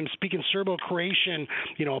name, speaking Serbo-Croatian,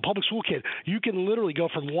 a public school kid, you can literally go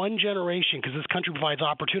from one generation, because this country provides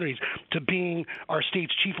opportunities, to being our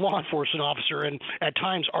state's chief law enforcement officer and at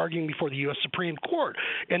times arguing before the U.S. Supreme Court.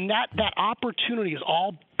 And that opportunity is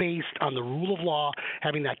all based on the rule of law,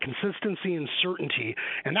 having that consistency and certainty.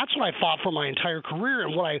 And that's what I fought for my entire career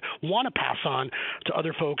and what I want to pass on to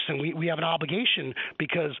other folks. And we have an obligation,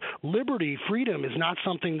 because liberty, freedom is not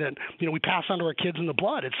something that, we pass on to our kids in the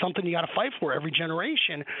blood. It's something you got to fight for every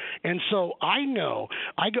generation. And so I know,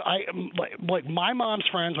 like my mom's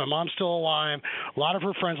friends, my mom's still alive, a lot of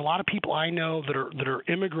her friends, a lot of people I know that are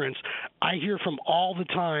immigrants, I hear from all the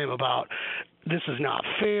time about this is not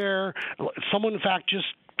fair. Someone, in fact, just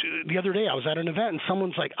the other day I was at an event and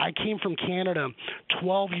someone's like, I came from Canada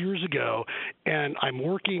 12 years ago and I'm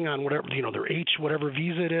working on whatever, their whatever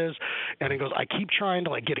visa it is. And it goes, I keep trying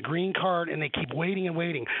to get a green card and they keep waiting and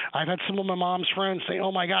waiting. I've had some of my mom's friends say,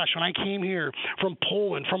 oh my gosh, when I came here from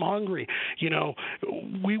Poland, from Hungary,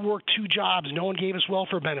 we worked 2 jobs. No one gave us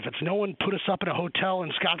welfare benefits. No one put us up in a hotel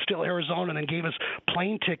in Scottsdale, Arizona, and then gave us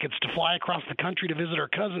plane tickets to fly across the country to visit our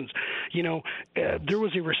cousins. There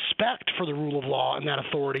was a respect for the rule of law and that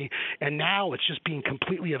authority. And now it's just being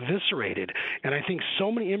completely eviscerated. And I think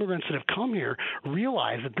so many immigrants that have come here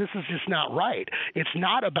realize that this is just not right. It's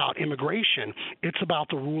not about immigration. It's about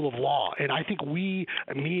the rule of law. And I think me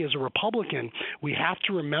as a Republican, we have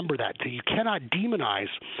to remember that you cannot demonize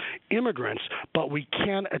immigrants, but we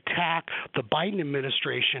can attack the Biden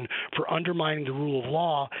administration for undermining the rule of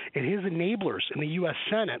law and his enablers in the U.S.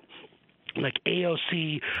 Senate, like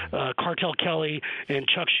AOC, Cartel Kelly, and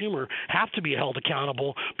Chuck Schumer, have to be held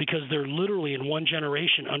accountable because they're literally in one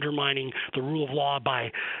generation undermining the rule of law by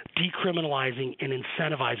decriminalizing and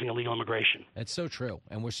incentivizing illegal immigration. It's so true.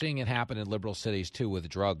 And we're seeing it happen in liberal cities, too, with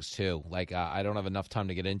drugs, too. I don't have enough time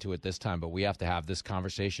to get into it this time, but we have to have this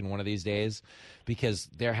conversation one of these days because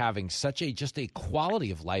they're having such just a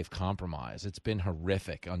quality of life compromise. It's been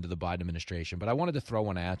horrific under the Biden administration. But I wanted to throw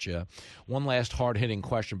one at you. One last hard-hitting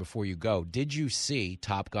question before you go. Did you see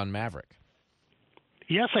Top Gun Maverick?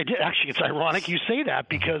 Yes, I did. Actually, it's ironic you say that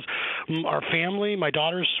because our family, my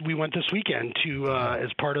daughters, we went this weekend to as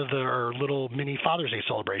part of our little mini Father's Day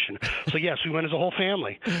celebration. So, yes, we went as a whole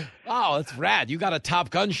family. Oh, that's rad. You got a Top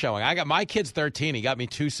Gun showing. I got my kid's 13. He got me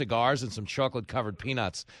 2 cigars and some chocolate-covered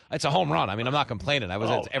peanuts. It's a home run. I mean, I'm not complaining.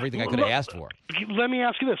 It's everything I could have asked for. Let me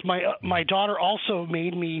ask you this. My daughter also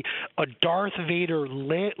made me a Darth Vader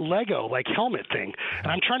Lego, helmet thing.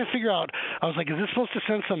 And I'm trying to figure out, I was like, is this supposed to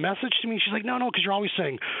send some message to me? She's like, no, because you're always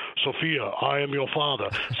saying, Sophia, I am your father.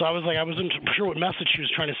 So I was like, I wasn't sure what message she was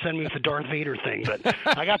trying to send me with the Darth Vader thing, but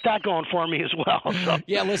I got that going for me as well. So,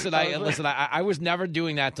 yeah, listen, I was never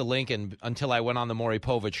doing that to Lincoln until I went on the Maury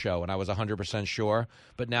Povich show, and I was 100% sure.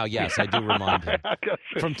 But now, yes, I do remind him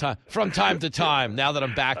from time to time. Now that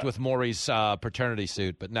I'm backed with Maury's paternity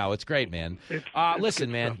suit, but no, it's great, man.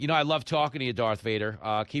 Listen, man, I love talking to you, Darth Vader.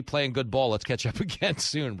 Keep playing good ball. Let's catch up again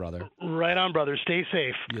soon, brother. Right on, brother. Stay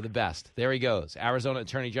safe. You're the best. There he goes. Arizona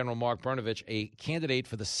Attorney General Mark Brnovich, a candidate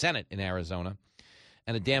for the Senate in Arizona,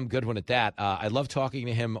 and a damn good one at that. I love talking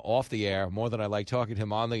to him off the air more than I like talking to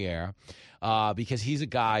him on the air because he's a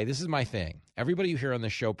guy. This is my thing. Everybody you hear on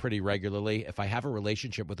this show pretty regularly, if I have a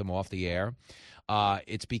relationship with them off the air,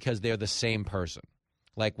 it's because they're the same person.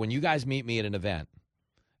 Like when you guys meet me at an event,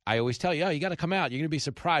 I always tell you, you got to come out. You're going to be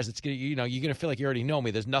surprised. It's gonna, you're going to feel like you already know me.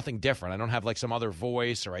 There's nothing different. I don't have some other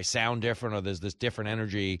voice or I sound different or there's this different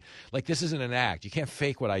energy. This isn't an act. You can't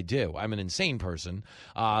fake what I do. I'm an insane person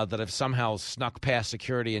that have somehow snuck past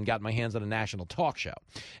security and got my hands on a national talk show.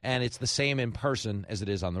 And it's the same in person as it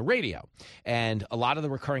is on the radio. And a lot of the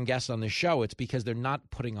recurring guests on this show, it's because they're not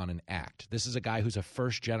putting on an act. This is a guy who's a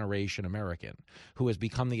first-generation American who has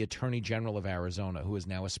become the Attorney General of Arizona, who is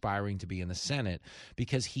now aspiring to be in the Senate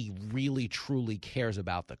because he really, truly cares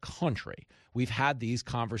about the country. We've had these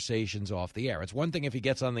conversations off the air. It's one thing if he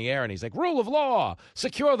gets on the air and he's like, rule of law,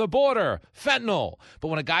 secure the border, fentanyl. But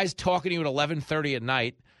when a guy's talking to you at 11:30 at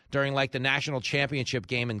night during the national championship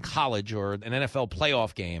game in college or an NFL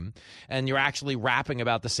playoff game, and you're actually rapping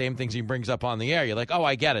about the same things he brings up on the air, you're like, oh,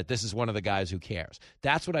 I get it. This is one of the guys who cares.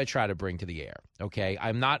 That's what I try to bring to the air, okay?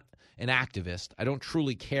 I'm not an activist. I don't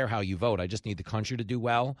truly care how you vote. I just need the country to do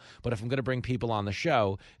well. But if I'm going to bring people on the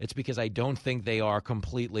show, it's because I don't think they are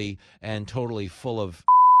completely and totally full of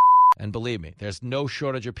and believe me, there's no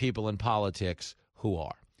shortage of people in politics who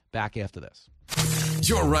are. Back after this.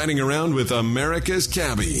 You're riding around with America's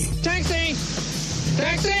Cabbie. Taxi!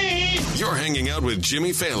 Taxi! You're hanging out with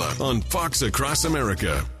Jimmy Fallon on Fox Across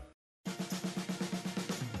America.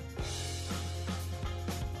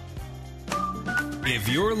 If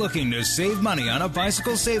you're looking to save money on a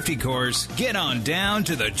bicycle safety course, get on down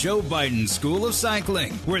to the Joe Biden School of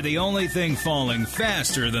Cycling, where the only thing falling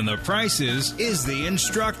faster than the prices is the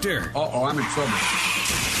instructor. Uh-oh, I'm in trouble.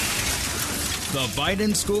 The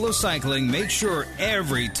Biden School of Cycling makes sure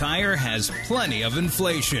every tire has plenty of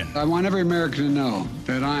inflation. I want every American to know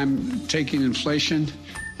that I'm taking inflation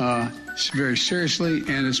very seriously,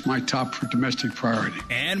 and it's my top domestic priority.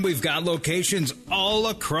 And we've got locations all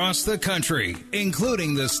across the country,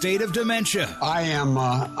 including the state of dementia. I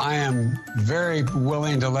am very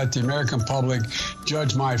willing to let the American public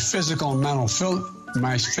judge my physical and mental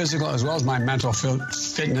my physical as well as my mental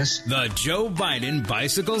fitness. The Joe Biden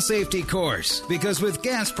Bicycle Safety Course. Because with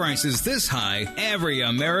gas prices this high, every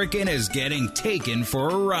American is getting taken for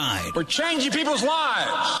a ride. We're changing people's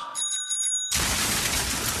lives.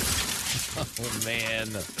 Oh, man.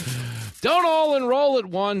 Don't all enroll at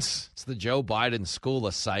once. It's the Joe Biden School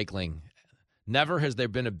of Cycling. Never has there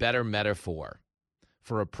been a better metaphor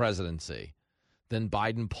for a presidency than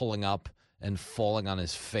Biden pulling up and falling on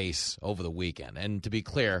his face over the weekend. And to be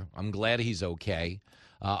clear, I'm glad he's okay.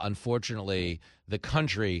 Unfortunately, the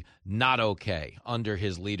country not okay under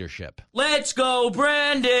his leadership. Let's go,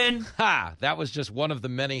 Brandon! Ha! That was just one of the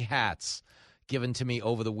many hats given to me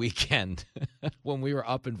over the weekend when we were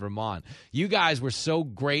up in Vermont. You guys were so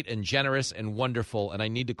great and generous and wonderful, and I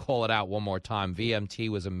need to call it out one more time. VMT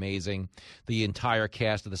was amazing. The entire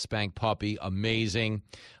cast of the Spank Puppy, amazing.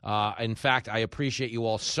 In fact, I appreciate you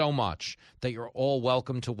all so much that you're all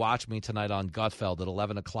welcome to watch me tonight on Gutfeld at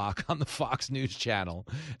 11 o'clock on the Fox News channel.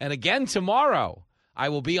 And again tomorrow, I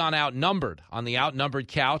will be on Outnumbered. On the Outnumbered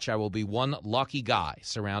couch, I will be one lucky guy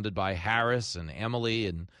surrounded by Harris and Emily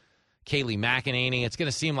and Kayleigh McEnany. It's going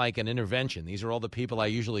to seem like an intervention. These are all the people I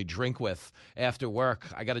usually drink with after work.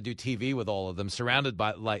 I got to do TV with all of them. Surrounded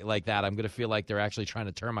by like that, I'm going to feel like they're actually trying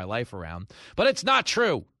to turn my life around. But it's not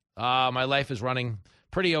true. My life is running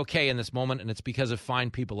pretty okay in this moment, and it's because of fine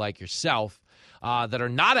people like yourself that are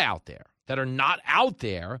not out there,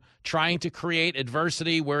 trying to create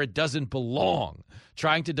adversity where it doesn't belong,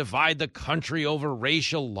 trying to divide the country over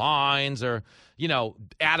racial lines or,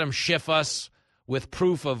 Adam Schiff us with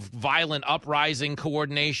proof of violent uprising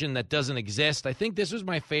coordination that doesn't exist. I think this was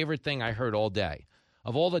my favorite thing I heard all day.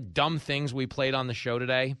 Of all the dumb things we played on the show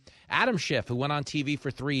today, Adam Schiff, who went on TV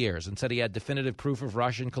for 3 years and said he had definitive proof of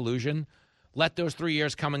Russian collusion, let those 3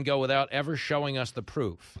 years come and go without ever showing us the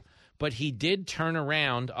proof. But he did turn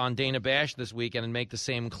around on Dana Bash this weekend and make the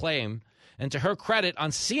same claim. And to her credit, on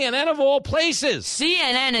CNN of all places.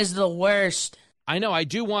 CNN is the worst. I know. I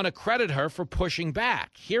do want to credit her for pushing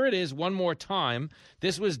back. Here it is one more time.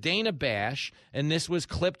 This was Dana Bash, and this was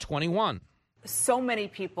clip 21. So many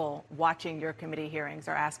people watching your committee hearings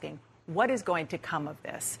are asking, what is going to come of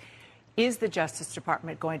this? Is the Justice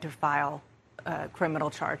Department going to file criminal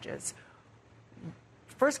charges?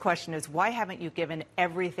 First question is, why haven't you given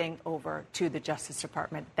everything over to the Justice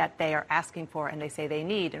Department that they are asking for and they say they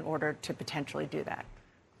need in order to potentially do that?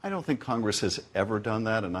 I don't think Congress has ever done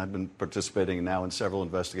that, and I've been participating now in several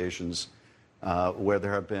investigations where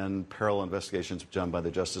there have been parallel investigations done by the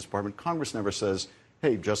Justice Department. Congress never says,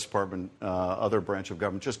 hey, Justice Department, other branch of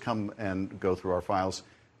government, just come and go through our files.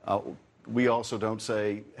 We also don't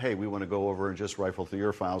say, hey, we want to go over and just rifle through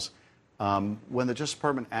your files. When the Justice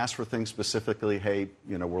Department asks for things specifically, hey,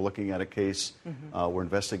 we're looking at a case, we're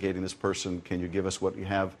investigating this person, can you give us what you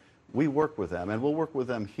have? We work with them, and we'll work with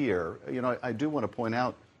them here. I do want to point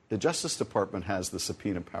out the Justice Department has the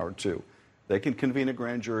subpoena power, too. They can convene a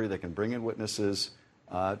grand jury. They can bring in witnesses.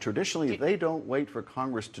 Traditionally, they don't wait for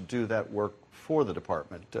Congress to do that work for the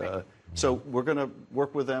department. So we're going to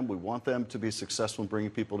work with them. We want them to be successful in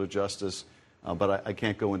bringing people to justice, but I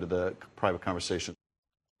can't go into the private conversation.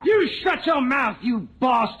 You shut your mouth, you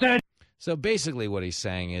bastard! So basically what he's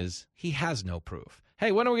saying is he has no proof.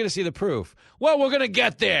 Hey, when are we going to see the proof? Well, we're going to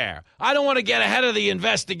get there. I don't want to get ahead of the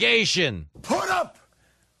investigation. Put up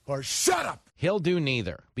or shut up. He'll do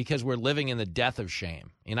neither because we're living in the death of shame.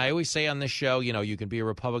 And I always say on this show, you can be a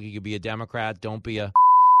Republican, you can be a Democrat. Don't be a,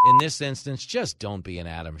 in this instance, just don't be an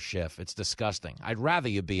Adam Schiff. It's disgusting. I'd rather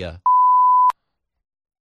you be a.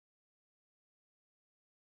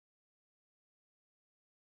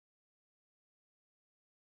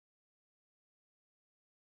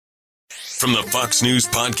 From the Fox News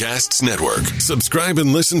Podcasts Network. Subscribe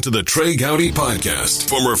and listen to the Trey Gowdy Podcast.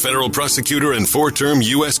 Former federal prosecutor and 4-term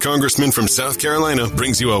U.S. Congressman from South Carolina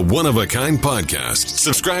brings you a one-of-a-kind podcast.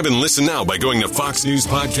 Subscribe and listen now by going to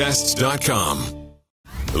foxnewspodcasts.com.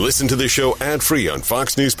 Listen to the show ad-free on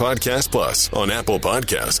Fox News Podcast Plus, on Apple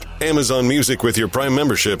Podcast, Amazon Music with your Prime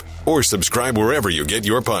membership, or subscribe wherever you get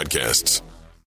your podcasts.